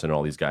Grant Morrison and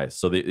all these guys.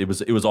 So it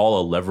was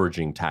all a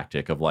leveraging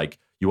tactic of like,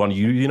 you want to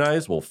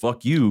unionize? Well,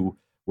 fuck you.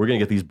 We're going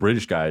to get these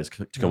British guys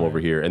to come over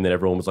here. And then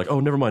everyone was like, oh,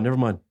 never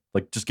mind.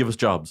 Like, just give us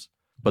jobs.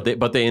 But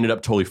they ended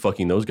up totally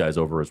fucking those guys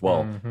over as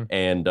well.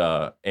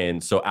 Mm-hmm.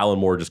 And so Alan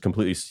Moore just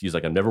completely, he's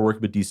like, I'm never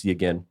working with DC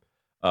again.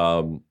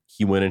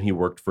 He went and he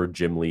worked for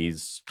Jim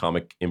Lee's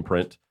comic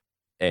imprint,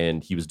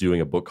 and he was doing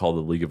a book called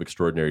The League of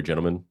Extraordinary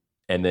Gentlemen.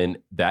 And then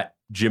that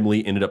Jim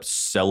Lee ended up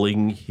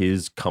selling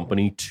his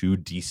company to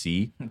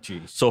DC.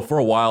 Jeez. So for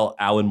a while,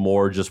 Alan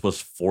Moore just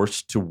was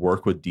forced to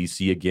work with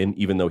DC again,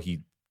 even though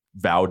he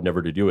vowed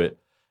never to do it.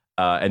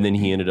 And then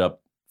he ended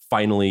up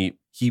finally,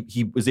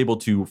 he was able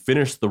to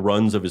finish the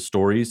runs of his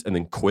stories and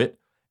then quit.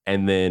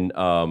 And then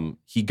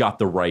he got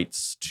the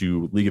rights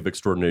to League of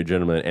Extraordinary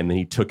Gentlemen, and then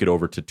he took it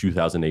over to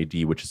 2000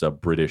 AD, which is a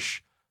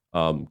British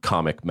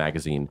comic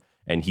magazine.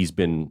 And he's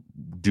been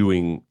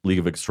doing League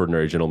of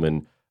Extraordinary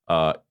Gentlemen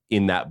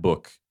in that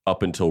book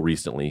up until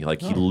recently.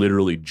 Like he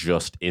literally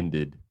just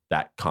ended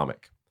that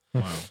comic.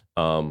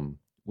 Wow.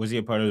 Was he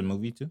a part of the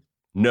movie too?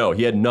 No,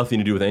 he had nothing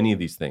to do with any of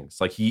these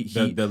things. Like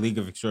the League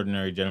of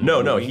Extraordinary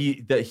Gentlemen. No,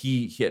 he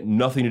had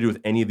nothing to do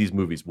with any of these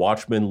movies.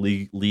 Watchmen,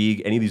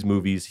 League, any of these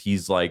movies.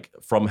 He's like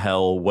from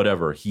hell,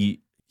 whatever. He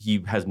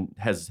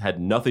has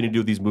had nothing to do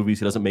with these movies.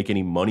 He doesn't make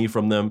any money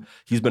from them.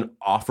 He's been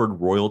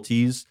offered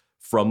royalties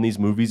from these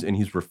movies and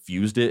he's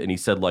refused it. And he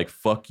said like,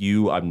 fuck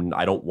you.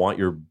 I don't want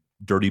your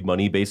dirty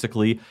money,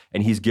 basically.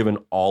 And he's given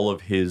all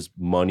of his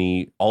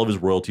money, all of his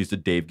royalties to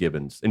Dave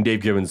Gibbons. And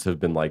Dave Gibbons have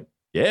been like,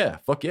 yeah,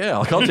 fuck yeah,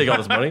 I'll take all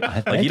this money.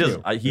 Like he does,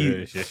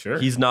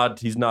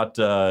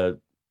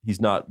 he's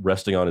not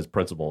resting on his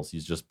principles.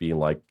 He's just being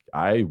like,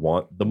 I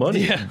want the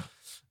money. Yeah.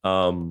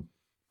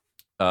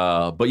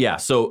 But yeah,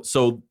 so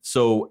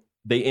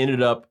they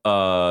ended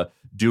up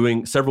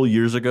doing several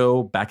years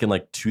ago, back in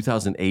like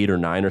 2008 or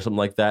 9 or something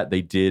like that.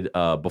 They did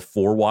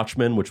Before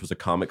Watchmen, which was a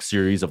comic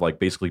series of like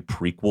basically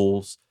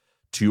prequels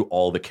to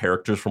all the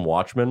characters from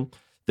Watchmen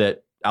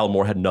that Alan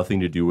Moore had nothing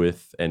to do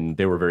with, and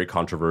they were very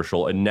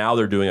controversial. And now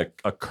they're doing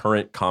a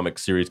current comic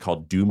series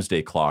called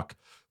Doomsday Clock,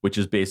 which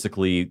is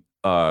basically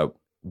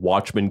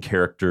Watchmen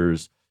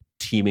characters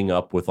teaming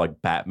up with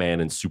like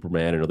Batman and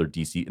Superman and other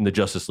DC and the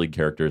Justice League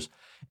characters.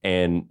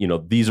 And, you know,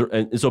 these are,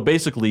 and so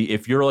basically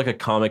if you're like a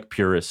comic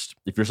purist,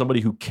 if you're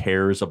somebody who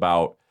cares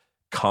about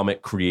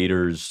comic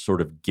creators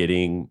sort of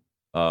getting,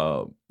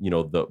 you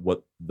know,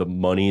 the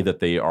money that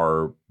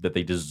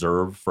they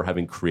deserve for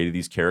having created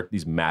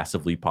these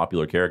massively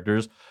popular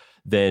characters,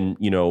 then,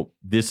 you know,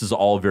 this is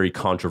all very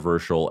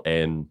controversial.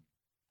 And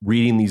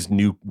reading these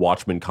new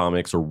Watchmen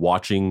comics or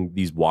watching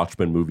these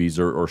Watchmen movies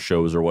or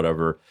shows or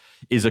whatever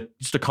is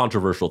just a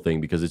controversial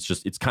thing, because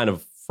it's kind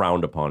of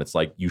frowned upon. It's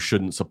like you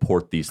shouldn't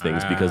support these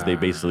things because they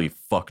basically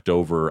fucked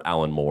over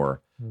Alan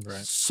Moore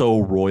so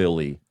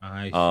royally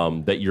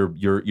that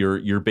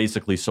you're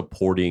basically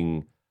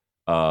supporting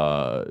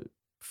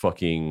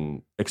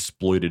fucking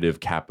exploitative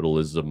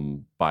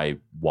capitalism by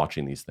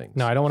watching these things.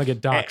 No, I don't want to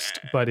get doxxed,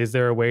 but is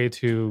there a way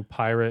to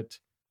pirate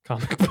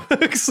comic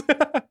books?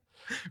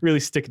 Really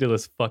stick to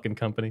those fucking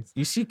companies.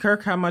 You see,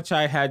 Kirk, how much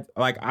I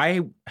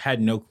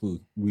had no clue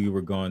we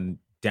were going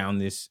down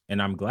this,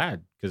 and I'm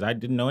glad because I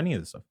didn't know any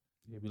of this stuff.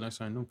 Yeah, be nice,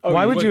 I know.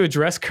 Why would you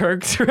address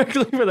Kirk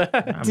directly for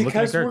that?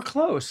 Because we're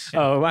close.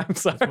 Oh, I'm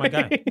sorry. That's my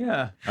guy.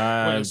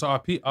 Yeah. Wait, so our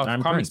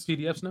comics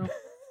PDFs now?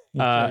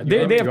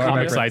 They have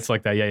comic sites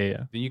like that.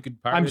 Yeah. Then you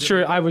could pirate I'm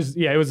sure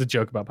it was a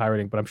joke about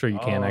pirating, but I'm sure you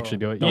can actually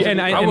do it. No, and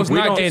I was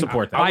not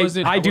support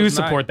that. I do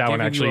support that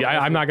one actually.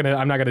 I'm not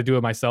gonna do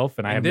it myself,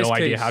 and I have no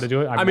idea how to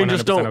do it. I mean,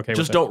 just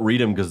don't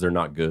read them because they're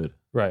not good.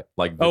 Right.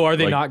 Like, are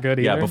they not good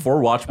either? Yeah, Before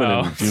Watchmen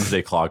and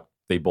Doomsday Clock,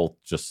 they both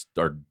just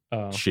are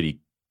shitty.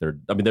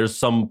 There's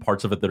some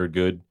parts of it that are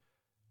good,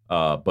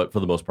 but for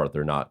the most part,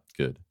 they're not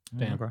good.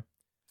 Damn.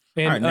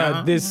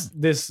 And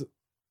the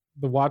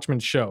Watchmen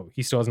show,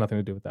 he still has nothing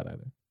to do with that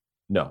either.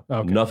 No,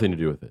 nothing to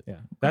do with it. Yeah,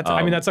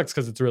 that sucks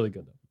because it's really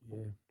good though.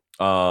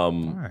 All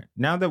right.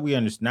 Now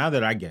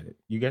that I get it,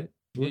 you get it.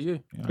 Yeah.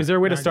 Is there a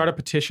way to start a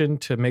petition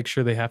to make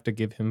sure they have to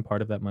give him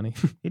part of that money?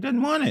 He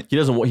doesn't want it. He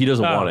doesn't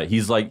want it.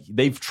 He's like,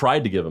 they've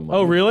tried to give him money.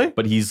 Oh, really?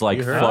 But he's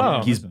like,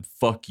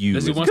 fuck you.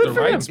 Does he want the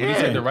rights? When he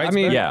said the rights, I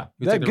mean, yeah.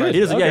 He good.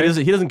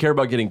 He doesn't care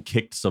about getting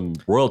kicked some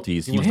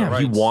royalties. He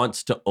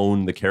wants to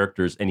own the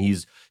characters, and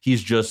he's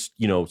just,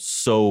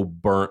 so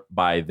burnt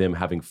by them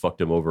having fucked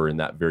him over in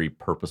that very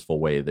purposeful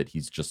way that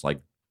he's just like,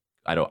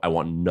 I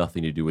want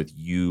nothing to do with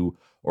you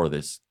or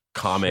this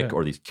comic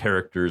or these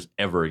characters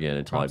ever again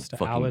until I'm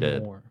fucking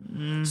dead.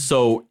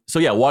 So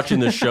yeah,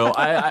 watching this show,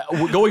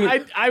 we're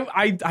going.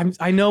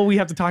 I know we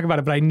have to talk about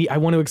it, but I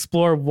want to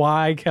explore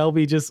why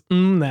Kelby just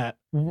that.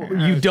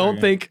 You don't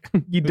think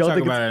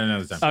about it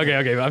another time.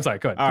 Okay. I'm sorry.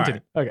 Go ahead.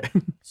 Continue. Right.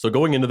 Okay. So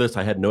going into this,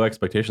 I had no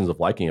expectations of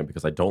liking it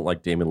because I don't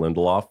like Damon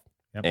Lindelof,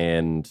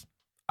 and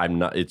I'm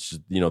not. It's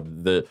just,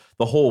 the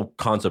whole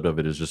concept of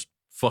it is just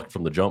fucked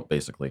from the jump,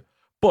 basically.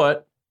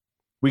 But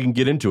we can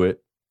get into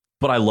it.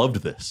 But I loved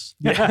this.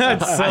 Yeah,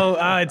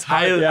 it's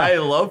hard. I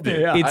loved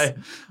it. Yeah.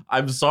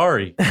 I'm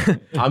sorry.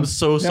 I'm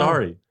so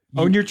sorry.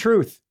 Own your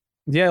truth.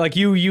 Yeah, like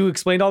you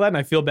explained all that, and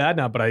I feel bad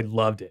now, but I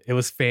loved it. It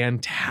was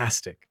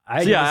fantastic.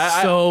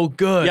 So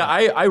good. Yeah,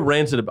 I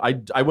ranted.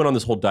 I went on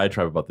this whole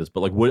diatribe about this, but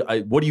like,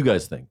 what do you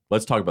guys think?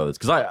 Let's talk about this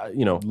because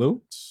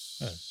Lou.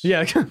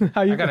 Yeah,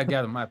 I gotta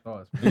gather my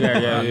thoughts.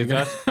 Yeah. You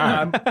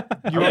want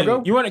to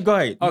go? You want to go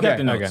ahead? You got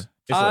the notes.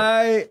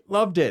 I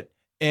loved it.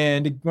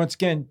 And once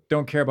again,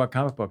 don't care about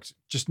comic books.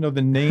 Just know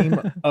the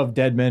name of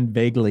Dead Men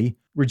vaguely.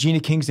 Regina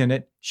King's in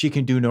it. She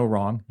can do no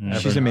wrong.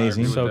 She's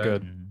amazing. So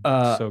good.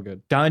 So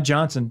good. Don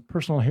Johnson,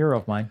 personal hero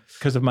of mine,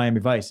 because of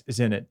Miami Vice,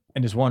 is in it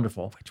and is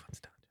wonderful. Which one's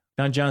Don?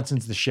 Don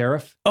Johnson's the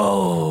sheriff.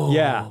 Oh.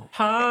 Yeah.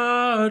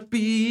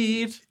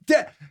 Heartbeat.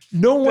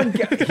 No one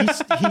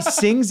he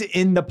sings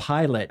in the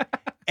pilot.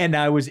 And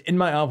I was in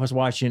my office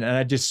watching, and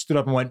I just stood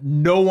up and went,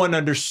 "No one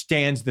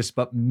understands this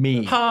but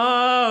me."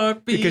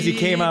 Heartbeat. Because he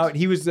came out,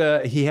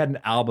 he had an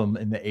album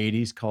in the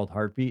 80s called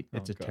Heartbeat.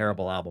 It's a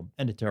terrible album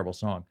and a terrible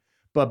song.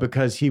 But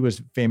because he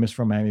was famous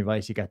from Miami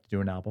Vice, he got to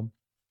do an album.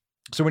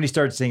 So when he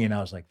started singing,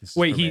 I was like, "This is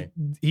Wait, for me."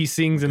 he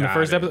sings in the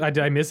first episode.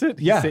 Did I miss it?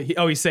 Yeah.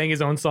 He sang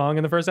his own song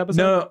in the first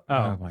episode? No.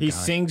 Oh. my He God.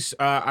 sings.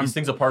 He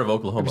sings a part of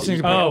Oklahoma. He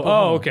sings a part of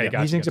Oklahoma. Oh, okay. Yeah,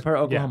 Gotcha, he sings a part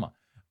of Oklahoma.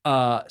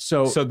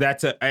 So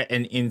that's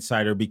an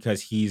insider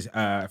because he's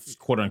a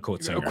quote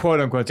unquote singer.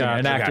 Quote unquote singer,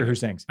 an Gotcha. actor who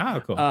sings. Oh,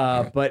 cool.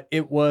 But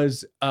it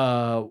was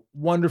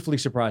wonderfully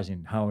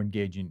surprising how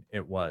engaging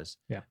it was.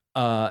 Yeah.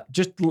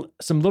 Just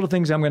some little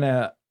things I'm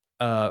gonna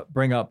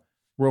bring up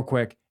real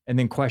quick, and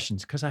then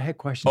questions because I had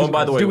questions. Oh, and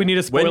by the way, do we need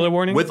a spoiler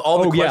warning? With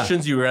all the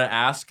questions you were going to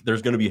ask,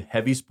 there's going to be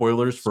heavy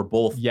spoilers for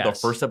both the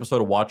first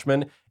episode of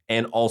Watchmen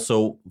and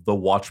also the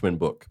Watchmen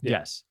book.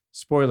 Yes.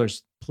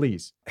 Spoilers,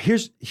 please.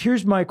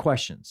 Here's my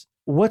questions.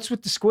 What's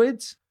with the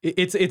squids?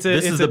 This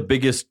is the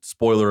biggest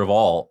spoiler of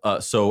all.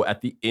 So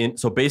at the end,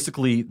 so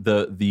basically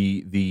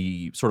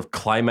the sort of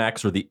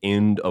climax or the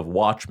end of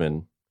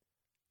Watchmen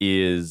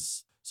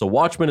is, so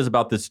Watchmen is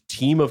about this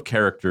team of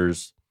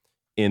characters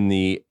in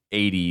the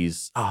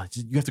 80s.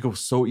 You have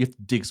to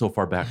dig so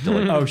far back to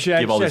like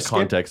give all this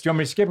context. Do you want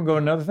me to skip and go to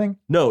another thing?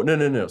 No.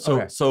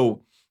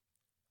 So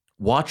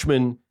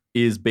Watchmen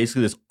is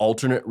basically this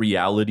alternate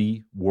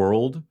reality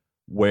world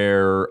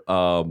where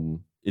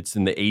it's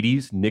in the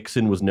 80s.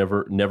 Nixon was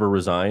never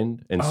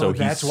resigned, and so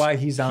that's why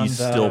he's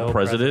still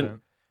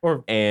president.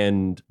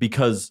 And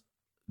because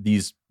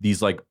these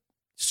like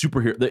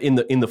superhero in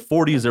the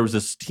 40s, there was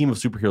this team of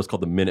superheroes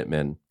called the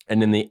Minutemen,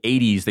 and in the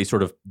 80s they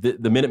sort of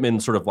the Minutemen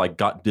sort of like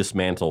got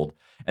dismantled,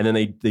 and then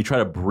they try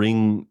to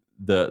bring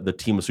the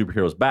team of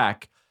superheroes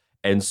back.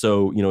 And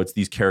so, it's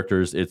these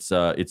characters. It's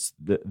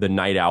the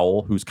Night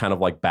Owl, who's kind of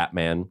like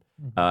Batman,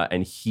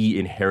 and he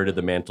inherited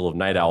the mantle of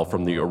Night Owl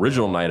from the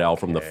original Night Owl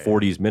from the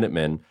 40s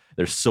Minutemen.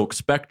 There's Silk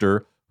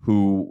Spectre,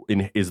 who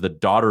is the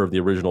daughter of the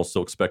original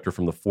Silk Spectre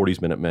from the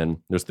 40s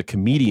Minutemen. There's the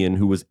comedian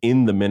who was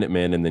in the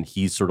Minutemen, and then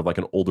he's sort of like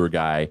an older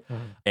guy,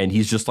 and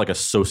he's just like a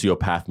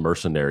sociopath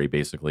mercenary,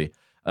 basically.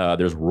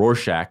 There's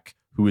Rorschach,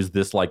 who is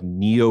this like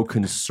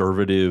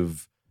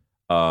neoconservative,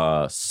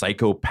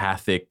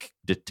 psychopathic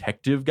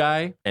detective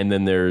guy, and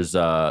then there's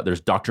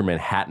Dr.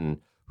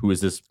 Manhattan, who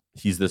is this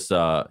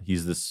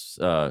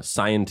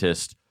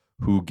scientist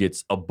who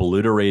gets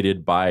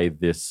obliterated by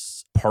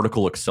this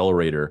particle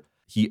accelerator.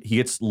 He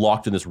gets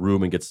locked in this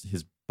room and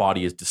his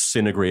body is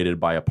disintegrated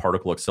by a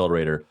particle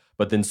accelerator,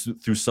 but then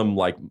through some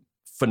like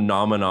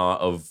phenomena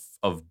of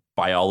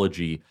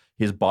biology,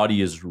 his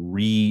body is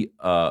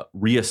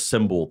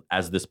reassembled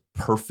as this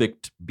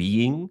perfect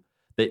being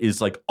that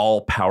is like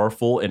all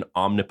powerful and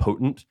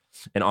omnipotent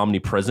and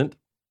omnipresent.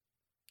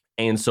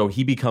 And so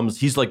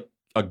he's like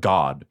a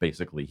god,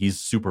 basically. He's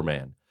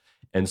Superman.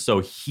 And so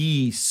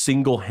he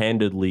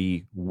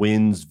single-handedly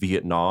wins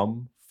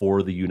Vietnam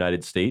for the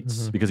United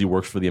States because he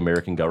works for the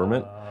American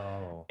government.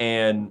 Oh.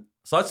 And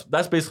so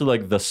that's basically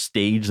like the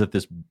stage that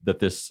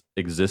this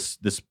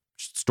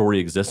story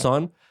exists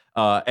on.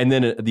 And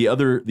then the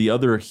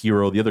other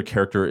hero, the other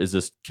character is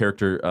this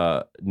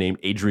character named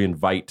Adrian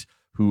Veidt,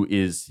 who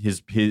is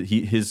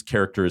his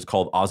character is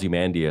called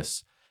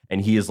Ozymandias,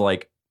 and he is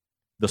like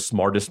the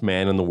smartest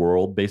man in the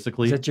world,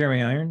 basically. Is that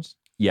Jeremy Irons?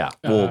 Yeah.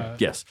 Well,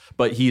 yes,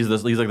 but he's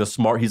like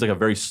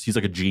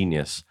a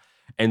genius.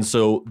 And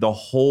so the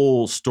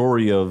whole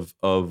story of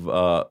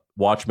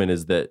Watchmen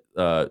is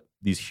that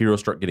these heroes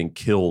start getting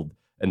killed,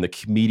 and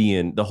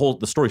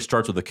the story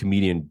starts with the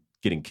comedian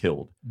getting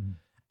killed,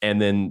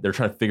 and then they're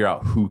trying to figure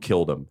out who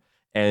killed him,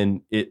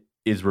 and it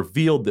is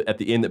revealed that at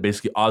the end that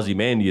basically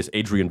Ozymandias,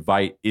 Adrian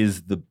Veidt,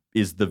 is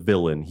the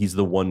villain. He's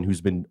the one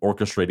who's been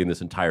orchestrating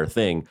this entire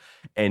thing,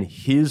 and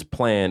his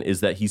plan is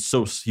that he's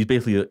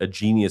basically a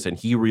genius, and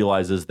he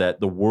realizes that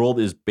the world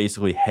is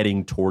basically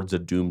heading towards a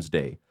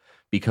doomsday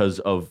because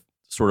of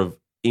sort of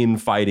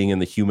infighting in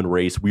the human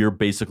race. We are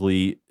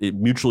basically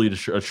mutually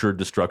assured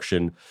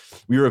destruction.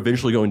 We are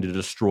eventually going to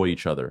destroy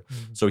each other.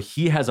 Mm-hmm. So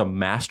he has a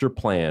master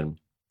plan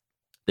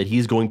that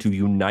he's going to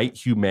unite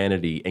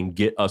humanity and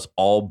get us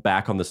all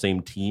back on the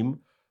same team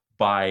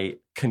by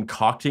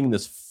concocting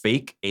this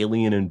fake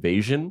alien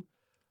invasion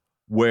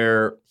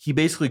where he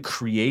basically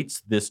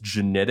creates this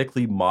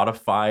genetically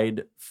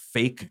modified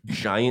fake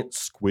giant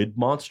squid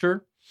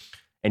monster,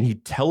 and he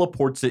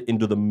teleports it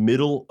into the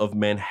middle of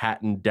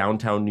Manhattan,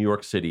 downtown New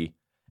York City,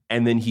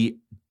 and then he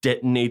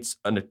detonates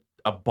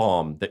a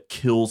bomb that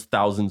kills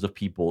thousands of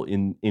people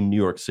in New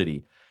York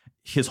City.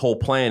 His whole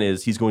plan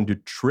is he's going to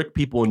trick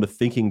people into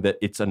thinking that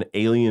it's an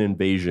alien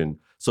invasion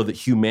so that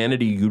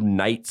humanity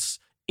unites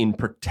in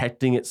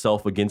protecting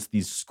itself against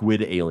these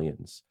squid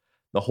aliens.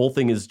 The whole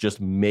thing is just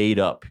made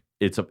up.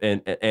 That's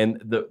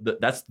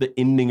the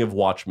ending of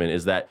Watchmen,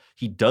 is that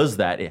he does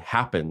that. It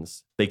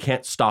happens. They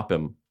can't stop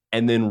him.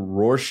 And then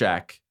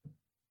Rorschach,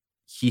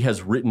 he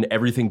has written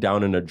everything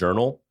down in a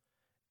journal.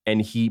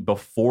 And he's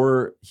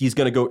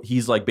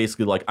like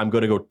basically like, I'm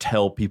going to go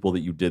tell people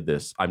that you did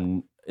this.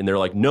 And they're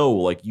like, no,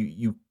 like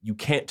you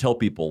can't tell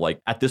people.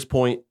 Like at this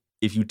point,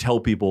 if you tell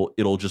people,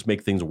 it'll just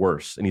make things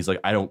worse. And he's like,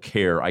 I don't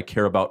care. I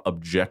care about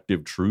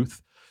objective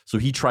truth. So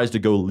he tries to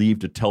go leave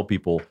to tell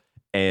people,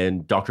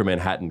 and Dr.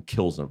 Manhattan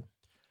kills him.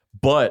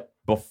 But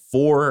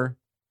before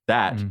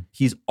that,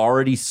 he's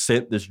already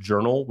sent this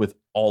journal with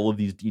all of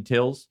these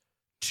details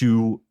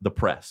to the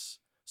press.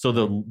 So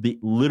the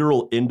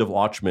literal end of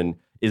Watchmen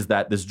is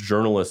that this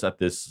journalist at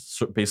this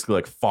basically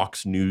like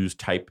Fox News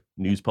type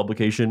news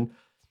publication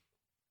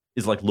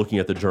is like looking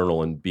at the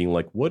journal and being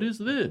like, what is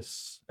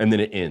this? And then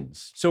it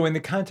ends. So in the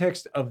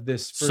context of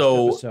this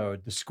first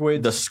episode,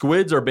 the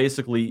squids are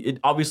basically, it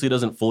obviously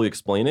doesn't fully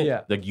explain it.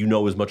 Yeah. Like, you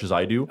know as much as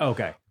I do.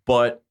 Okay.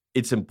 But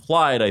it's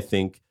implied, I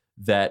think,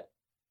 that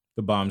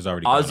the bomb's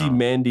already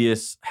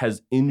Ozymandias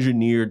has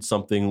engineered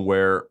something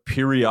where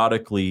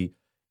periodically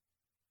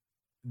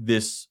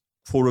this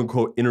quote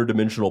unquote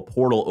interdimensional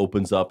portal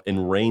opens up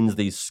and rains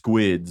these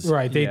squids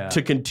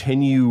to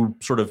continue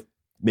sort of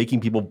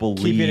making people believe,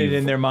 keeping it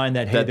in their mind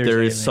that, hey,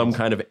 there is some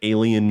kind of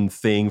alien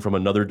thing from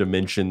another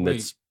dimension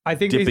that's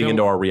dipping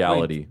into our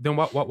reality. Then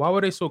why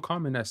were they so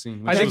calm in that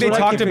scene? I think they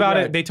talked about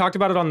it. They talked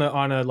about it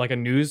on a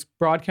news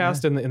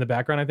broadcast in the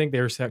background. I think they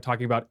were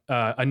talking about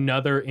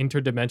another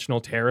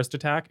interdimensional terrorist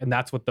attack, and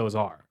that's what those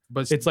are.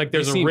 But it's like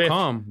there's a rift.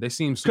 Calm. They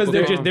seem super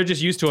because they're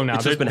just used to them now.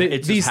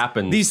 It just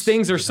happens. These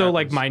things are so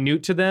like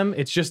minute to them.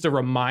 It's just a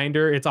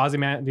reminder. It's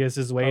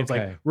Ozymandias' way. It's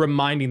like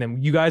reminding them,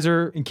 you guys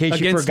are in case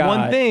against you forgot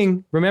one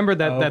thing. Remember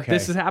that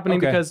this is happening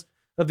because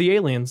of the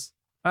aliens.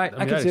 I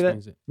can see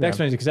that. That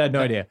explains it because I had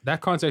no idea.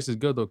 That context is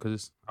good though,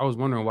 because I was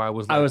wondering why it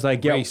was. Like, I was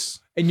like, race.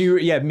 And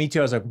me too.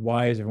 I was like,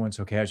 why is everyone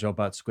so casual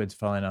about squids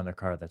falling on their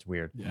car? That's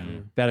weird. Yeah.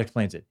 That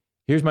explains it.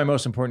 Here's my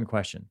most important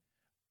question: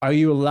 are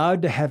you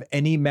allowed to have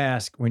any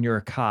mask when you're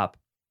a cop?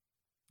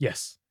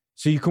 Yes.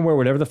 So you can wear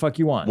whatever the fuck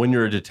you want when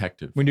you're a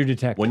detective. When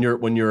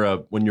you're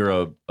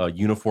a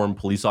uniformed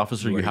police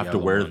officer, you have to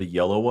wear the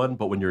yellow one.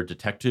 But when you're a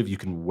detective, you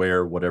can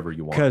wear whatever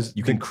you want. Because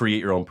you can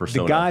create your own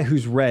persona. The guy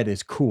who's red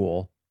is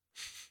cool.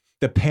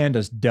 The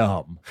panda's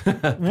dumb.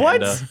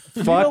 What?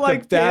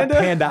 Fuck that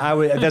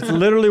panda. That's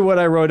literally what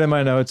I wrote in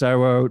my notes. I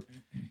wrote,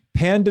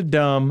 panda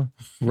dumb,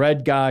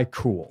 red guy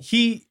cool.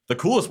 The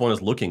coolest one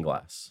is Looking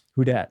Glass.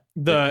 Who dat?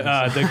 Sorry.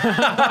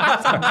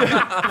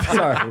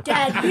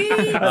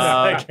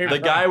 The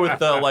guy with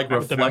the like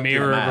reflective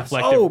mirror mask.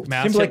 reflective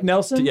mask. Tim Blake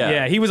Nelson?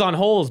 Yeah, he was on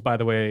Holes, by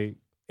the way.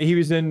 He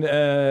was in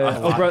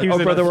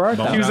Brother Where Art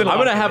Thou? I'm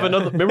going to have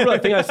another. Remember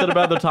that thing I said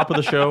about the top of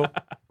the show?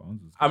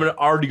 I'm going to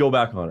already go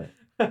back on it.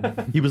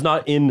 He was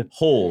not in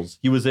Holes.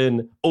 He was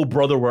in Oh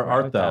Brother Where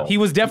Art Thou? He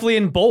was definitely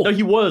in both. No,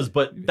 he was,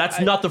 but that's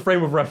not the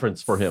frame of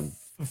reference for him.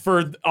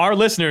 For our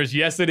listeners,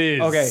 yes, it is.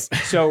 Okay,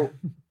 so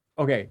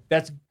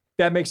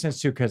that makes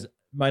sense too, because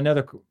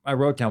I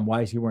wrote down,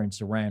 why is he wearing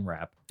saran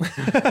wrap?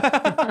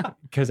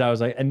 Because I was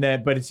like,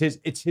 but it's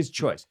his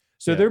choice.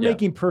 So they're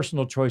making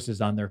personal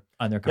choices on their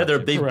costumes. Yeah,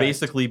 they've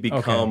basically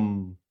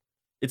become.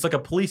 It's like a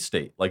police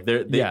state. Like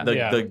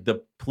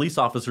the police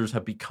officers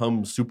have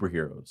become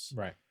superheroes.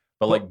 Right.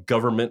 But like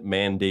government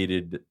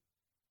mandated.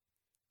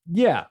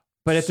 Yeah,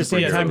 but at the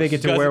same time, they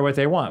get to wear what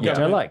they want, which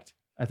I liked.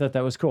 I thought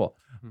that was cool.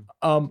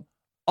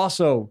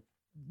 Also,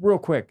 real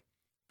quick,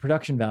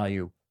 production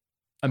value,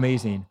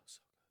 amazing.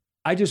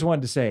 I just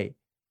wanted to say,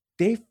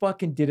 they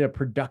fucking did a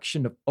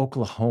production of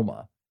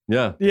Oklahoma.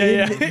 Yeah.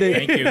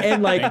 Thank you.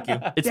 And like,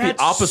 It's the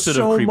opposite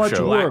of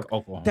Creepshow. Work.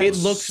 It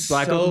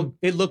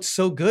looks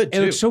so good.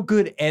 It looks so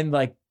good. And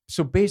like,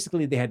 so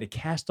basically they had to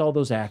cast all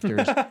those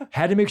actors,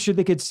 had to make sure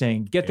they could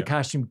sing, get the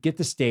costume, get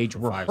the stage,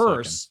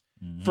 rehearse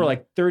for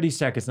like 30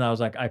 seconds. And I was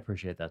like, I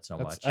appreciate that so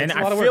much. And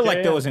I feel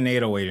like there was an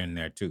 808 in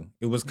there too.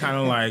 It was kind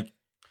of like,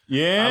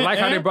 I like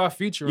how they brought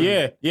Future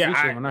in. Yeah.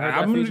 Feature. When I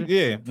heard that Feature,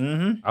 yeah.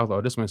 Mm-hmm. I was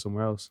like, this went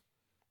somewhere else.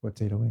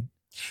 What's 808?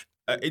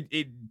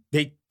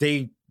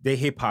 They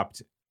hip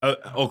hopped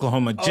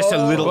Oklahoma just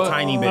a little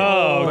tiny bit.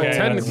 Oh, okay. But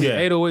technically,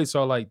 808s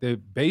are like the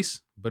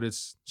bass, but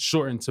it's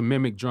shortened to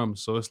mimic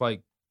drums. So it's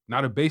like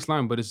not a bass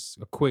line, but it's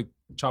a quick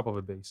chop of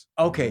a bass.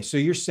 Okay, so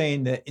you're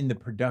saying that in the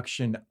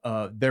production,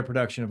 their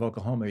production of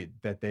Oklahoma,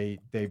 that they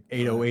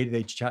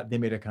 808, they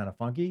made it kind of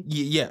funky?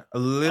 Yeah, a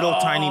little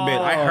tiny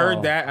bit. I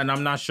heard that, and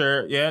I'm not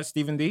sure. Yeah,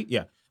 Stephen D.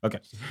 Yeah, okay.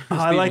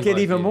 I like it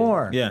even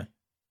more. Yeah.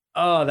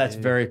 Oh, that's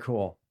very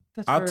cool.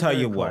 I'll tell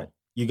you what.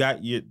 You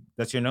got you.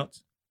 That's your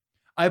notes.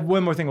 I have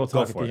one more thing we'll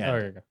talk for at the it.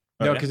 end. Okay.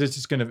 No, because it's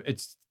just gonna.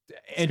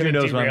 Andrew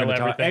knows what I'm derail going to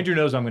talk. everything. Andrew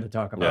knows what I'm going to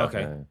talk about.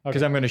 Okay.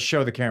 Because I'm going to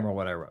show the camera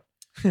what I wrote.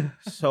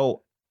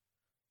 So,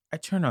 I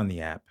turned on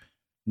the app.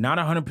 Not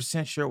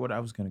 100% sure what I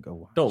was going to go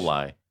watch. Don't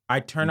lie.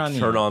 I turn on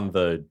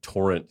the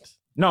torrent.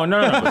 No.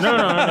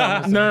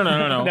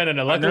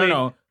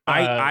 Luckily,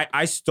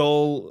 I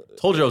stole.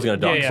 Told you I was going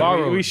to dog.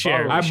 Yeah, we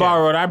shared.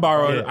 I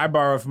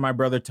borrowed from my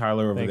brother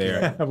Tyler over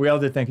there We all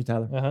did. Thank you,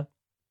 Tyler.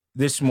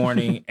 this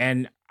morning,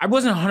 and I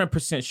wasn't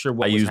 100% sure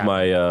what I was used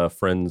happening. my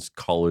friend's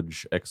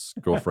college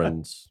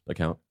ex-girlfriend's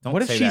account. Don't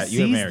What if say she that.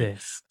 You're sees married.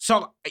 this?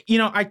 So,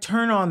 I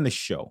turn on the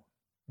show.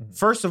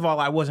 First of all,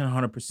 I wasn't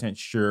 100%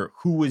 sure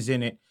who was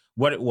in it,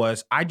 what it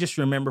was. I just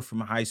remember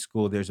from high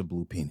school, there's a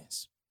blue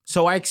penis.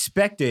 So I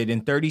expected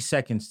in 30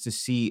 seconds to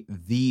see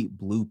the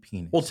blue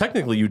penis. Well,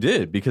 technically you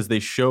did, because they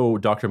show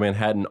Dr.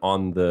 Manhattan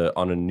on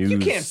a news. You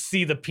can't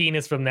see the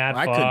penis from that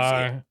I far. couldn't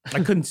see it.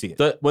 I couldn't see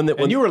it.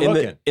 When you were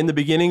looking. in the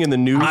beginning in the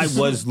news. I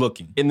was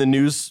looking. in the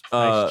news.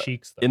 Nice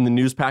cheeks, though. In the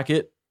news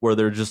packet where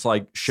they're just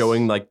like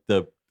showing like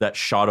that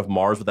shot of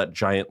Mars with that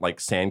giant like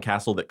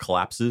sandcastle that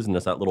collapses and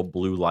there's that little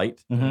blue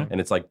light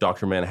and it's like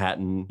Dr.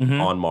 Manhattan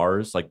on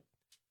Mars. Like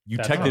you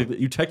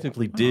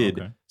technically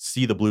did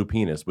see the blue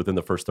penis within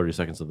the first 30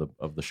 seconds of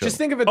the show. Just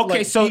think of it. Okay,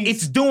 like so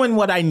it's doing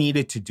what I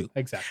needed to do.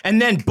 exactly.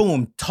 And then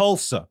boom,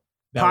 Tulsa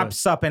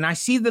pops up and I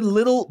see the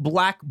little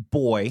black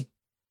boy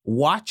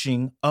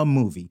watching a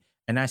movie.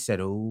 And I said,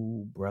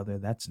 oh, brother,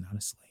 that's not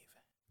a slave.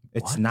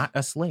 It's not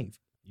a slave.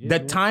 The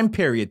time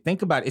period,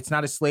 think about it. It's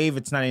not a slave.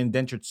 It's not an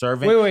indentured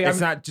servant. Wait, it's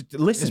not.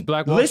 Listen, It's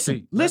Black Wall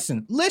Street.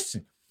 Listen.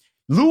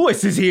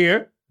 Lewis is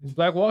here. It's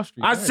Black Wall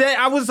Street.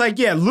 I was like,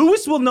 yeah,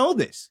 Lewis will know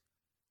this.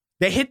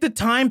 They hit the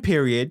time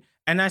period,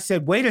 and I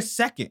said, wait a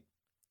second.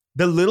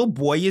 The little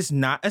boy is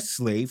not a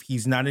slave.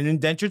 He's not an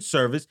indentured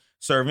servant.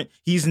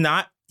 He's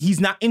not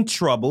in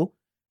trouble.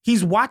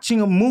 He's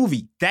watching a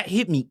movie. That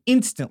hit me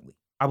instantly.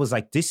 I was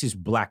like, this is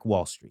Black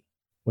Wall Street.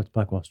 What's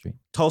Black Wall Street?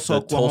 Tulsa, the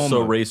Oklahoma.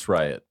 Tulsa race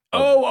riot. You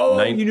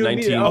knew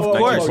me. Of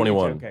course.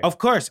 1921. Okay. Of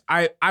course.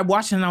 I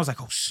watched it and I was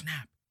like, oh,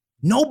 snap.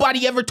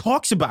 Nobody ever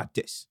talks about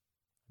this.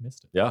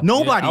 Missed it. Yeah.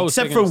 Nobody, I was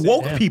except thinking for the same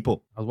woke thing.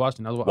 people. I was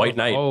watching. White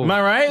Knight. Oh. Am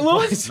I right,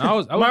 Lewis? No, I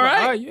was Am I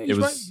right? all right? Yeah, It he's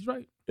was- right.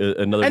 He's right.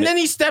 Another. And then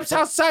he steps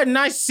outside and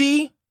I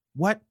see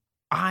what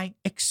I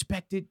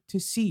expected to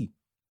see.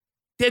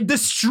 The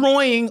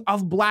destroying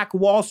of Black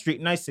Wall Street.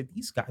 And I said,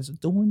 these guys are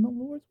doing the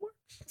Lord's work.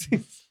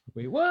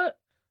 Wait, what?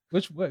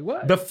 Wait,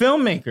 what? The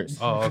filmmakers.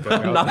 Oh, okay.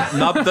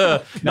 not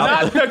the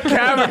Not the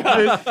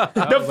characters.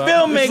 The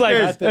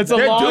filmmakers. It's a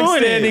They're doing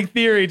long-standing it.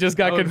 theory just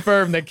got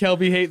confirmed that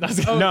Kelby hates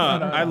us. No,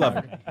 I love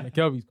it.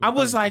 Kelby's I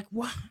was like,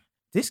 wow,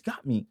 this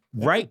got me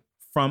right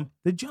from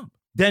the jump.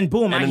 Then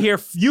boom, I And- hear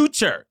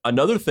Future.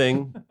 Another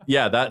thing,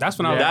 That's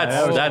when I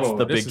was that's like,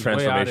 the this big is way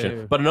outta transformation.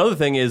 here. But another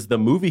thing is the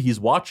movie he's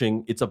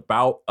watching. It's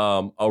about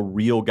a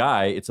real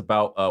guy. It's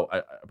about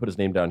I put his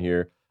name down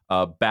here.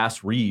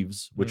 Bass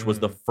Reeves, which was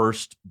the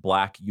first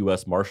black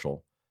U.S.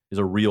 Marshal, is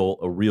a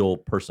real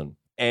person.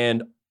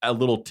 And a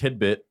little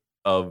tidbit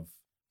of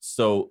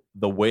so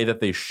the way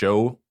that they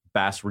show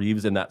Bass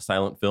Reeves in that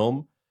silent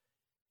film,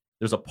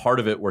 there's a part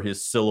of it where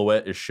his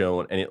silhouette is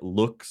shown, and it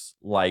looks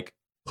like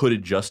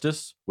Hooded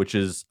Justice, which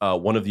is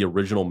one of the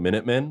original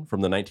Minutemen from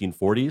the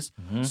 1940s.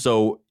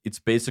 So it's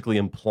basically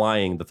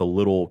implying that the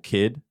little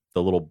kid,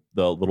 the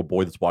little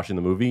boy that's watching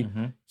the movie,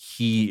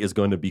 he is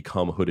going to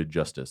become Hooded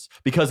Justice.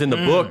 Because in the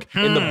book,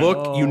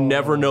 you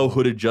never know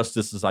Hooded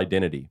Justice's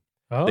identity.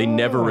 They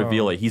never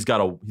reveal it. He's got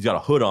a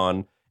hood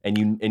on, and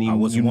you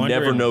never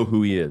wondering know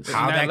who he is.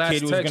 how In that last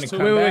kid was going text to too.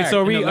 come Wait, back.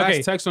 so In the last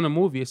okay. text on the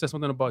movie, it said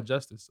something about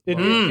justice.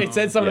 It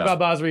said something Yeah. about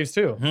Baz Reeves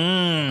too.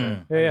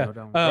 Yeah.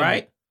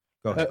 Right?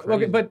 Go ahead.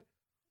 Okay, but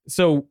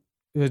so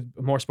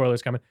more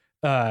spoilers coming.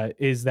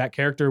 Is that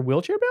character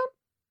wheelchair bound?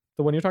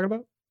 The one you're talking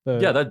about?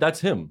 Yeah,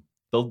 that's him.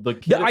 The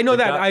kid, I know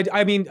that.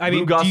 I mean,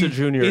 Lou Gossett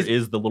Jr.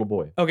 is the little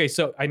boy. Okay,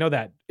 so I know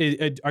that.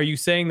 Are you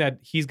saying that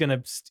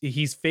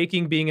he's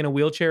faking being in a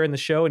wheelchair in the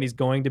show and he's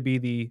going to be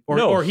the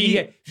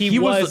he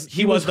was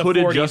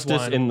Hooded 40s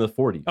Justice one. in the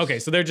 40s. Okay,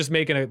 so they're just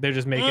making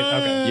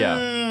okay.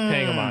 Yeah.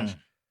 Paying homage.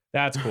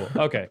 That's cool.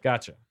 Okay,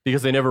 gotcha.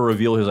 Because they never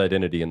reveal his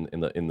identity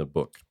in the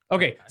book.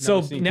 Okay,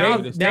 so now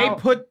they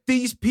put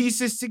these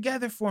pieces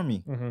together for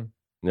me. Mm-hmm.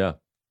 Yeah.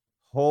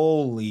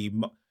 Holy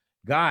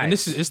guys. And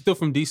it's still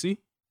from DC?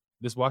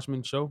 This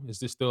Watchmen show? Is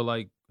this still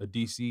like a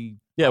DC?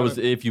 Yeah, it was.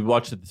 If you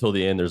watched it until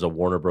the end, there's a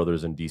Warner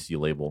Brothers and DC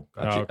label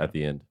at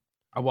the end.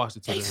 I watched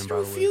it. They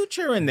threw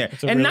Future in there,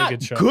 It's a and really not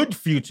good show. good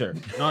Future.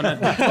 No,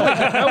 that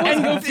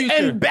was good Future.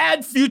 And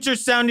bad Future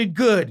sounded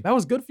good. That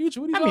was good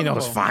Future. What are you I mean, talking it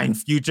was about? fine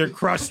Future,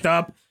 crushed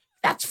up.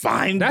 That's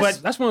fine, That's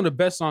but one of the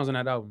best songs on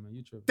that album, man.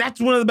 You tripping. that's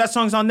one of the best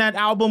songs on that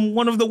album.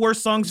 One of the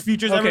worst songs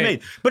Future's ever Okay.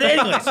 made. But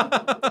anyways,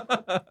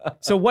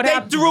 So what they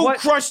happened? threw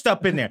crushed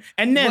up in there.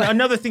 And then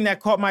another thing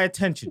that caught my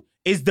attention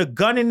is the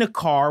gun in the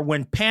car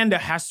when Panda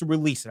has to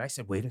release it. I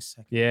said, wait a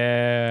second.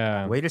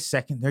 Yeah. Wait a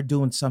second. They're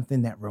doing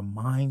something that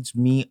reminds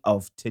me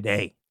of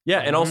today. Yeah,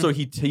 and also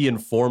he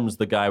informs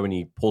the guy when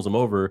he pulls him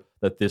over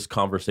that this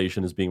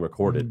conversation is being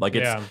recorded. Like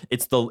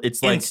it's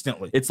like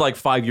Instantly. It's like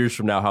 5 years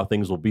from now how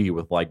things will be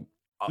with like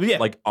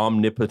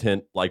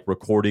omnipotent like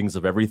recordings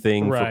of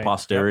everything for Right.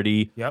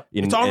 posterity. Yep.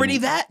 It's already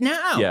that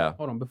now. Yeah.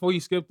 Hold on, before you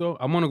skip though,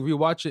 I want to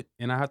rewatch it,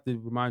 and I have to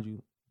remind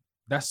you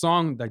that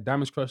song, like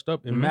Diamonds Crushed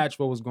Up, it matched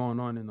what was going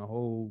on in the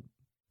whole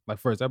like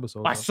first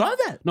episode. I though. saw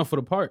that. No, for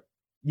the part.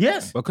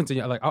 Yes. But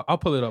continue. Like I'll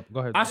pull it up. Go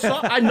ahead.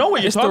 I know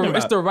what you're It's talking the, about.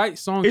 It's the right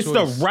song. It's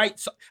choice. the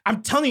right.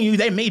 I'm telling you,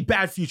 they made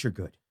Bad Future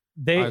good.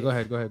 They All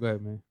right, go ahead,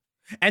 man.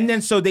 And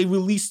then so they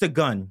released the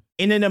gun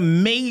in an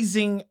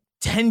amazing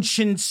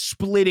tension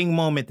splitting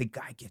moment. The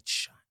guy gets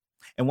shot.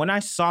 And when I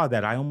saw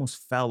that, I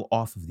almost fell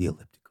off of the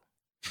elliptical.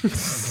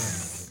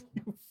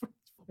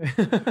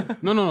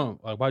 No.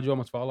 Like, why'd you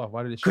almost fall off?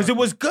 Why did it? Because it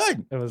was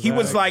good. It was He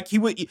was like,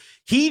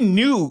 he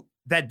knew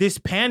that this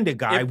Panda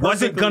guy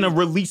wasn't going to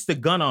release the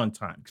gun on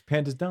time.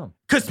 Panda's dumb.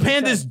 Because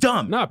Panda's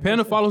dumb. Nah,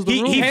 Panda follows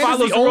the rules. He Panda's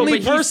follows the the only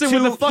rules, but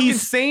person with a fucking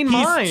sane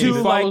mind. Too,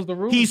 He follows the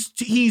rules.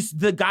 He's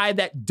the guy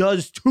that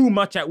does too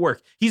much at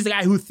work. He's the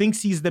guy who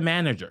thinks he's the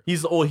manager.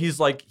 He's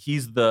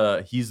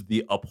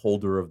the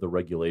upholder of the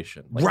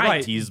regulation. Like,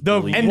 Right. He's The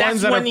believed. And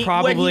ones that's that when are he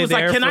probably was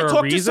there like, can for I a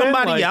talk reason? to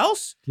somebody Like-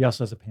 else? He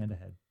also has a panda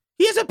head.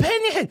 He has a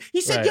panda head. He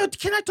said, Right. yo,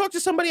 can I talk to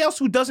somebody else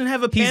who doesn't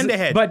have a panda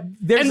head? But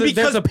there's and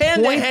because a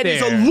Panda point Head there.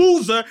 is a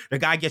loser, the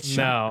guy gets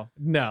shot.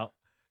 No.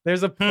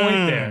 There's a point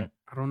there.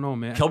 I don't know,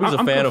 man. Kelby's a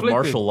I'm fan of conflicted.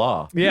 martial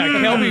law. Yeah,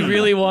 Kelby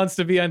really wants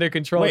to be under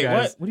control, Wait,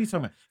 guys. what are you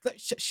talking about?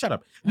 Shut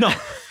up. No.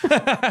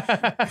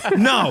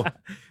 No.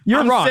 You're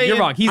I'm wrong. saying- You're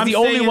wrong. He's I'm the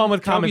only saying one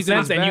with common Kelby's in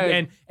his sense,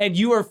 bag. and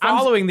you are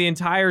following the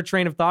entire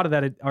train of thought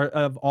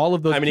of all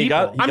of those. I mean, he people.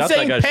 got- I'm that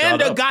saying guy shot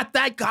Panda up. got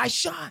that guy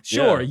shot.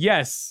 sure. Yeah.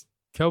 Yes.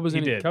 Kelby's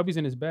He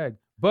in his bag.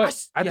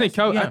 But I think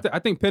yes, I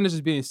think Penda's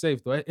is being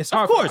safe though. It's Of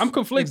hard. course. I'm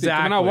conflicted.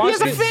 When I Exactly. watched He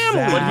has a it,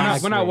 family.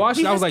 But when I watched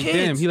He it, I was has like,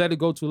 damn, kids. he let it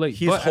go too late.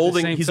 He's But at the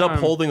holding. same He's time,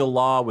 upholding the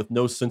law with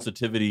no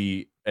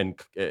sensitivity and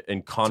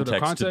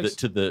context context?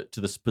 to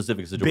the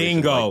specific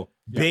situation. Bingo.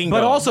 Bingo.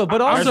 But also,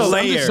 There's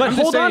layers. but I'm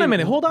hold just on a saying,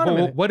 minute. Hold on a but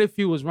minute. What if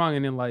he was wrong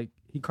and then like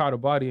he caught a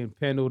body and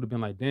Panda would have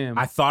been like, damn.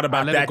 I thought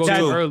about let that it go too.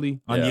 too early.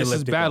 on the This is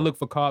elliptical. bad look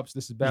for cops.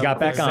 This is bad. You got look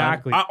back for on.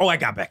 Exactly. I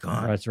got back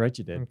on. That's right,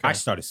 you did. Okay. I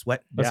started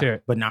sweating. Let's hear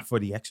it. But not for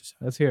the exercise.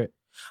 Let's hear it.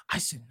 I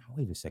said, now,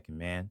 wait a second,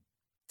 man.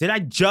 Did I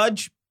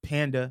judge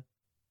Panda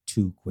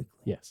too quickly?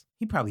 Yes.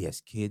 He probably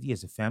has kids. He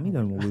has a family. He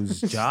doesn't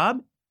lose his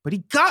job. But he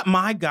got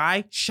my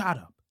guy shot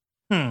up.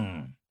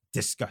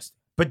 Disgusting.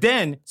 But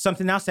then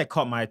something else that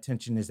caught my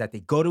attention is that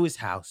they go to his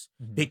house.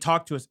 They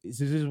talk to us. Is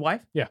this his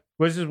wife? Yeah.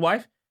 Was his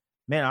wife?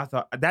 Man, I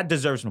thought that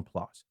deserves an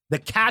applause. The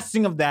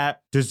casting of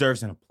that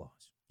deserves an applause.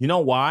 You know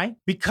why?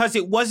 Because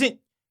it wasn't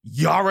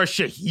Yara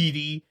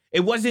Shahidi.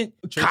 It wasn't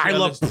Tracy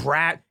Kyla Ellis.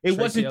 Pratt. It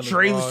Tracy wasn't Ellis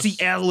Tracy Ross.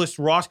 Ellis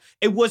Ross.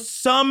 It was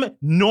some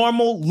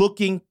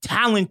normal-looking,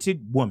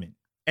 talented woman.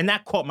 And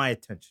that caught my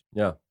attention.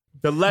 Yeah.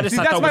 The lettuce See,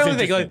 I that's thought my was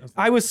only thing. interesting.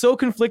 Like, I was so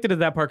conflicted at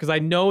that part because I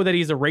know that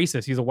he's a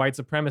racist. He's a white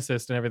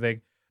supremacist and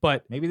everything.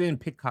 But Maybe they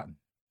didn't pick cotton.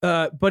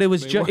 it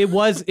was Wait, just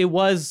what? it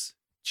was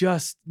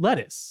just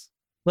lettuce.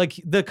 Like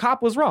the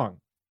cop was wrong.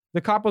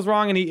 The cop was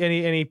wrong, and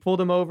he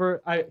pulled him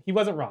over. He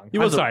wasn't wrong. He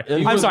I'm wasn't- sorry. he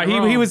I'm wasn't sorry.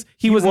 wrong. He was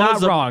He not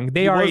was a- wrong.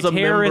 They he are a was a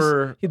terrorist.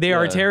 member- They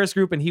are a yeah. terrorist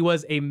group, and he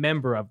was a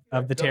member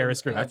of the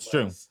terrorist group. That's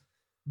true.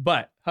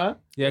 But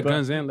Yeah,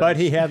 guns and But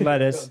lettuce. he had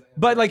lettuce.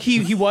 but like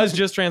he was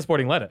just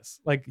transporting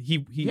lettuce. Like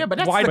he Yeah, but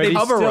that's why the did they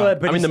cover still up.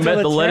 but I mean, he's the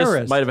still a lettuce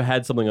terrorist. might have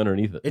had something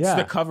underneath it. It's Yeah.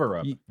 the cover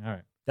up. All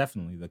right.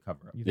 Definitely the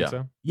cover up. You think Yeah.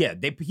 so? Yeah,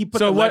 he put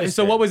So the what? lettuce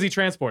So there. what was he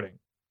transporting?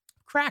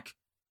 Crack.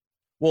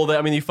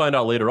 Well, you find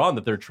out later on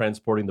that they're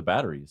transporting the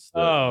batteries.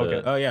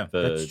 Okay. Oh yeah,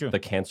 The, that's true. The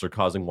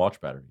cancer-causing watch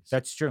batteries.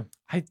 That's true.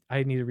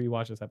 I need to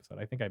rewatch this episode.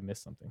 I think I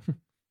missed something.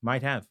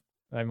 Might have.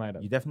 I might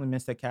have. You definitely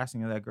missed that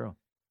casting of that girl.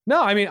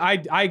 No, I mean,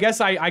 I guess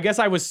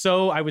I was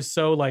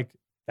so like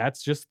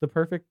that's just the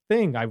perfect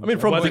thing. I mean,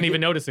 from wasn't like-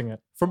 even noticing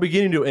it. From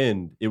beginning to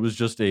end, it was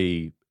just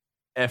a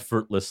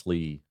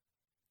effortlessly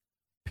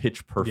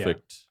pitch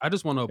perfect. I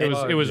just want to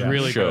It was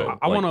really show. good.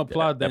 I want to Like,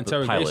 applaud the pilot.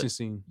 interrogation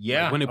scene.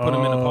 Yeah. Like, when they put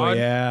him in the pod.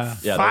 Yeah.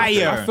 Yeah,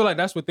 Fire. I feel like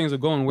that's where things are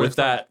going. Where With it's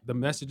like that- the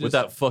messages. with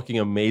that fucking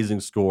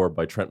amazing score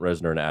by Trent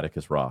Reznor and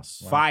Atticus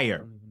Ross. I Fire.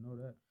 don't even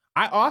know that.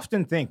 I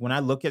often think when I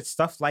look at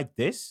stuff like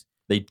this,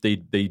 They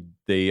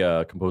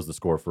composed the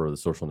score for The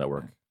Social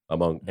Network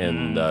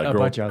and A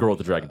bunch of Girl others. with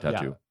the Dragon Yeah.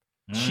 Tattoo.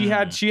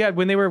 She had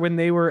when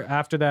they were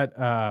after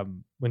that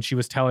when she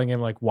was telling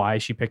him like why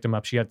she picked him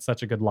up. She had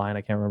such a good line.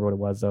 I can't remember what it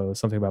was though. It was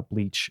something about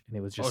bleach, and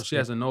it was just. Oh, she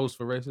has a nose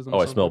for racism. Oh,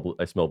 or I smell something?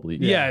 I smell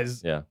bleach.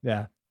 Yes. Yeah.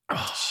 Yeah.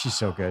 She's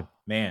so good.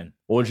 Man.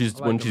 Well, when she's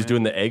I like her,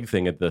 doing the egg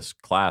thing at this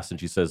class, and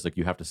she says like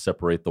you have to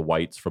separate the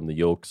whites from the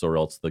yolks, or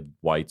else the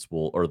whites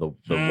will, or the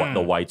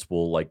whites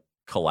will like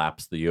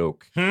collapse the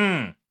yolk.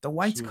 The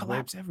whites She was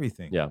collapse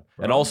everything. Yeah,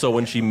 and also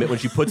when she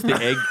puts the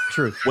egg,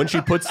 when she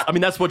puts, I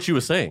mean that's what she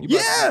was saying.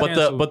 Yeah.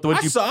 But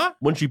I saw.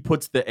 when she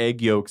puts the egg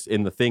yolks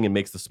in the thing and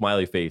makes the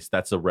smiley face,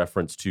 that's a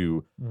reference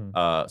to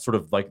sort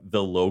of like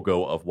the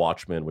logo of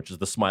Watchmen, which is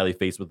the smiley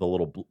face with a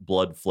little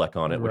blood fleck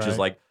on it, which is Right.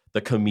 like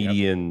the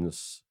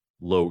comedian's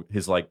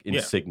his like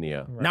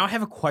insignia. Now I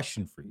have a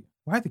question for you.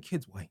 Why are the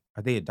kids white?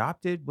 Are they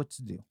adopted? What's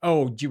the deal?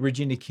 Oh,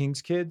 Regina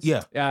King's kids?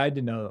 Yeah. Yeah, I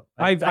didn't know.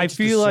 I just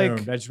feel like-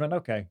 assumed. I just went,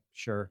 okay,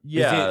 sure.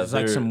 Yeah, It's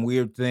like they're- some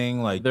weird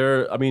thing. Like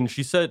I mean,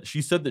 she said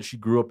that she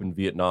grew up in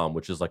Vietnam,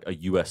 which is like a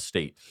U.S.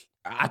 state.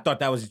 I thought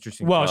that was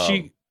interesting. Well, Um,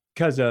 she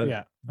Because of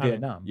Yeah.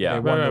 Vietnam. Yeah. They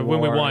won Right, the when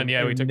we war, won,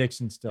 yeah, we and took-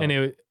 Nixon still. and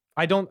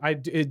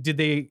did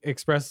they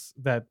express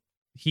that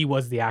he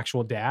was the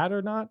actual dad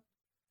or not?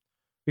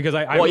 Because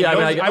I Well, yeah, I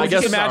mean, I would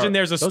guess- just imagine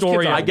there's a those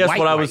story. kids are I guess white,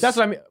 what I white. was That's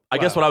what I mean. I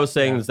guess what I was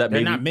saying is that they're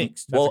maybe not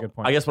mixed. That's a well, good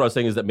point. I guess what I was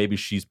saying is that maybe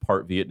she's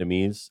part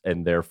Vietnamese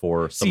and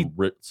therefore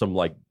some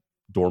like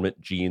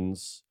dormant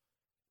genes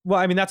Well,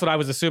 I mean, that's what I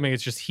was assuming.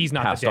 It's just he's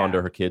not passed the dad. on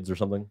to her kids or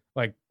something.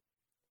 Like,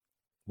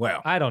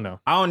 Well, I don't know.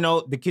 I don't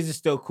know. The kids are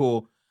still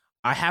cool.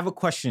 I have a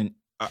question.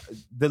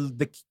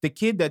 The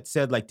kid that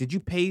said like, did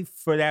you pay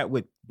for that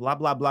with blah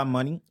blah blah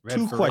money? Red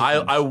Two for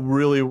questions.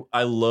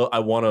 I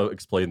want to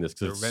explain this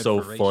because The it's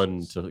so red fun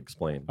feracious. to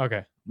explain.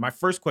 Okay. My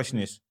first question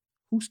is,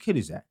 whose kid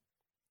is that?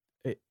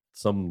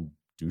 Some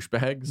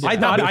douchebags. I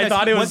thought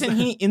Because it was. wasn't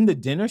he in the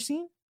dinner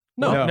scene?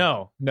 No.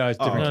 No, it's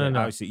Oh, different. okay. No.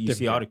 Obviously, you Different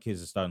see all kid. the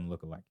kids are starting to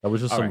look alike. That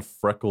was just All some right.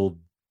 freckled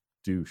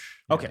douche.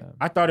 Okay, Yeah.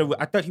 I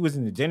thought he was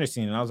in the dinner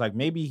scene, and I was like,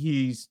 maybe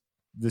he's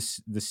the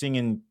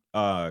singing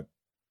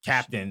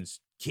captain's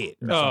kid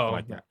or something Oh.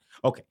 like that.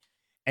 Okay,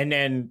 and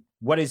then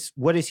what is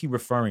he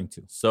referring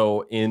to?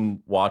 So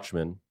in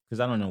Watchmen, Because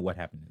I don't know what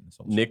happened in this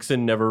whole.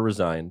 Nixon never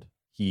resigned.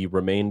 He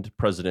remained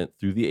president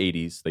through the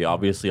 80s. They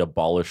obviously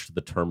abolished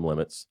the term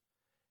limits.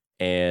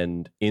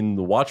 And in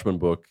the Watchmen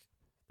book,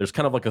 there's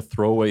kind of like a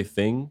throwaway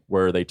thing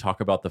where they talk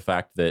about the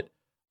fact that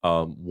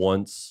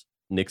once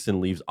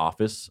Nixon leaves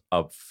office,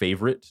 a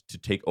favorite to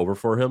take over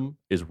for him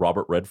is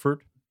Robert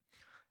Redford.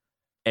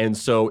 And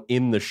so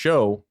in the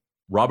show,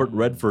 Robert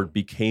Redford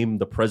became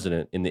the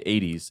president in the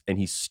 80s, and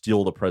he's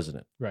still the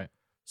president. Right.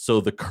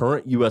 So the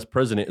current U.S.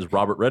 president is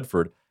Robert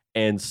Redford.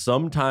 And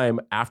sometime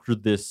after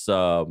this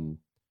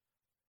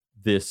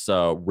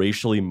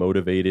racially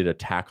motivated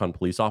attack on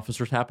police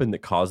officers happened that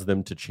caused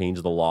them to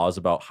change the laws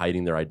about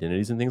hiding their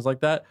identities and things like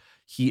that,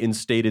 he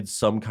instated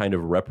some kind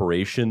of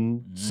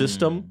reparation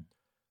system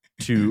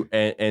to,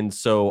 and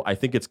so I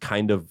think it's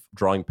kind of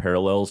drawing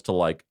parallels to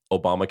like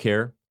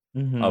Obamacare.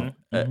 So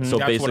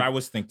That's what I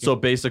was thinking. So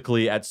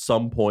basically, at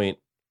some point,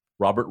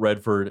 Robert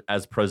Redford,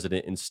 as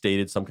president,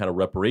 instated some kind of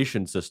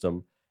reparation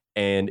system,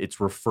 and it's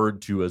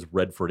referred to as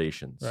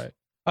Redfordations. Right.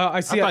 I I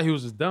see. thought he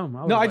was just dumb.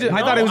 No, I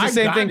thought it was the I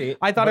same got thing. it,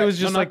 I thought it but- was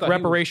just No, I like thought he was-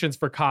 reparations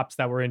for cops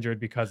that were injured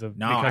because of.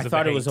 no, because I of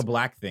thought the it was a hate.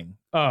 black thing.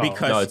 Oh.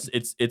 because- No,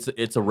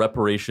 it's a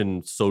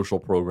reparation social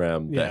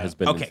program that Yeah. has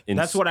been Okay,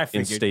 that's what I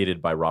figured.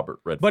 instated by Robert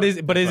Redford. But is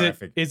That's what I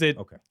figured. it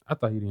Okay, I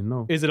thought he didn't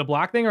know. is it a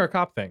black thing or a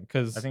cop thing?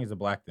 Because I think it's a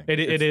black thing. it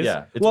is.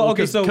 Yeah. It's, Well,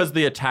 okay, so because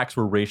the attacks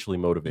were racially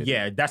motivated.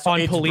 Yeah, that's On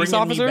it's police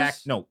bringing me officers? back.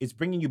 No, it's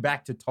bringing you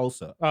back to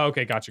Tulsa. Oh,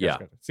 okay, gotcha. Yeah.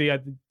 See,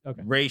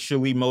 okay.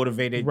 Racially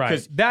motivated. Right.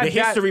 Because That- the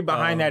history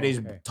behind oh, that is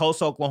okay.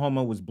 Tulsa,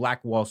 Oklahoma was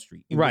Black Wall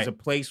Street. It was Right. a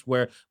place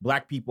where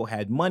black people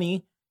had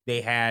money. They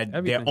had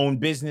Everything. their own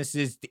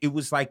businesses. It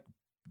was like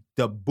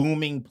the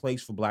booming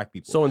place for black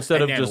people. So instead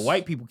and of then just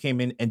white people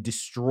came in and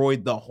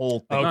destroyed the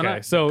whole thing. Okay,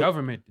 not so- the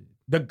government did.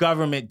 The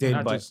government did,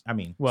 Not but just- I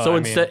mean, Well, so I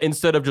mean,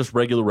 instead of just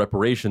regular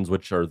reparations,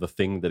 which are the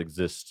thing that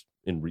exists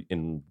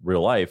in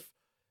real life,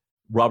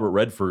 Robert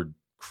Redford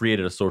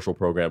created a social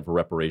program for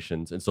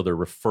reparations, and so they're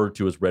referred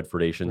to as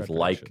Redfordations,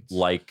 Reparations.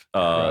 like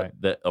Right.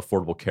 the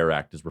Affordable Care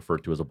Act is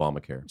referred to as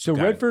Obamacare. So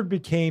Got it. Redford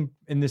became,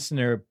 in this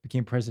scenario,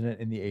 became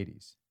president in the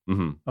 80s.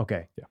 Hmm.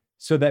 Okay. Yeah.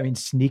 So that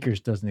means sneakers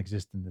doesn't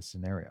exist in this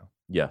scenario.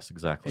 Yes,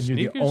 exactly. And you're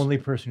the Sneakers? only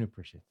person who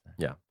appreciates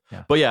that.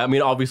 But yeah, I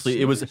mean,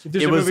 obviously, it was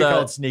There's a movie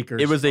called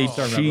Sneakers. it was a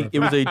Don't remember. it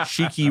was a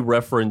cheeky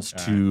reference All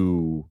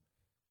to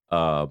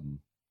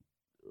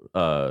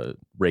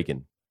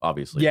Reagan,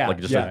 obviously. Yeah, like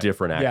just yeah. a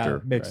different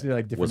actor. Yeah, makes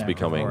like different was actor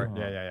becoming- for it.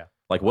 Yeah.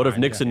 Like, what if Yeah.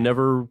 Nixon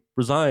never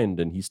resigned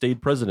and he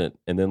stayed president,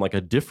 and then like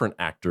a different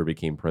actor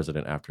became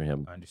president after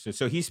him? understood.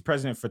 So he's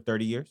president for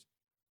 30 years.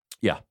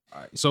 Yeah.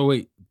 All right. So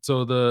wait.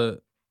 So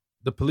the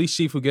police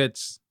chief who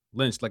gets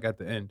lynched like at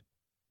the end,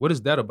 what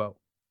is that about?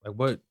 Like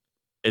what?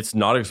 It's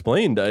not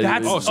explained.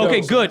 That's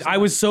okay. Good. I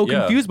was so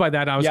confused by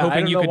that. I was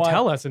hoping you could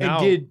tell us. And now,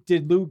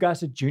 did Lou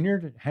Gossett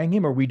Jr. hang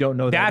him, or we don't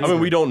know that? I mean,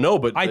 we don't know,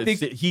 but I think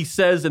he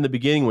says in the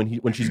beginning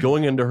when she's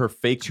going into her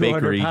fake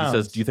bakery, he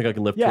says, "Do you think I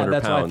can lift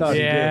 200 pounds?" What I thought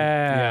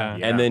yeah.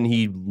 And then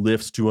he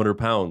lifts 200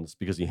 pounds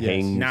because he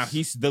hangs. Now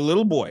he's the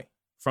little boy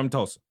from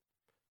Tulsa.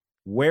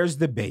 Where's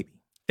the baby?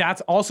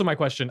 That's also my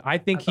question. I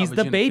think he's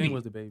the baby.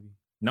 Was the baby?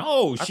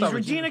 No, she's thought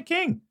Regina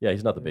King. Yeah,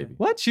 he's not the baby.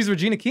 What? She's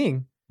Regina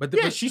King.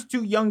 But she's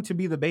too young to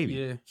be the baby.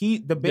 Yeah.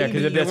 The baby.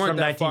 because that's from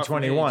that far from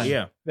 1921. age.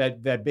 Yeah.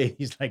 That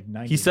baby's like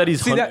 90. He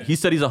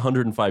said he's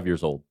 105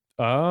 years old.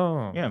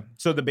 Oh. Yeah.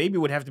 So the baby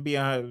would have to be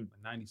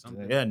 90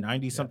 something.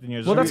 90 something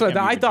years Well, old. that's what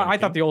Can't be I thought. Regina I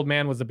thought King. the old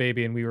man was the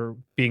baby, and we were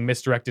being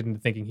misdirected into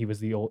thinking he was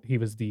the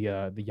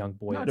young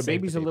boy. No, that the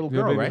saved baby's the a little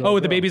baby. girl, right? Oh,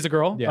 the baby's a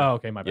girl. Yeah. Oh,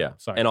 okay, my bad. Yeah.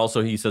 Sorry. And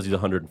also he says he's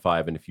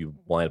 105, and if you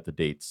line up the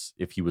dates,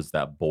 if he was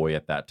that boy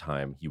at that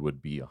time, he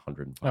would be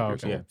 105 Oh,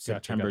 years okay. old. Yeah,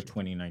 September gotcha.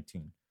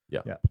 2019.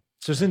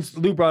 So since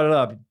Lou brought it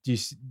up, do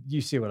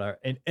you see what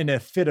in a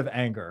fit of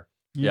anger,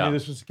 you Yeah. knew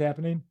this was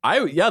happening?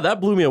 That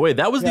blew me away.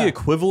 That was the Yeah.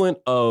 equivalent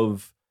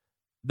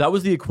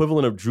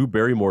of Drew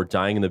Barrymore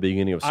dying in the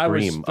beginning of I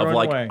was Scream. Of thrown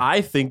like, away.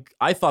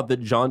 I thought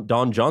that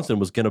Don Johnson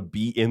was gonna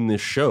be in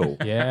this show,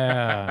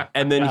 yeah.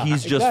 and then Yeah,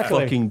 he's just exactly.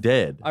 fucking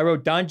dead. I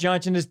wrote Don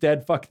Johnson is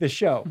dead. Fuck the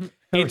show.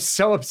 I was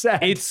so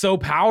upset. It's so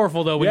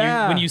powerful though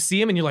when you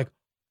see him and you're like,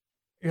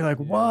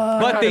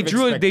 what? but kind of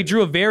they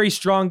drew a very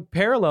strong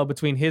parallel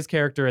between his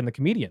character and the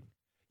comedian.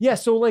 Yeah,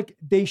 so like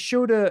they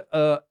showed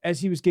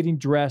as he was getting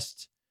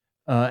dressed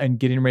and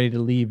getting ready to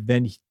leave,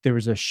 then there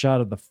was a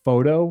shot of the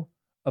photo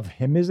of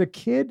him as a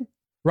kid.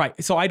 Right.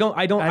 So I think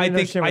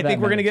understand what that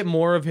we're gonna means. get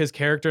more of his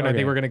character, and I Okay.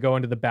 think we're gonna go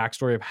into the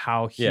backstory of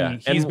how he's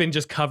And- been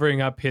just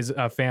covering up his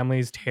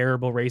family's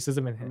terrible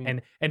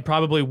racism and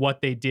probably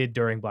what they did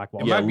during Black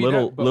Wall. Yeah, might be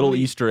little that, but little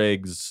only- Easter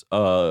eggs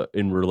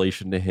in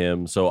relation to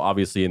him. So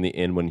obviously in the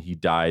end when he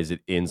dies,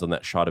 it ends on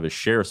that shot of his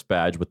sheriff's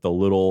badge with the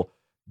little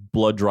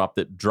blood drop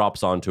that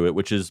drops onto it,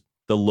 which is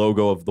the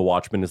logo of the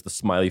Watchmen is the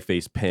smiley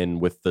face pin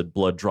with the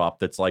blood drop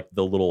that's like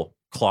the little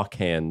clock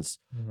hands,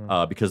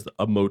 because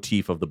a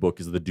motif of the book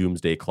is the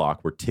doomsday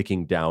clock. We're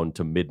ticking down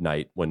to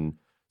midnight when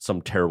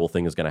some terrible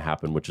thing is going to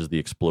happen, which is the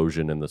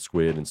explosion and the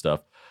squid and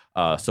stuff.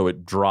 So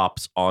it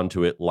drops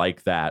onto it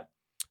like that.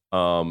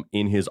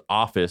 In his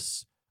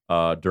office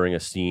during a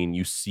scene,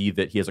 you see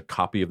that he has a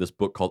copy of this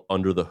book called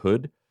Under the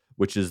Hood,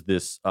 which is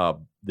this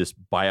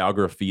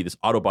biography, this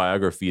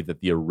autobiography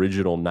that the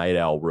original Night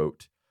Owl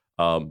wrote.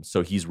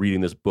 So he's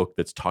reading this book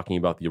that's talking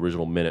about the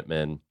original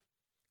Minutemen.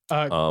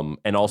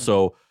 And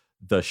also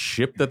the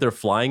ship that they're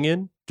flying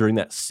in during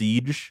that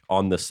siege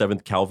on the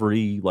 7th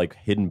Cavalry, like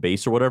hidden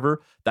base or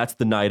whatever, that's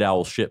the Night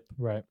Owl ship.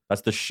 Right.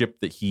 That's the ship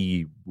that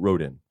he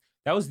wrote in.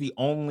 That was the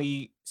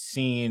only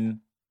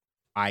scene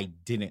I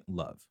didn't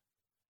love.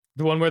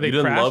 The one where they You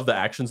didn't crashed? love the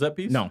action set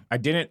piece? No, I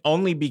didn't,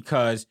 only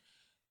because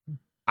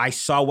I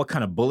saw what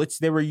kind of bullets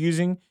they were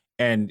using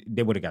and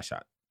they would have got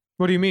shot.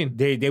 What do you mean?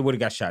 They would have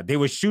got shot. They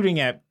were shooting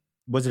at,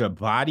 was it a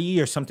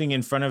body or something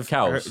in front of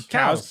Cows. her-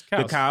 Cows.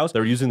 The cows.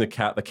 They're using the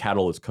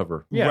cattle as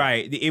cover. Yeah.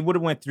 Right. It would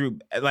have went through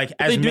like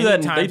as they do many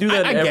that- times. they do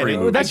that I in get every it.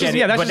 movie. I That's get just- it.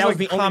 yeah, that's but just that was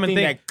like the a common only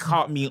thing thing. that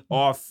caught me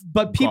off.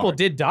 But people guard.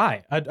 did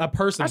die. A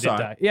person I did saw it.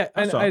 die. Yeah,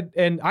 I saw it.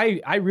 and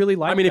I really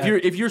like. I mean,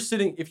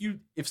 that.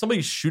 if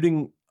somebody's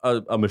shooting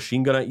a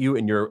machine gun at you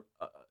and you're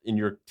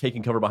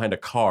taking cover behind a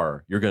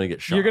car, you're gonna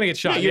get shot. you're gonna get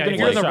shot. Yeah, you're Yeah, gonna if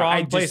you're in get the shot. wrong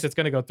I place, just- it's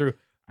gonna go through.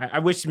 I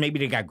wish maybe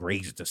they got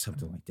grazed or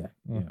something like that.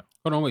 Mm. Yeah.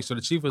 Hold on, wait. So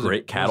the chief was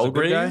Great was cattle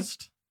good guy?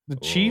 grazed. The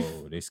chief.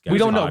 Oh, this guy We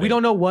don't know. caught We it.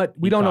 don't know what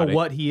He caught it.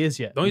 what he is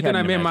yet. The only He thing had that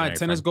an made my imaginary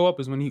antennas friend. go up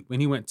is when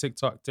he went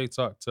TikTok to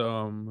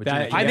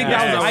That- I think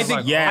Yes. that was. I Yes.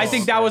 think. Yes. I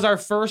think that was our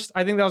first.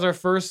 I think that was our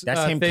first.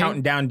 That's him thing.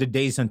 counting down the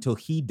days until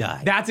he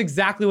died. That's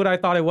exactly what I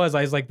thought it was.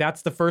 I was like,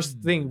 that's the first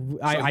thing.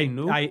 he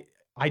knew?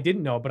 I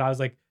didn't know, but I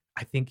was like,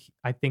 I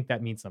think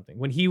that means something.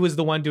 When he was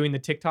the one doing the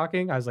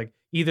TikToking, I was like,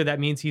 either that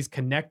means he's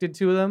connected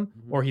to them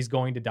or he's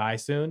going to die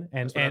soon.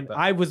 And That's what I and thought.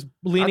 I was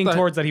leaning thought-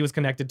 towards that he was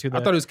connected to the.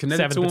 I thought it was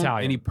connected 7th to him,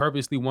 Battalion. and he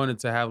purposely wanted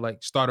to have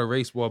like start a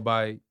race war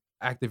by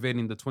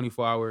activating the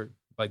 24-hour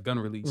like gun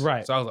release.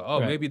 Right. So I was like, oh,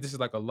 Right. maybe this is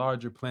like a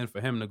larger plan for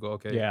him to go.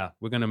 Okay, Yeah.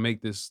 we're gonna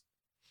make this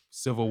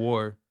civil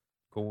war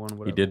go on.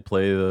 Whatever. He did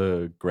play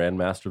the Grand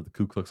Master of the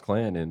Ku Klux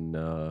Klan in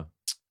Django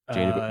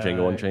Unchained.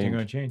 Django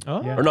Unchained.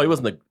 Oh. Yeah. Or no, he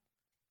wasn't the.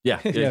 Yeah,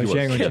 Yeah, he was.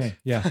 Django Unchained.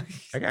 Yeah.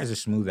 That guy's a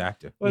smooth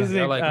actor. What is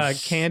Yeah, it? I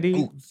like-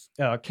 Candy.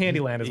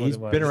 Candyland is what He's it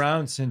was. been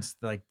around since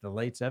like the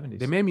late 70s.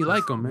 They made me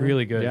like him, man.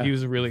 Really good. Yeah. He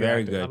was a really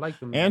Very good. good. I like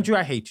them. Andrew,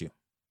 I hate you.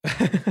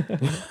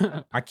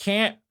 I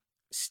can't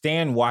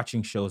stand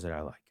watching shows that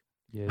I like.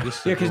 Yeah,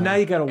 this Yeah, because now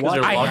you got to watch.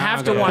 they're I locked- have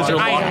to they're watch it.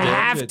 locked I in.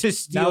 have to Now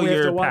steal we have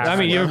your to watch it. I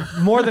mean, password.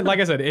 you're more than like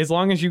I said. As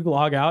long as you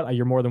log out,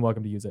 you're more than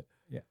welcome to use it.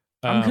 Yeah.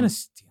 I'm gonna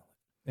steal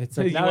it. It's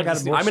You like now I want got to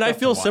to see- I mean, I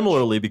feel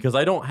similarly because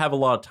I don't have a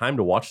lot of time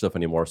to watch stuff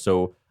anymore.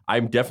 So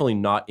I'm definitely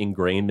not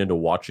ingrained into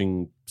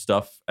watching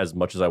stuff as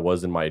much as I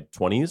was in my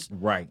 20s.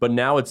 Right. But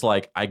now it's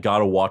like I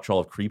gotta watch all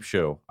of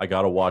Creepshow. I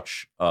gotta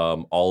watch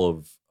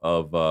all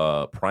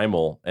of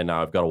Primal, and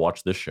now I've got to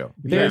watch this show.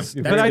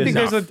 But I think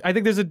there's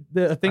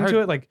a thing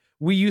to it. Like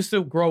we used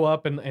to grow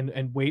up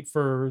and wait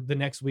for the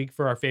next week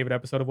for our favorite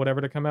episode of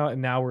whatever to come out,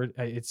 and now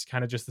it's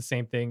kind of just the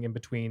same thing in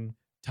between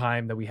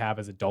time that we have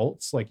as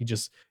adults. Like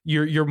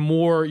you're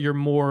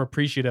more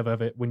appreciative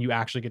of it when you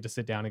actually get to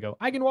sit down and go,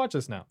 I can watch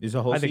this now. Is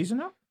the whole season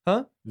out?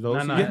 Huh?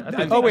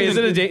 Is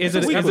it a day? Is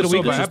it a week?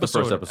 It's just the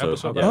first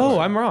episode. Oh,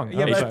 I'm wrong.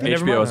 Yeah, but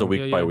HBO has a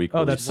week by week.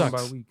 Oh, that release.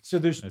 sucks. So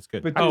there's That's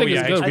good. But I think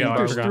I think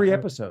there's 3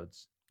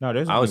 episodes. No,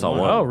 there's I only saw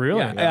only one. Oh, really?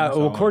 Yeah,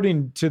 well,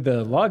 according to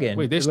the login.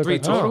 Wait, there's it looked 3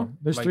 like- total?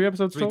 There's Like 3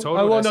 episodes 3 total. total,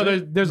 Oh, well, that's no,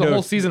 it? there's a No.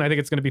 whole season. I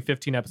think it's going to be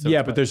 15 episodes.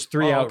 Yeah, but there's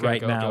 3 out okay,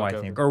 right okay, now, okay, I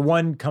okay. think. Or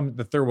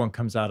the third one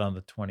comes out on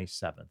the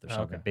 27th or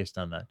something Okay. based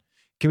on that.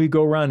 Can we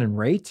go around and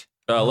rate?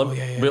 Let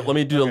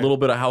me do a little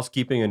bit of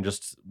housekeeping and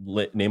just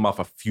name off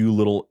a few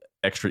little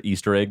extra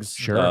Easter eggs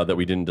that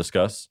we didn't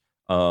discuss.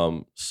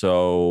 So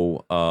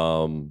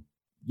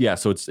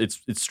it's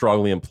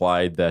strongly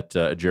implied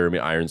that Jeremy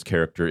Irons'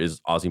 character is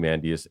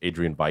Ozymandias,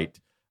 Adrian Veidt,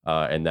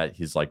 and that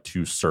his like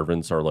 2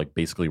 servants are like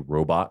basically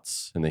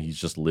robots, and that he's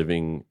just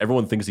living.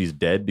 Everyone thinks he's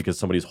dead because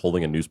somebody's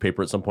holding a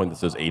newspaper at some point that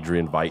says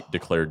Adrian Veidt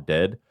declared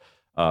dead.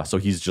 So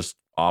he's just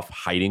off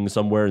hiding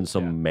somewhere in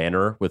some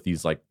manor with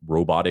these like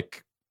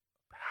robotic,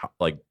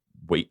 like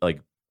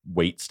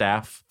wait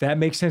staff. That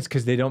makes sense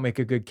because they don't make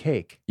a good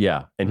cake.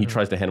 Yeah, and he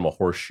tries to hand him a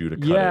horseshoe to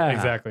cut it.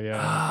 Exactly.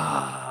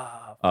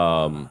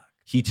 Yeah.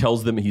 He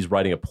tells them he's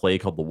writing a play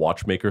called The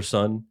Watchmaker's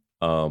Son.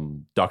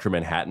 Dr.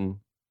 Manhattan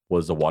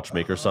was a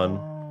watchmaker's son.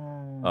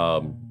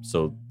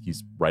 So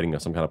he's writing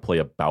some kind of play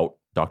about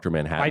Dr.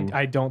 Manhattan.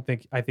 I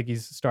think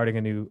he's starting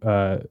a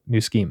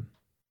new scheme.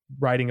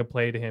 Writing a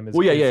play to him is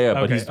but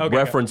okay, he's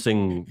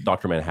referencing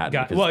Dr.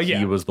 Manhattan because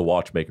he was the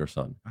watchmaker's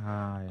son.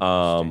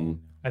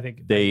 I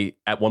think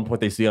at one point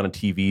they see on a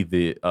TV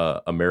the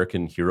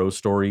American Hero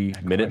Story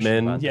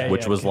Minutemen,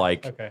 which was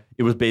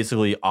it was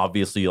basically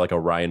obviously like a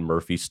Ryan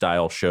Murphy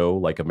style show,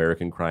 like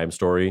American Crime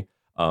Story,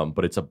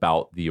 but it's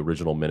about the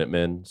original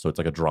Minutemen, so it's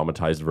like a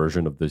dramatized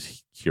version of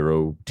this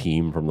hero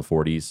team from the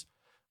 40s.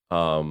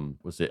 And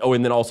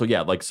then also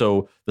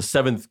so the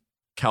 7th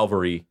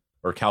Cavalry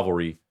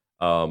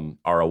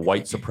are a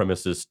white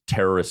supremacist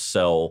terrorist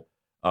cell,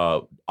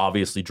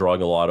 obviously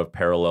drawing a lot of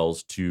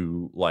parallels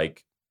to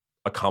like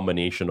a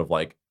combination of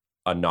like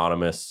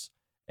Anonymous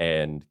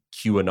and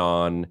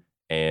QAnon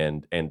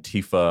and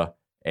Antifa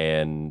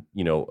and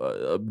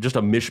just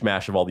a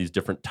mishmash of all these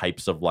different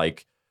types of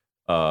like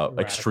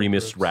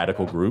extremist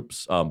radical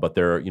groups, but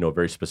they're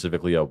very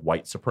specifically a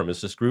white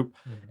supremacist group,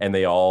 and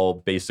they all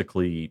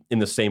basically, in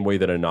the same way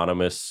that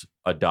Anonymous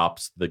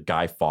adopts the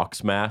Guy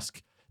Fawkes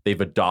mask,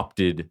 they've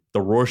adopted the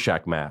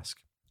Rorschach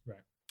mask,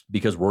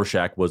 because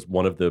Rorschach was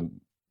one of the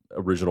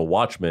original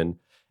Watchmen.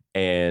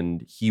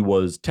 And he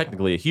was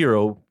technically a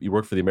hero. He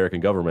worked for the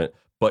American government,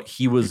 but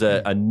he was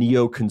a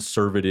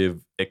neoconservative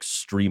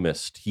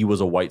extremist. He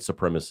was a white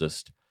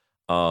supremacist,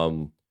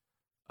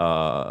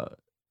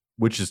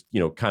 which is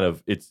kind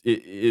of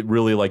it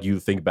really, like, you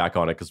think back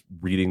on it, because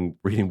reading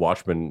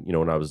Watchmen,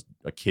 when I was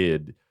a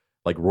kid,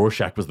 like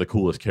Rorschach was the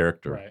coolest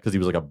character because he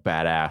was like a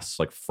badass,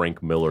 like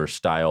Frank Miller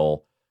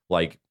style,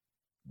 like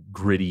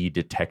gritty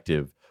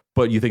detective.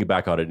 But you think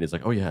back on it and it's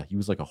like, oh yeah, he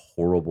was like a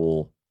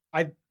horrible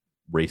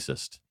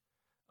racist.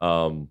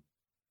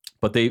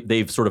 But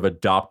they've sort of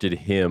adopted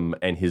him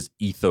and his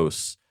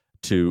ethos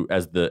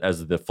as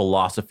the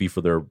philosophy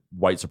for their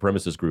white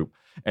supremacist group.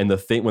 And the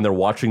thing, when they're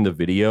watching the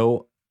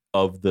video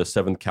of the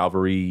 7th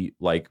Cavalry,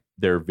 like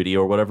their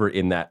video or whatever,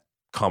 in that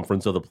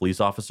conference of the police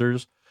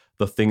officers,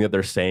 the thing that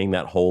they're saying,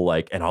 that whole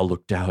like, and I'll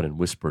look down and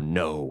whisper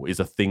no, is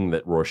a thing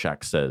that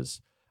Rorschach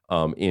says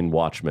in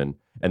Watchmen.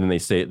 And then they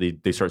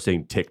start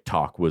saying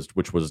tick-tock,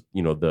 which was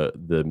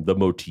the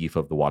motif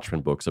of the Watchmen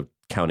books of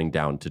counting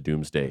down to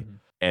doomsday.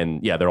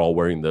 And yeah, they're all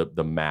wearing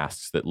the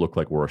masks that look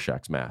like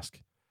Rorschach's mask.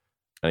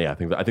 And yeah,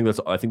 I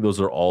think those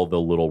are all the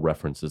little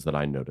references that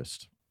I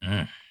noticed.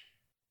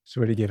 So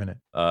what are you giving it?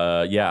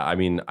 Yeah, I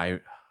mean, I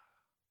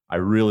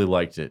really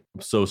liked it.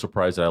 I'm so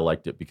surprised that I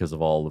liked it because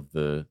of all of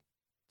the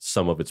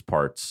sum of its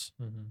parts.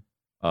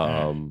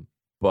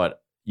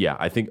 But yeah,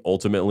 I think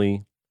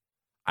ultimately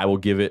I will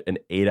give it an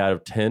 8 out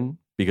of 10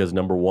 because,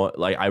 number one,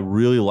 like, I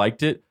really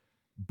liked it,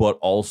 but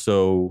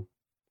also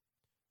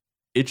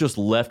it just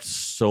left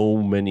so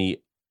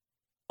many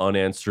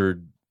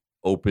unanswered,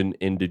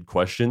 open-ended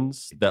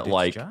questions that,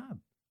 like,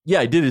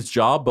 yeah, it did its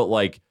job, but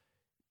like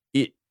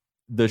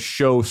the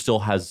show still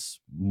has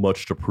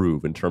much to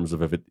prove in terms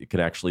of if it can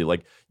actually,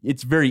 like,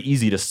 it's very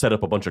easy to set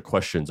up a bunch of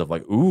questions of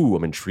like, ooh,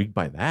 I'm intrigued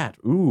by that.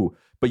 Ooh,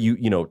 but you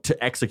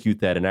to execute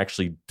that and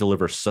actually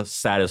deliver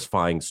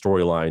satisfying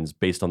storylines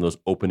based on those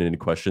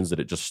open-ended questions that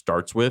it just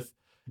starts with,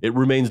 it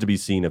remains to be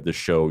seen if the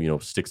show,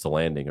 sticks the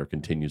landing or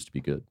continues to be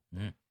good.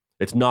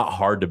 It's not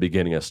hard to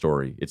begin a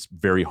story. It's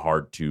very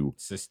hard to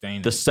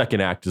sustain. The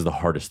second act is the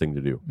hardest thing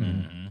to do.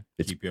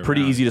 It's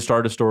pretty easy to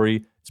start a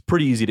story. It's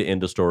pretty easy to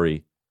end a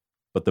story.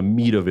 but the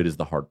meat of it is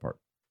the hard part.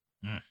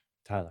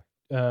 Tyler.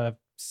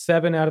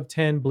 7 out of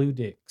 10 blue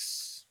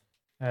dicks.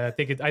 And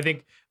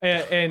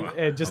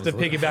just to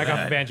piggyback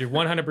off of Andrew,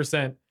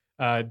 100%.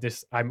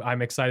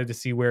 I'm excited to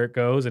see where it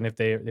goes, and if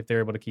they're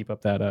able to keep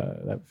up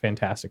that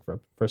fantastic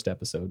first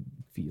episode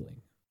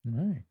feeling.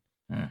 All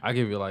right. I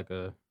give you like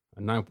a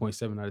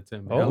 9.7 out of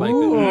 10. Man. Oh,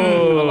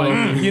 I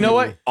like that. You know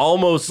what?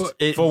 Almost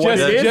For what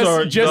it is,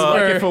 or just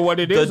like it for what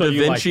it is, the or Da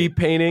you like Vinci it?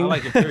 painting. I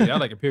like it, period. I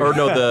like it, period. Or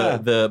no,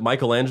 the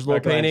Michelangelo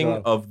painting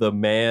Michelangelo. of the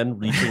man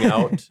reaching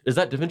out. Is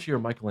that Da Vinci or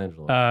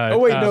Michelangelo?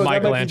 wait, no, is that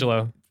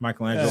Michelangelo.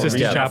 Michelangelo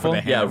Sistine reached out for Chapel?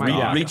 the hand. yeah,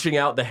 God. reaching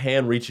out, the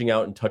hand reaching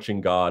out and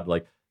touching God.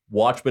 Like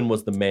Watchmen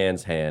was the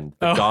man's hand.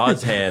 The Oh.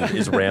 God's hand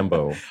is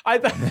Rambo. I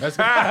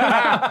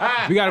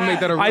thought We got to make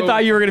that a I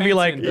thought you were gonna be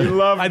like He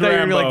loved I thought you were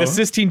gonna be like Rambo. the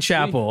Sistine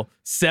Chapel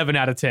 7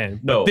 out of 10.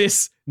 No. But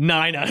this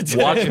 9 out of 10.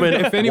 Watchmen,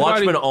 If anybody-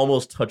 Watchmen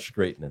almost touched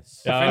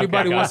greatness. If Okay,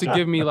 anybody wants to gotcha.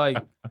 give me like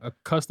a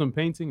custom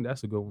painting,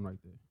 that's a good one right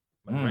there.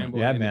 Like Rambo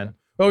Yeah, and- man.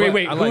 Okay, But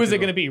wait. I Who like is it though.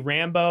 going to be?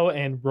 Rambo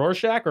and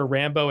Rorschach, or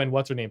Rambo and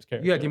what's her name's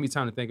character? You gotta give me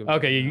time to think of it.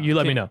 Okay, you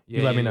let me know.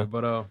 You let me know.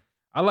 But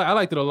I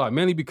liked it a lot,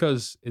 mainly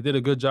because it did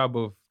a good job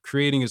of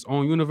creating its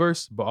own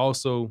universe, but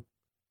also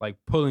like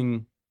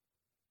pulling,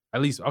 at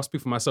least I'll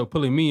speak for myself,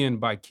 pulling me in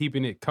by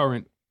keeping it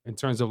current in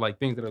terms of like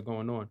things that are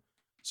going on.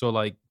 So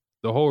like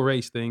the whole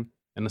race thing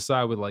and the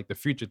side with like the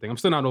future thing. I'm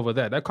still not over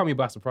that. That caught me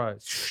by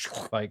surprise.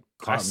 Like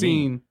Caught I me.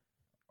 seen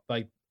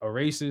like a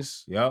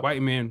racist Yep.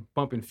 white man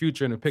bumping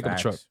Future in a pickup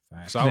truck.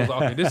 Facts. So I was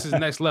like, okay, this is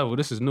next level.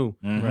 This is new.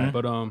 Mhm.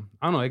 But I don't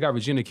know. It got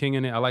Regina King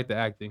in it. I like the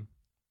acting.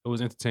 It was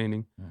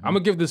entertaining. Mhm. I'm gonna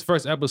give this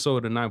first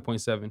episode a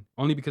 9.7,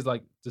 only because,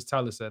 like just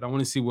Tyler said, I want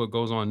to see what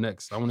goes on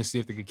next. I want to see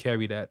if they could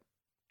carry that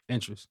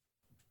interest.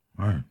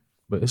 All right.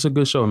 But it's a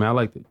good show, man. I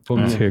liked it. Put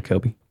me Let's in. hear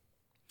Kelby.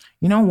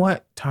 You know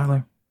what,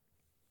 Tyler?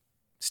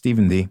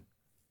 Stephen D,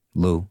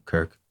 Lou,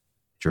 Kirk,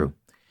 Drew.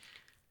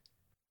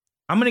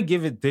 I'm going to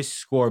give it this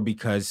score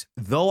because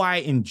though I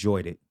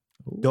enjoyed it,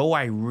 though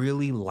I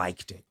really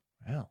liked it,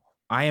 Wow.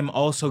 I am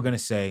also going to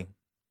say,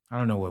 I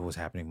don't know what was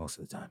happening most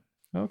of the time.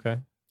 Okay.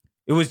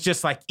 It was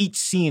just like each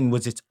scene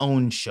was its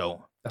own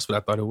show. That's what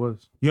I thought it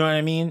was. You know what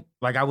I mean?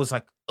 Like I was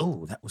like,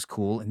 oh, that was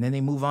cool. And then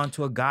they move on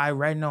to a guy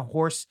riding a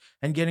horse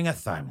and getting a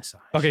thigh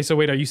massage. Okay, so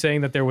wait, are you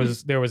saying that there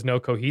was no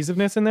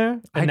cohesiveness in there,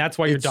 and that's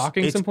why you're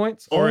docking it's some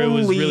points, or it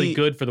was really only-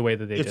 good for the way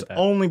that they It's did that?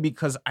 only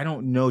because I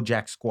don't know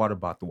jack squat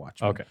about the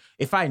Watchmen. Okay.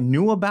 If I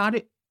knew about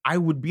it, I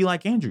would be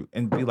like Andrew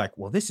and be like,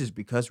 well, this is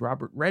because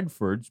Robert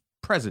Redford's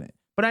president.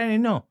 But I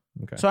didn't know.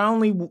 Okay. So I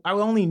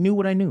only knew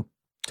what I knew.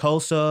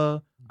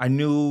 Tulsa, I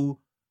knew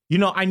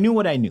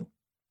what I knew.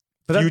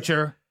 But that-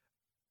 Future.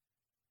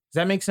 Does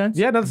that make sense?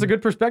 Yeah, that's a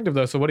good perspective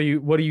though. So what do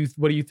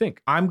you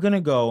think? I'm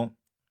gonna go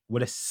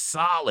with a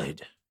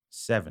solid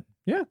 7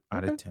 Yeah,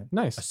 out okay. of 10. A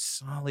Nice.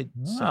 solid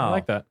I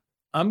like that.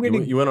 I'm You,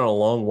 gonna. you went on a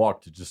long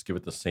walk to just give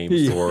it the same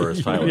score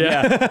as Tyler.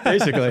 Yeah,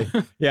 basically.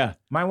 Yeah,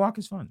 My walk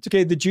is fun. it's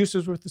okay. The juice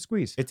was worth the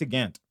squeeze. It's a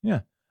Gantt.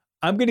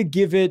 I'm gonna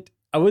give it.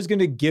 I was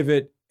gonna give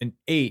it an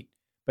 8,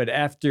 but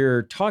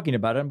after talking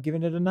about it, I'm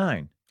giving it a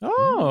 9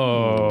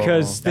 Oh,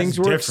 because things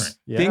were different.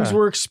 things Yeah.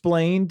 were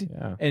explained,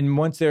 Yeah. and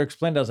once they're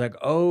explained, I was like,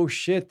 oh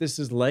shit, this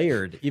is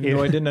layered. Even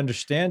though I didn't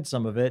understand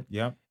some of it,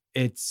 Yep.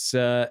 it's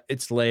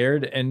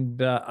layered,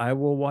 and I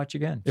will watch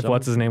again. If So-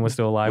 what's his name was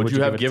still alive, Would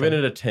you have give given 10?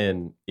 it a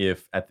 10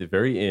 if at the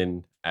very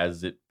end,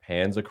 as it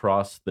pans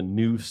across the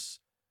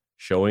noose,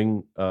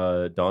 showing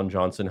Don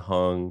Johnson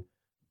hung,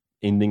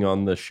 ending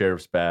on the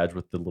sheriff's badge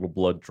with the little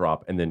blood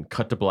drop, and then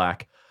cut to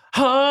black?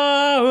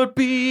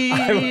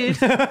 Heartbeat.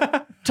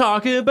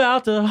 Talking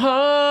about the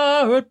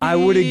heartbeat. I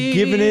would have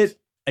given it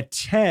a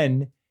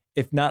 10,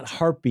 if not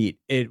Heartbeat.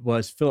 It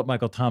was Philip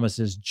Michael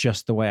Thomas's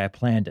Just the Way I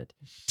Planned It,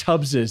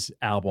 Tubbs's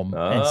album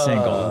and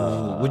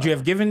single. Would you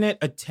have given it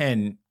a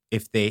 10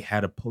 if they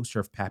had a poster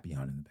of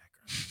Papillon in the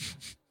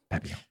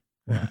background?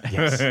 Papillon.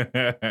 Yes.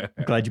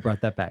 I'm glad you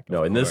brought that back.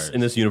 No, in course.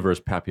 this universe,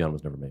 Papillon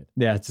was never made.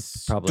 Yeah,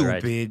 it's probably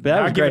right. Stupid. But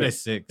that was I'll give it great. a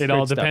 6. It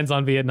all Good stuff. depends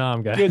on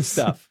Vietnam, guys. Good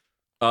stuff.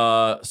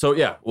 So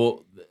yeah,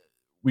 well,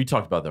 we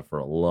talked about that for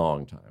a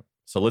long time.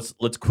 So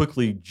let's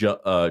quickly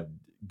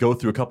go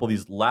through a couple of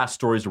these last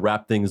stories to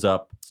wrap things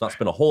up. Let's not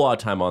spend a whole lot of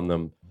time on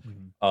them.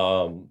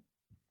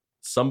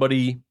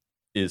 Somebody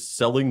is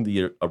selling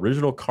the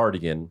original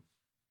cardigan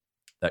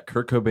that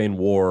Kurt Cobain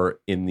wore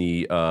in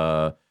the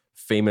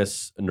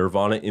famous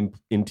Nirvana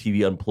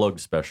MTV Unplugged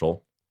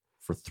special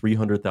for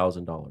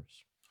 $300,000.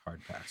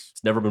 Hard pass.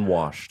 It's never been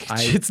washed.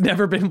 It's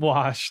never been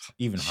washed.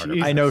 Even harder.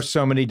 Jesus. I know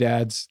so many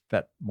dads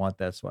that want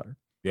that sweater.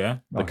 Yeah.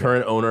 The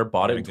current owner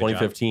bought it in Good job.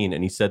 2015,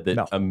 and he said that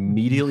No.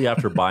 immediately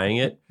after buying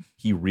it,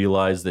 he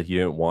realized that he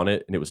didn't want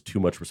it, and it was too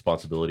much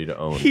responsibility to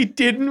own. He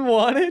didn't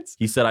want it.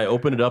 He said, I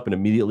opened it up, and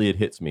immediately it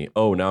hits me.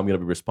 Oh, now I'm going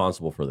to be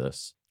responsible for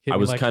this. Hit I me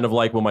was like- kind of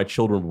like when my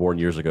children were born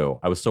years ago.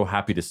 I was so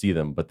happy to see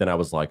them, but then I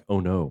was like, oh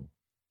no.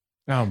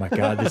 Oh my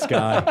God, this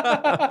guy.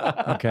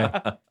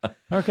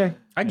 Okay.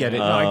 I get it.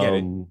 No, I get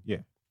it. Yeah.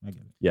 I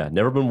get it. Yeah,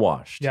 never been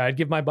washed. Yeah, I'd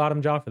give my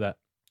bottom jaw for that.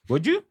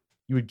 Would you?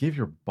 You would give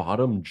your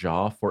bottom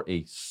jaw for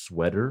a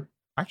sweater?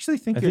 I actually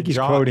think I your think he's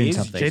jaw quoting is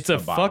something. just It's a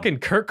the bottom. fucking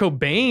Kurt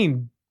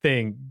Cobain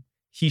thing.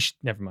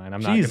 Never mind.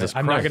 I'm Jesus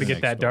not gonna Christ.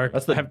 get that dark.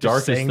 That's the I'm just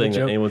darkest saying thing the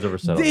that joke. anyone's ever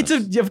said. On It's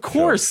this of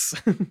course.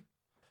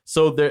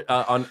 So there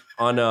on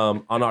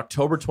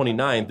October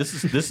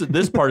 29th,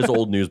 this part is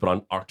old news, but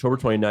on October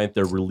 29th,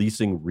 they're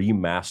releasing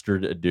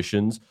remastered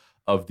editions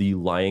of the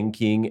Lion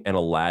King and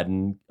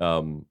Aladdin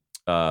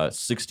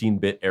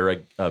 16-bit era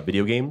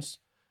video games.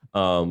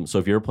 So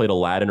if you ever played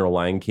Aladdin or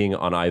Lion King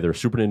on either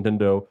Super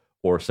Nintendo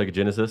or Sega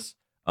Genesis,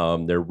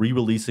 they're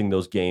re-releasing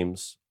those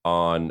games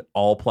on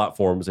all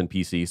platforms and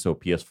PC, so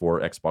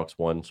PS4, Xbox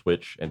One,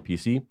 Switch, and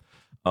PC.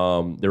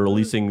 They're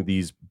releasing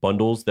these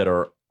bundles that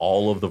are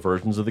all of the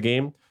versions of the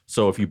game.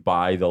 So if you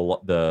buy the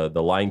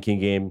Lion King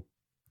game,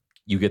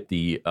 you get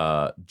the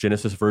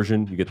Genesis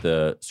version, you get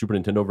the Super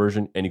Nintendo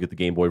version, and you get the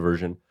Game Boy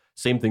version.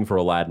 Same thing for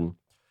Aladdin.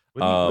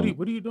 What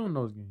do you do in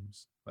those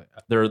games?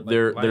 They're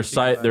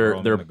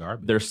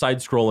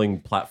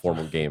side-scrolling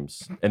platformer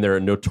games, and they're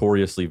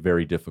notoriously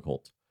very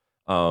difficult.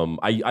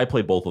 I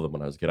played both of them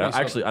when I was a kid.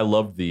 I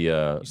loved the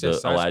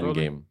Aladdin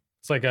game.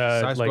 It's like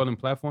a side-scrolling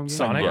platform game.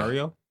 Sonic.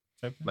 Mario.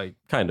 Like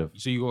Kind of.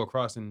 so you go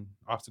across in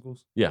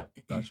obstacles. Yeah.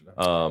 Gotcha.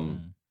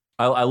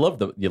 I loved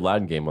the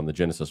Aladdin game on the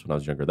Genesis when I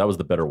was younger. That was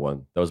the better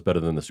one. That was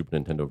better than the Super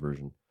Nintendo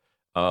version.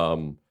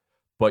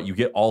 But you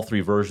get all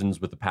three versions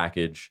with the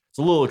package. It's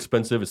a little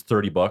expensive. It's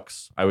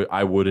 $30.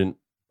 I would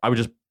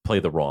just play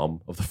the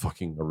ROM of the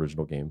fucking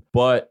original game.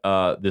 But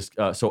this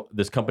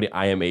company,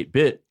 I Am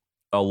 8-Bit,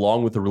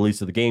 along with the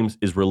release of the games,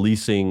 is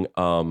releasing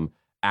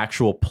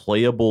actual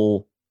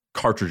playable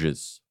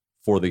cartridges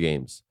for the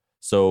games.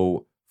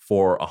 So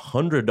for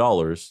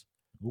 $100,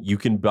 you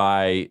can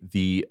buy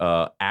the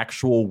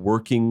actual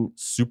working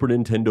Super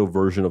Nintendo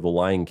version of The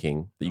Lion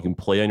King that you can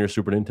play on your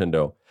Super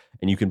Nintendo,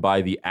 and you can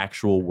buy the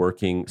actual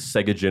working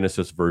Sega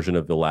Genesis version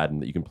of Aladdin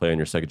that you can play on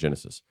your Sega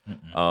Genesis.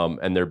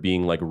 And they're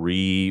being like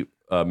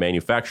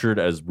manufactured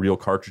as real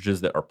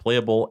cartridges that are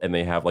playable, and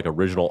they have like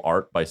original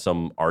art by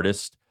some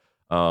artist.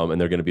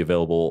 And they're going to be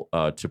available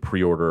to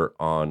pre-order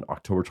on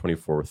October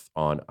 24th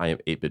on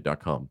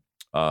iam8bit.com.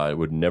 I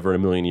would never in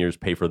a million years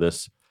pay for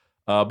this.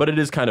 But it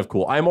is kind of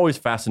cool. I'm always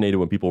fascinated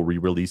when people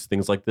re-release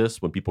things like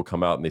this, when people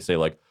come out and they say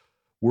like,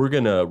 we're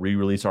going to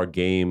re-release our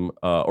game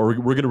or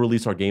we're going to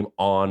release our game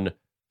on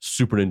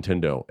Super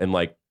Nintendo and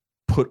like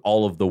put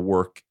all of the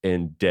work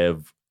and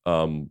dev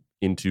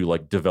into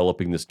like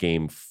developing this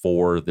game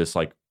for this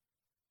like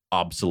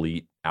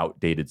obsolete,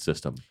 outdated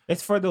system.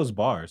 It's for those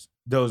bars,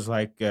 those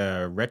like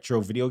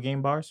retro video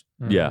game bars.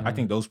 Yeah. I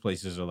think those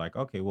places are like,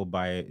 okay, we'll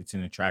buy it. It's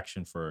an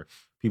attraction for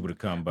people to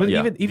come. But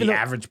even the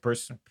average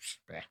person...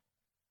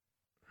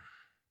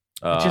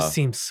 It just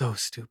seems so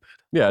stupid.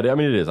 Yeah, I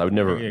mean it is. I would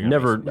never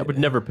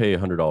pay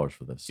 $100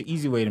 for this. It's an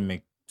easy way to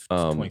make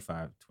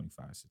 25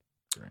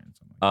 grand.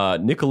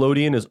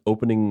 Nickelodeon is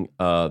opening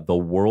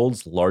the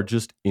world's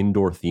largest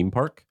indoor theme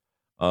park.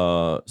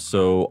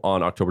 So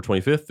on October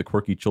 25th, the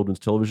Quirky Children's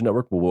Television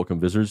Network will welcome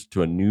visitors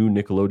to a new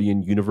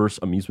Nickelodeon Universe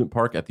amusement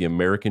park at the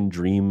American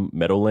Dream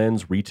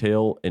Meadowlands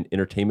Retail and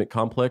Entertainment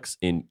Complex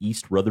in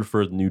East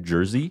Rutherford, New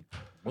Jersey.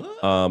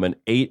 An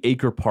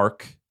 8-acre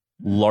park.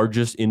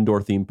 Largest indoor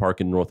theme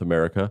park in North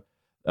America.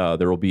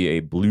 There will be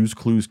a Blue's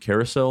Clues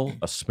carousel,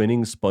 a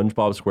spinning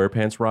SpongeBob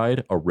SquarePants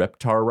ride, a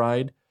Reptar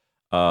ride,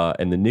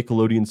 and the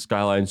Nickelodeon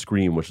Skyline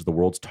Scream, which is the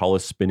world's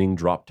tallest spinning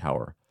drop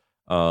tower.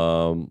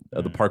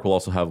 The park will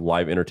also have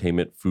live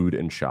entertainment, food,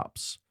 and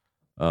shops.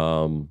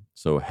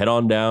 So head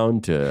on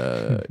down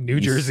to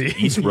Jersey,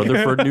 East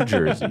Rutherford, New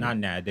Jersey.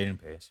 They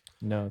didn't pay us.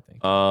 No,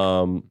 thank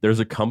you. There's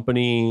a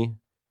company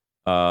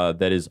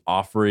that is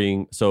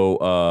offering,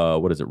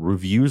 what is it?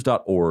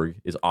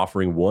 Reviews.org is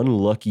offering one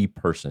lucky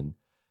person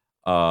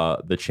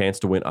the chance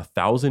to win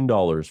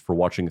 $1,000 for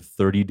watching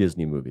 30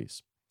 Disney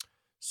movies.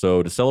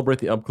 So to celebrate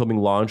the upcoming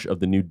launch of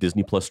the new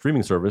Disney Plus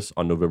streaming service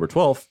on November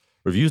 12th,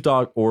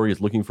 Reviews.org is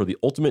looking for the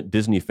ultimate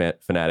Disney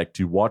fanatic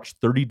to watch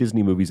 30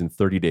 Disney movies in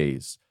 30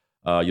 days.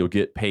 You'll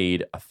get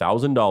paid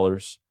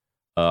 $1,000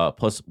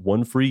 plus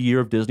 1 free year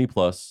of Disney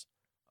Plus.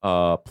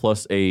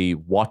 Plus a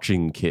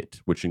watching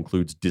kit, which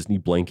includes Disney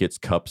blankets,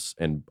 cups,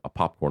 and a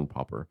popcorn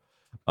popper.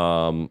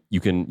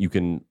 You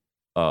can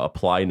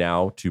apply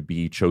now to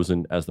be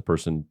chosen as the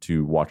person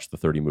to watch the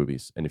 30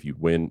 movies. And if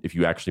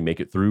you actually make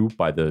it through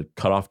by the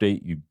cutoff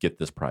date, you get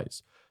this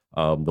prize.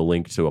 The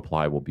link to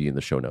apply will be in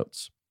the show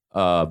notes.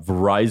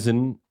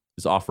 Verizon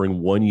is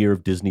offering 1 year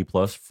of Disney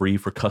Plus free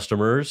for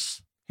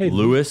customers. Hey,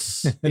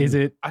 Lewis. Is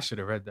it? I should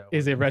have read that one.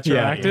 Is it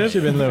retroactive?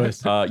 Should have been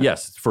Lewis.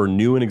 Yes, for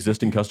new and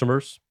existing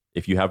customers.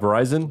 If you have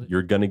Verizon,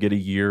 you're going to get a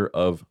year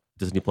of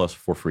Disney Plus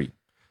for free.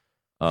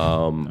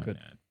 Good.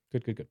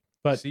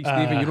 But see,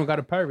 Steven, you don't got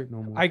a pirate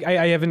no more.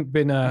 I haven't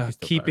been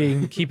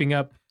keeping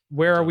up.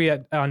 Where are we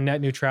at on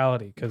net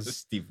neutrality?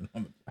 Because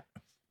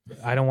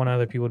I don't want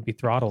other people to be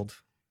throttled.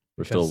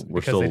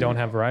 Because they don't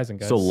have Verizon,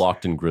 guys. Still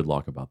locked in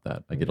gridlock about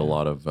that. I get a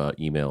lot of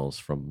emails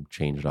from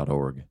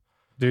change.org.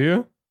 Do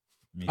you?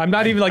 I'm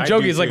not even like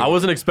joking. It's like I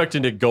wasn't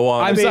expecting to go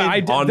on. I'm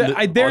sorry. on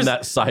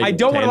that side. I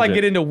don't want to like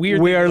get into weird.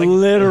 We are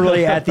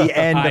literally at the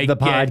end of the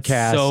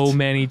podcast. So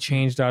many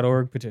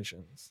change.org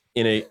petitions.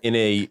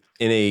 in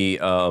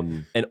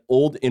an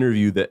old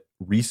interview that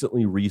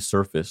recently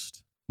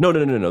resurfaced. No.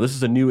 This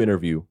is a new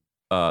interview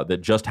that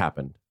just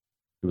happened.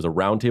 It was a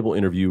roundtable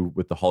interview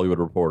with the Hollywood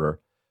Reporter,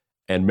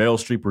 and Meryl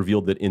Streep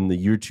revealed that in the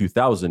year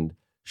 2000,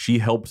 she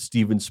helped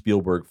Steven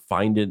Spielberg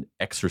find an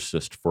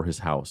exorcist for his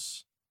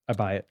house. I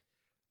buy it.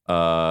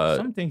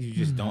 Some things you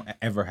just don't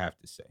ever have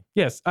to say.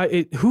 Yes.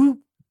 Who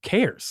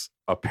cares?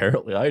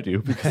 Apparently I do,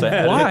 because I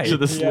added it to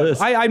this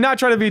list. I'm not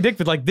trying to be a dick,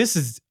 but like, this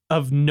is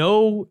of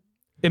no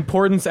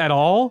importance at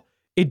all.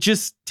 It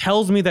just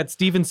tells me that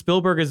Steven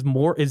Spielberg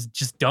is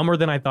just dumber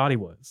than I thought he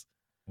was.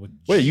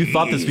 Wait, you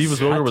thought that Steven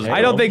Spielberg was dumb?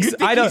 I don't think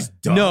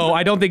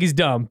I don't think he's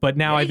dumb, but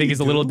now I think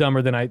he's a little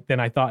dumber than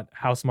I thought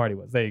how smart he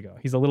was. There you go.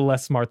 He's a little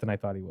less smart than I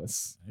thought he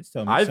was.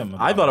 I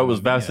thought it was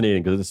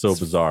fascinating because it's so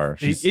bizarre.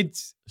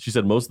 She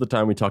said most of the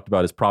time we talked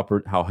about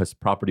how his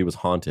property was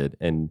haunted,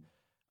 and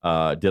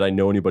did I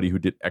know anybody who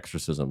did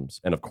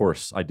exorcisms? And of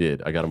course I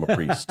did. I got him a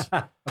priest.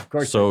 Of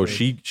course. So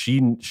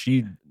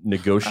she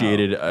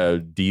negotiated a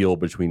deal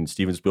between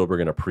Steven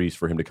Spielberg and a priest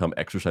for him to come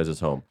exorcise his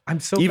home.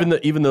 Even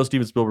though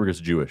Steven Spielberg is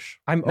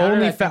Jewish. I'm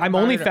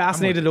only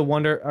fascinated to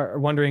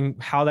wondering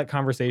how that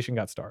conversation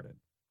got started.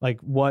 Like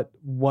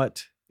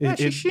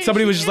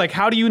somebody was just like,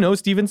 "How do you know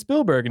Steven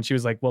Spielberg?" And she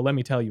was like, "Well, let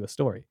me tell you a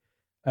story.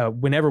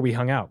 Whenever we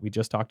hung out, we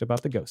just talked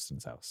about the ghosts in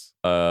his house."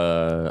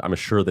 I'm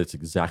sure that's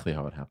exactly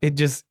how it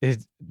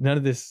happened. None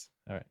of this.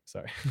 All right,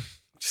 sorry.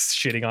 Just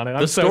shitting on it.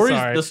 I'm so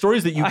sorry. The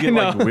stories that you get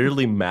like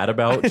weirdly mad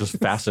about just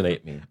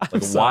fascinate me.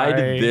 Like, why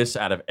did this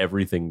out of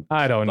everything?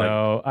 I don't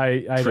know.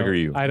 I trigger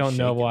you. I don't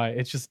know why.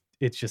 It's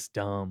just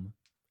dumb.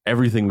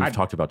 Everything we've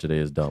talked about today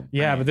is dumb.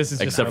 Yeah, but this is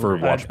except for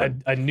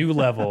Watchmen. A new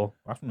level.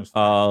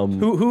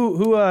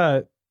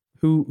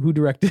 Who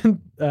directed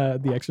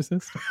The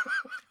Exorcist?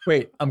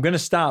 Wait, I'm gonna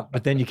stop,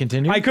 but then you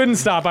continue. I couldn't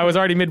stop. I was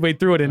already midway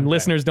through it, and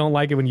listeners don't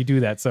like it when you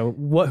do that. So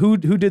what? Who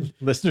did?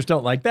 Listeners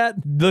don't like that.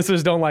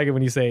 Listeners don't like it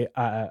when you say,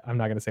 "I'm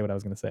not gonna say what I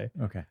was gonna say."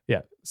 Okay.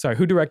 Yeah. Sorry.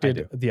 Who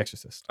directed The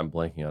Exorcist? I'm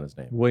blanking on his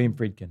name. William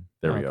Friedkin.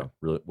 There we go.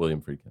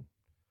 William Friedkin.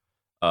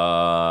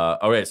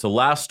 Okay. So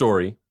last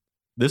story.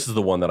 This is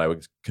the one that I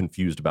was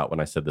confused about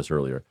when I said this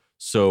earlier.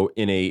 So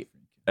in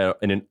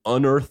an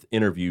unearthed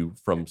interview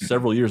from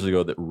several years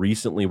ago that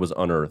recently was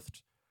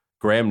unearthed,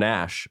 Graham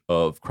Nash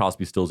of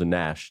Crosby, Stills and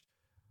Nash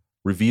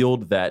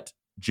revealed that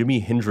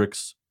Jimi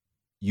Hendrix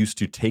used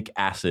to take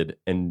acid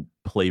and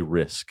play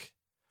Risk,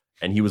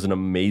 and he was an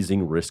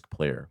amazing Risk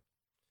player.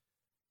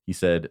 He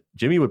said,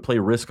 Jimmy would play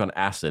Risk on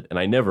acid, and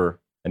I never,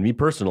 and me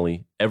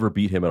personally, ever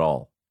beat him at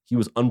all. He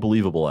was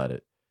unbelievable at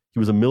it. He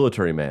was a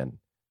military man.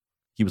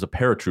 He was a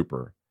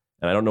paratrooper.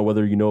 And I don't know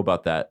whether you know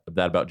about that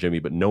about Jimmy,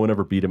 but no one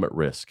ever beat him at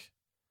Risk.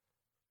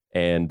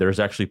 And there's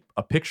actually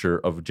a picture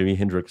of Jimi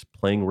Hendrix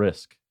playing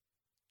Risk.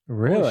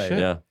 Really?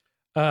 Yeah.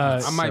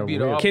 I might be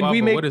the off. Can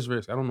we make what is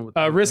Risk? I don't know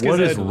what Risk what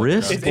is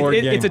Risk?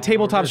 It's a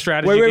tabletop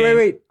strategy game.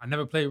 Wait. I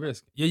never played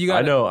Risk. Yeah, you got.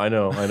 I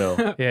know.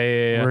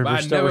 Yeah.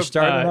 We're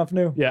starting off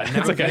new. Yeah,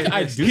 it's okay.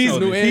 I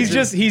do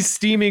He's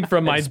steaming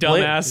from my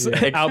dumbass.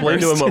 Explain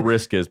to him what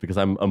Risk is, because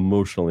I'm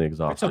emotionally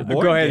exhausted.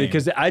 Go ahead,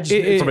 because I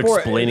just from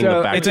explaining the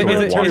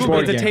backstory of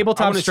Watchmen. It's a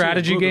tabletop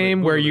strategy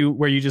game where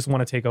you just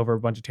want to take over a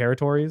bunch of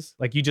territories.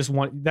 Like you just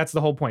want. That's the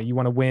whole point. You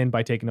want to win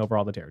by taking over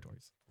all the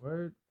territories.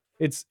 Word.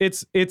 It's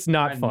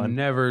not fun.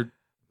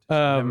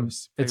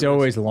 It's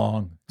always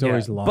long. It's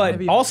always long.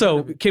 But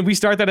also, can we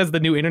start that as the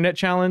new internet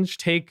challenge?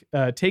 Take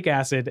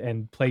acid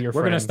and play your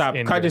friends. We're gonna stop.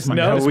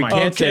 No, we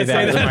can't say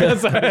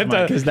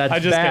that because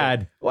that's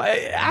bad. Well,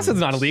 acid's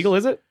not illegal,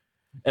 is it?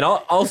 And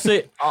I'll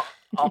say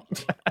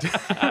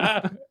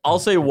I'll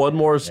say one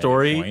more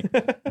story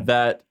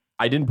that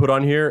I didn't put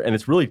on here, and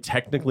it's really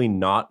technically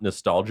not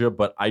nostalgia,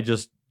 but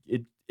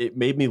it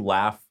made me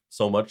laugh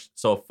so much,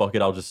 so fuck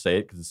it, I'll just say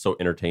it because it's so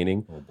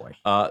entertaining. Oh boy!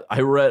 I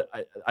read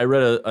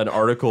an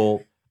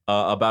article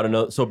about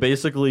another. So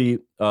basically,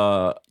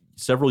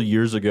 several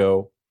years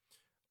ago,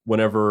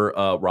 whenever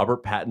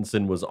Robert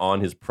Pattinson was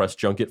on his press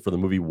junket for the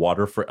movie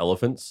Water for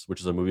Elephants,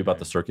 which is a movie about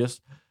the circus,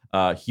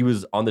 he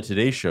was on the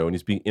Today Show and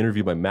he's being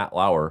interviewed by Matt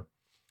Lauer,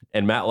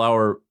 and Matt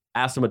Lauer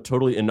asked him a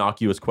totally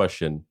innocuous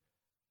question,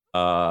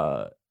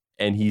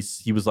 and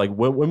he was like,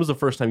 "When was the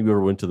first time you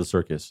ever went to the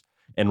circus?"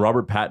 And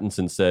Robert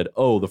Pattinson said,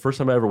 "Oh, the first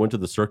time I ever went to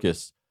the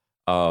circus,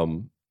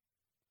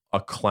 a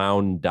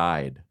clown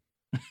died.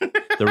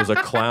 There was a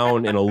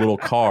clown in a little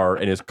car,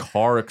 and his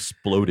car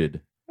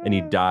exploded, and he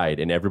died,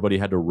 and everybody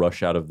had to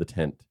rush out of the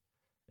tent.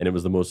 And it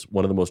was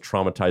one of the most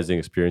traumatizing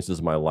experiences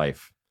of my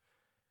life."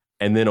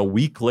 And then a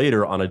week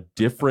later, on a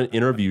different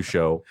interview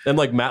show, and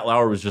like Matt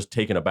Lauer was just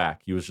taken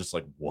aback. He was just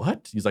like,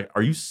 "What?" He's like,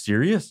 "Are you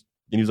serious?"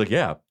 And he was like,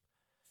 "Yeah."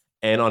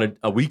 And on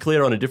a week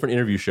later, on a different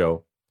interview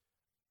show,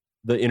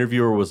 the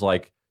interviewer was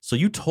like, "So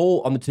you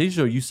told on the Today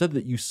Show, you said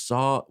that you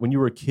saw, when you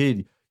were a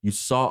kid, you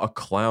saw a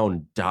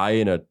clown die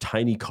in a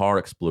tiny car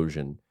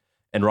explosion."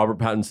 And Robert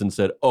Pattinson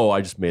said, "Oh,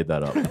 I just made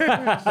that up."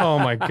 Oh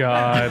my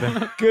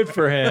God. Good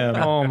for him.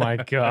 Oh my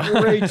God.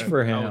 Great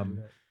for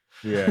him.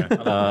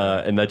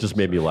 Yeah. And that just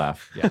made me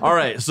laugh. Yeah. All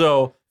right.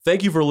 So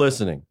thank you for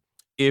listening.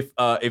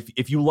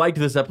 If you liked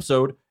this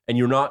episode and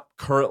you're not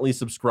currently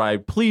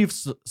subscribed,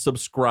 please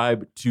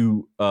subscribe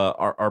to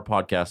our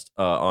podcast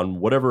on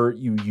whatever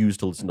you use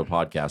to listen to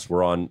podcasts.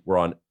 We're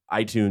on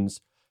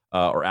iTunes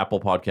or Apple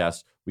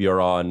Podcasts. We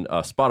are on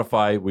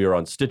Spotify. We are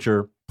on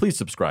Stitcher. Please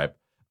subscribe.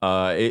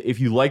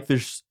 If you like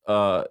this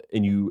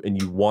and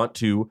you want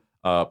to,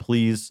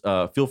 please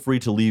feel free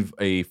to leave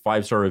a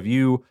 5-star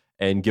review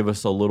and give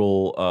us a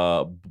little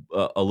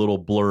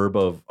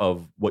blurb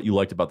of what you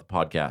liked about the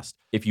podcast.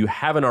 If you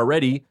haven't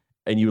already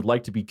and you would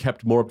like to be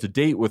kept more up to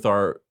date with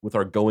our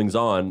goings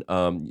on,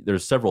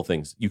 there's several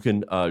things. You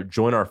can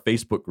join our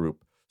Facebook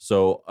group.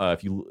 So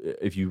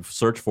if you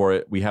search for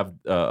it, we have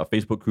a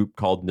Facebook group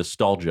called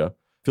Nostalgia.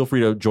 Feel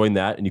free to join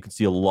that, and you can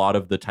see a lot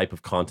of the type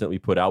of content we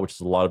put out, which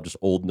is a lot of just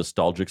old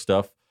nostalgic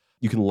stuff.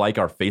 You can like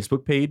our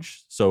Facebook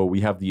page. So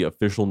we have the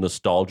official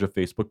Nostalgia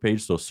Facebook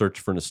page. So search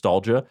for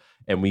Nostalgia,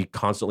 and we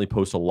constantly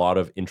post a lot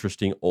of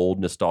interesting old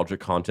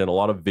nostalgic content, a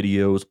lot of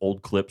videos,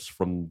 old clips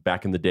from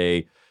back in the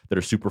day that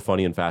are super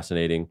funny and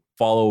fascinating.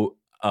 Follow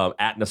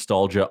at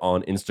Nostalgia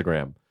on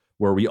Instagram,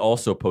 where we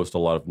also post a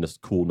lot of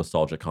cool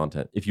nostalgic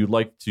content. If you'd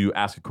like to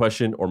ask a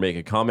question or make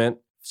a comment,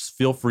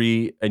 feel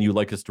free, and you'd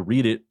like us to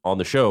read it on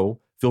the show,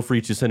 feel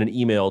free to send an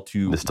email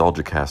to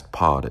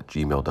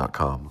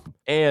nostalgicastpod@gmail.com.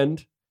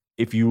 And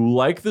if you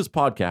like this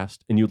podcast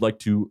and you'd like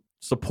to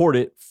support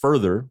it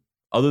further,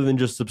 other than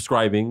just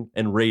subscribing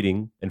and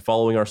rating and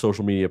following our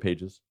social media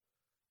pages,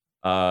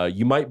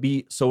 you might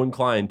be so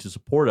inclined to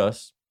support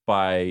us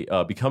by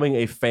becoming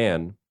a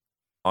fan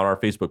on our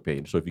Facebook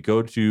page. So if you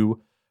go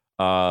to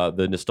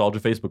the Nostalgia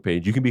Facebook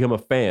page, you can become a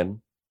fan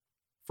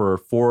for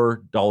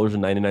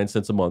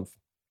 $4.99 a month.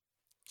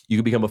 You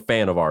can become a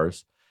fan of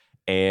ours,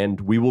 and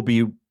we will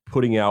be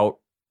putting out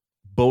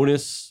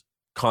bonus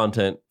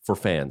content for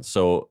fans.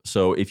 So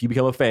if you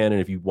become a fan and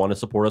if you want to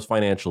support us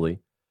financially,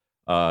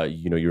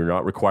 you're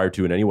not required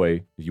to in any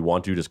way. If you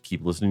want to, just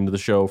keep listening to the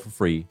show for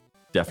free.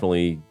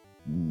 Definitely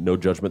no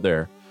judgment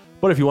there.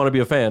 But if you want to be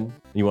a fan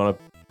and you want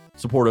to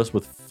support us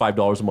with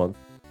 $5 a month,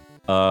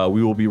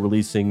 we will be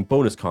releasing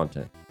bonus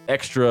content,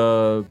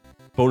 extra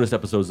bonus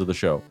episodes of the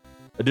show,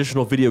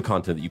 additional video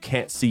content that you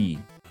can't see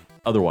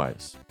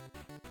otherwise,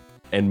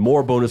 and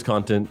more bonus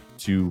content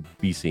to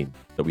be seen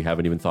that we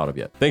haven't even thought of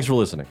yet. Thanks for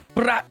listening.